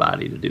encourage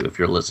everybody to do if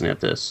you're listening at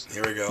this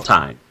here we go.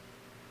 time.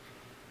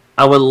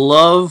 I would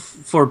love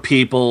for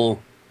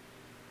people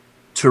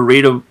to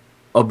read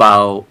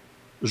about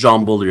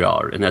Jean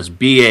Baudrillard, and that's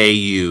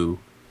Baudrillard.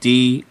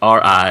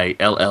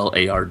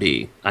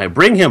 I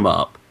bring him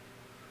up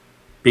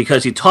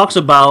because he talks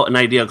about an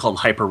idea called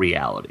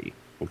hyperreality,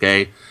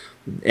 okay?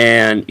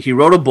 And he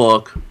wrote a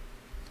book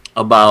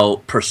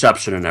about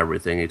perception and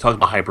everything. He talks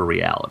about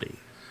hyperreality.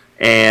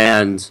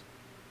 And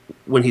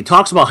when he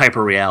talks about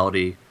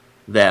hyperreality,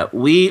 that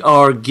we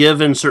are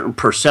given certain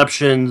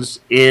perceptions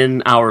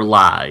in our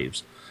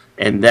lives,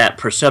 and that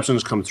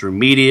perceptions come through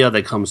media,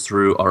 that comes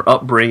through our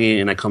upbringing,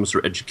 and it comes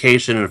through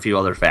education and a few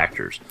other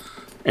factors.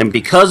 And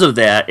because of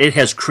that, it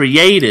has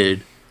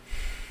created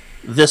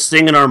this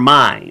thing in our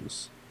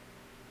minds,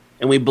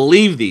 and we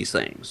believe these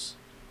things.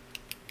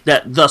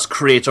 That thus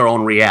creates our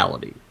own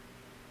reality.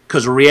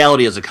 Because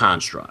reality is a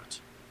construct.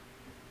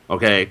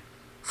 Okay?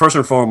 First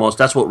and foremost,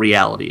 that's what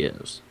reality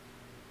is.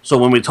 So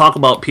when we talk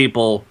about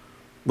people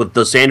with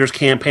the Sanders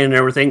campaign and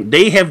everything,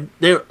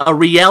 a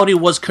reality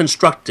was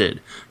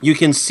constructed. You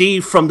can see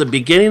from the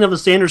beginning of the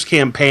Sanders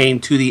campaign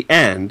to the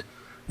end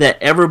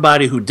that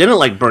everybody who didn't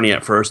like Bernie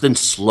at first then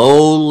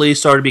slowly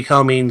started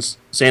becoming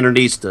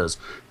Sandernistas.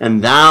 And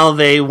now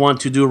they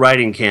want to do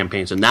writing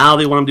campaigns. And now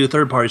they want to do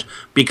third parties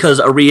because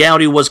a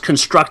reality was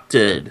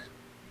constructed.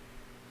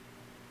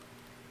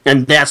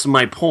 And that's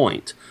my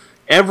point.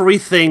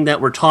 Everything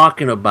that we're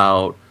talking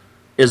about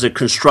is a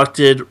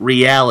constructed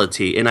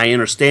reality. And I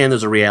understand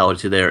there's a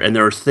reality there. And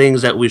there are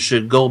things that we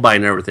should go by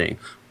and everything.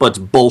 But it's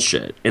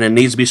bullshit. And it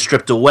needs to be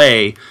stripped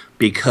away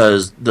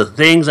because the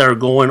things that are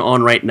going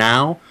on right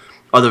now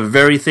are the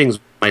very things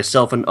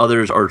myself and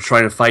others are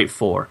trying to fight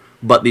for.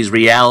 But these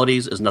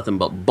realities is nothing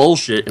but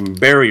bullshit and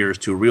barriers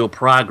to real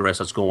progress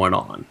that's going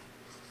on.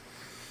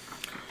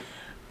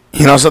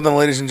 You know something,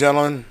 ladies and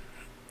gentlemen?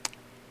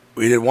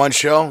 We did one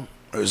show.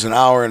 It was an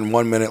hour and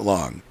 1 minute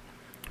long.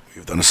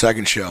 We've done a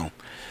second show.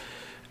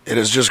 It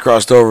has just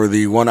crossed over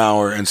the 1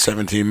 hour and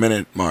 17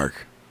 minute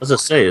mark. As I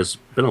say, it's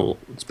been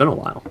a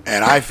while.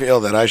 And I feel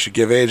that I should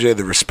give AJ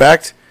the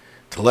respect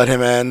to let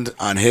him end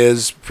on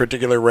his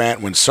particular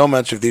rant when so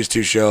much of these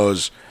two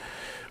shows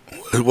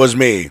was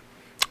me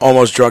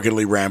almost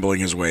drunkenly rambling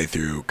his way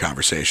through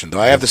conversation. Though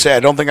I have to say, I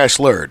don't think I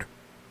slurred.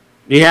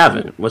 You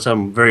haven't, which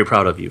I'm very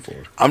proud of you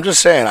for. I'm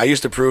just saying, I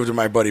used to prove to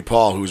my buddy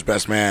Paul, whose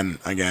best man,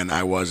 again,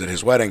 I was at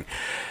his wedding,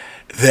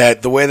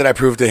 that the way that I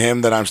prove to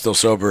him that I'm still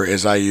sober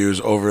is I use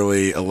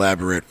overly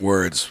elaborate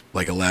words,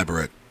 like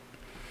elaborate.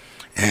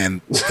 And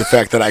the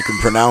fact that I can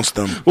pronounce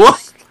them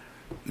what?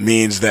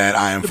 Means that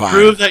I am fine.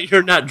 Prove that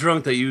you're not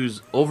drunk, that you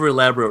use over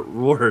elaborate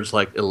words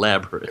like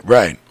elaborate.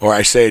 Right. Or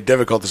I say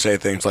difficult to say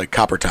things like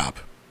copper top.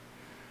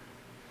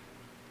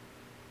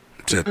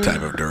 It's a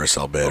type of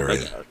Duracell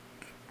battery. Oh,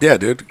 yeah,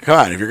 dude. Come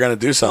on. If you're going to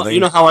do something. Well,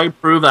 you know how I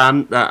prove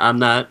I'm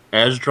not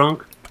as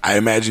drunk? I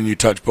imagine you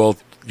touch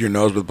both your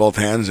nose with both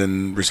hands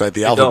and recite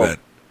the alphabet.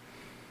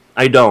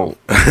 I don't.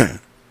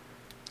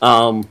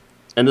 And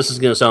this is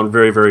going to sound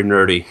very, very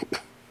nerdy.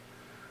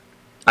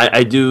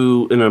 I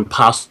do an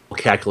impossible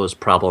calculus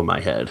problem in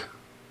my head.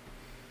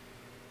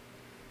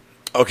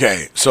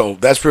 Okay, so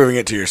that's proving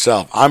it to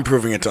yourself. I'm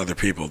proving it to other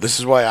people. This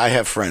is why I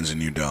have friends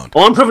and you don't.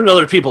 Well, I'm proving to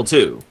other people,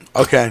 too.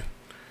 Okay.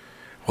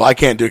 Well, I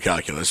can't do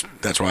calculus.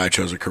 That's why I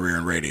chose a career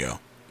in radio.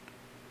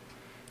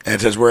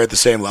 And since we're at the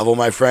same level,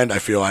 my friend, I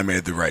feel I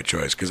made the right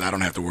choice because I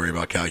don't have to worry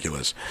about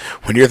calculus.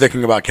 When you're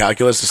thinking about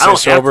calculus to stay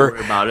sober, have to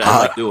worry about it. I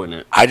like doing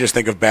it. I just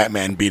think of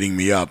Batman beating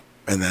me up,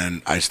 and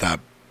then I stop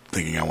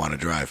thinking I want to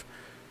drive.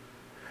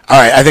 All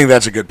right, I think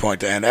that's a good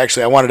point to end.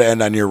 Actually, I wanted to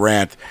end on your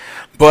rant.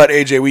 But,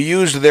 AJ, we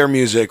used their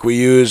music. We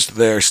used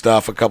their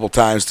stuff a couple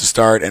times to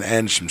start and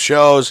end some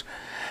shows.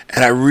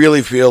 And I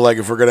really feel like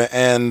if we're going to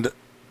end,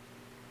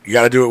 you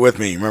got to do it with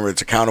me. Remember,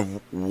 it's a count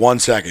of 1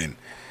 second.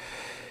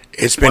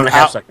 It's been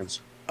 1.5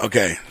 seconds.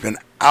 Okay, it's been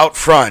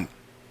Outfront,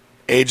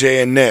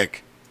 AJ and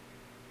Nick.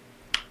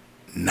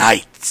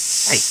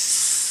 Knights.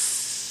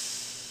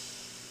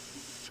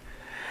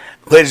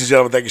 Ladies and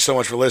gentlemen, thank you so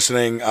much for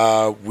listening.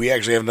 We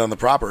actually haven't done the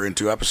proper in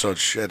 2 episodes.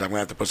 Shit, I'm going to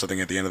have to put something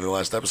at the end of the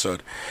last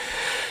episode.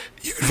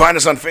 You can find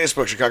us on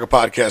Facebook, Chicago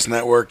Podcast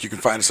Network. You can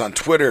find us on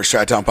Twitter,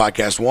 Chi-Town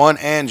Podcast 1,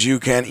 and you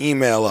can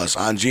email us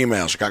on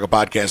Gmail,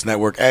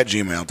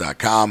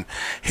 chicagopodcastnetwork@gmail.com.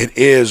 It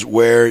is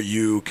where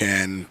you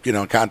can,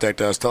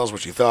 contact us, tell us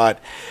what you thought.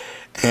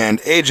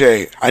 And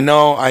AJ, I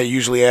know I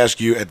usually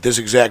ask you at this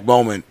exact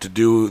moment to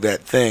do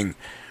that thing,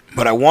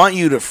 but I want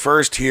you to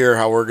first hear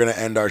how we're going to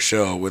end our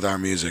show with our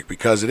music,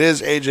 because it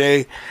is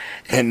AJ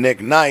and Nick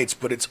Knights,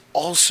 but it's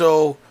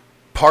also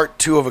part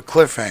 2 of a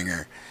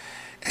cliffhanger.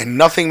 And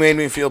nothing made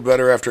me feel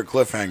better after a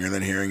cliffhanger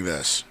than hearing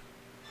this.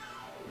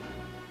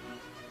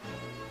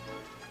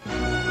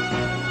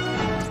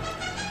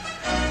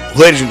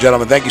 Ladies and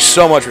gentlemen, thank you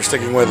so much for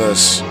sticking with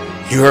us.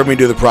 You heard me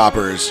do the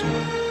propers.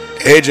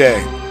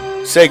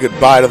 AJ, say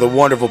goodbye to the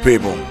wonderful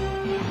people.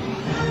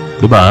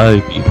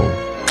 Goodbye, people.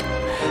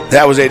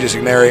 That was AJ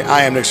Signeri.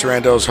 I am Nick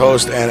Sorrento's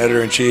host and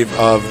editor-in-chief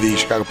of the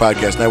Chicago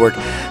Podcast Network.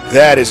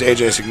 That is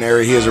AJ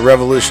Signeri. He is a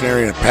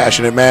revolutionary and a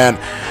passionate man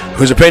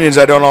whose opinions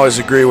I don't always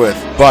agree with,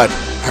 but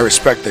I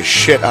respect the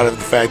shit out of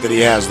the fact that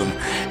he has them.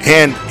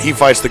 And he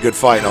fights the good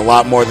fight a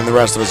lot more than the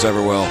rest of us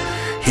ever will.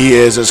 He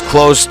is as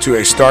close to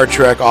a Star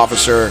Trek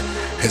officer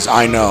as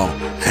I know.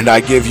 And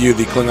I give you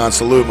the Klingon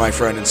salute, my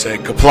friend, and say,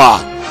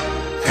 Kapla.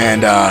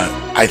 And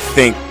I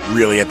think,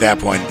 really, at that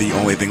point, the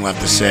only thing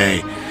left to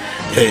say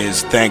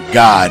is, thank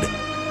God,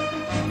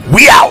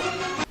 we out!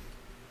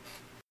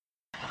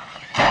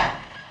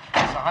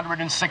 It's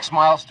 106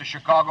 miles to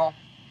Chicago.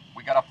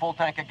 We got a full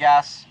tank of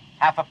gas,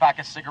 half a pack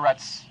of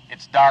cigarettes.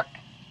 It's dark,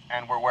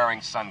 and we're wearing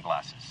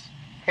sunglasses.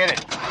 Hit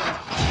it.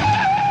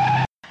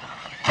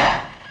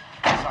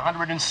 It's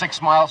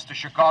 106 miles to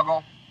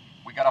Chicago.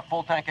 We got a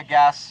full tank of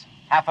gas,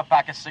 half a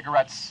pack of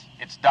cigarettes.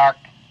 It's dark,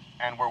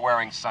 and we're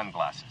wearing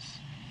sunglasses.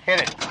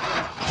 Hit it.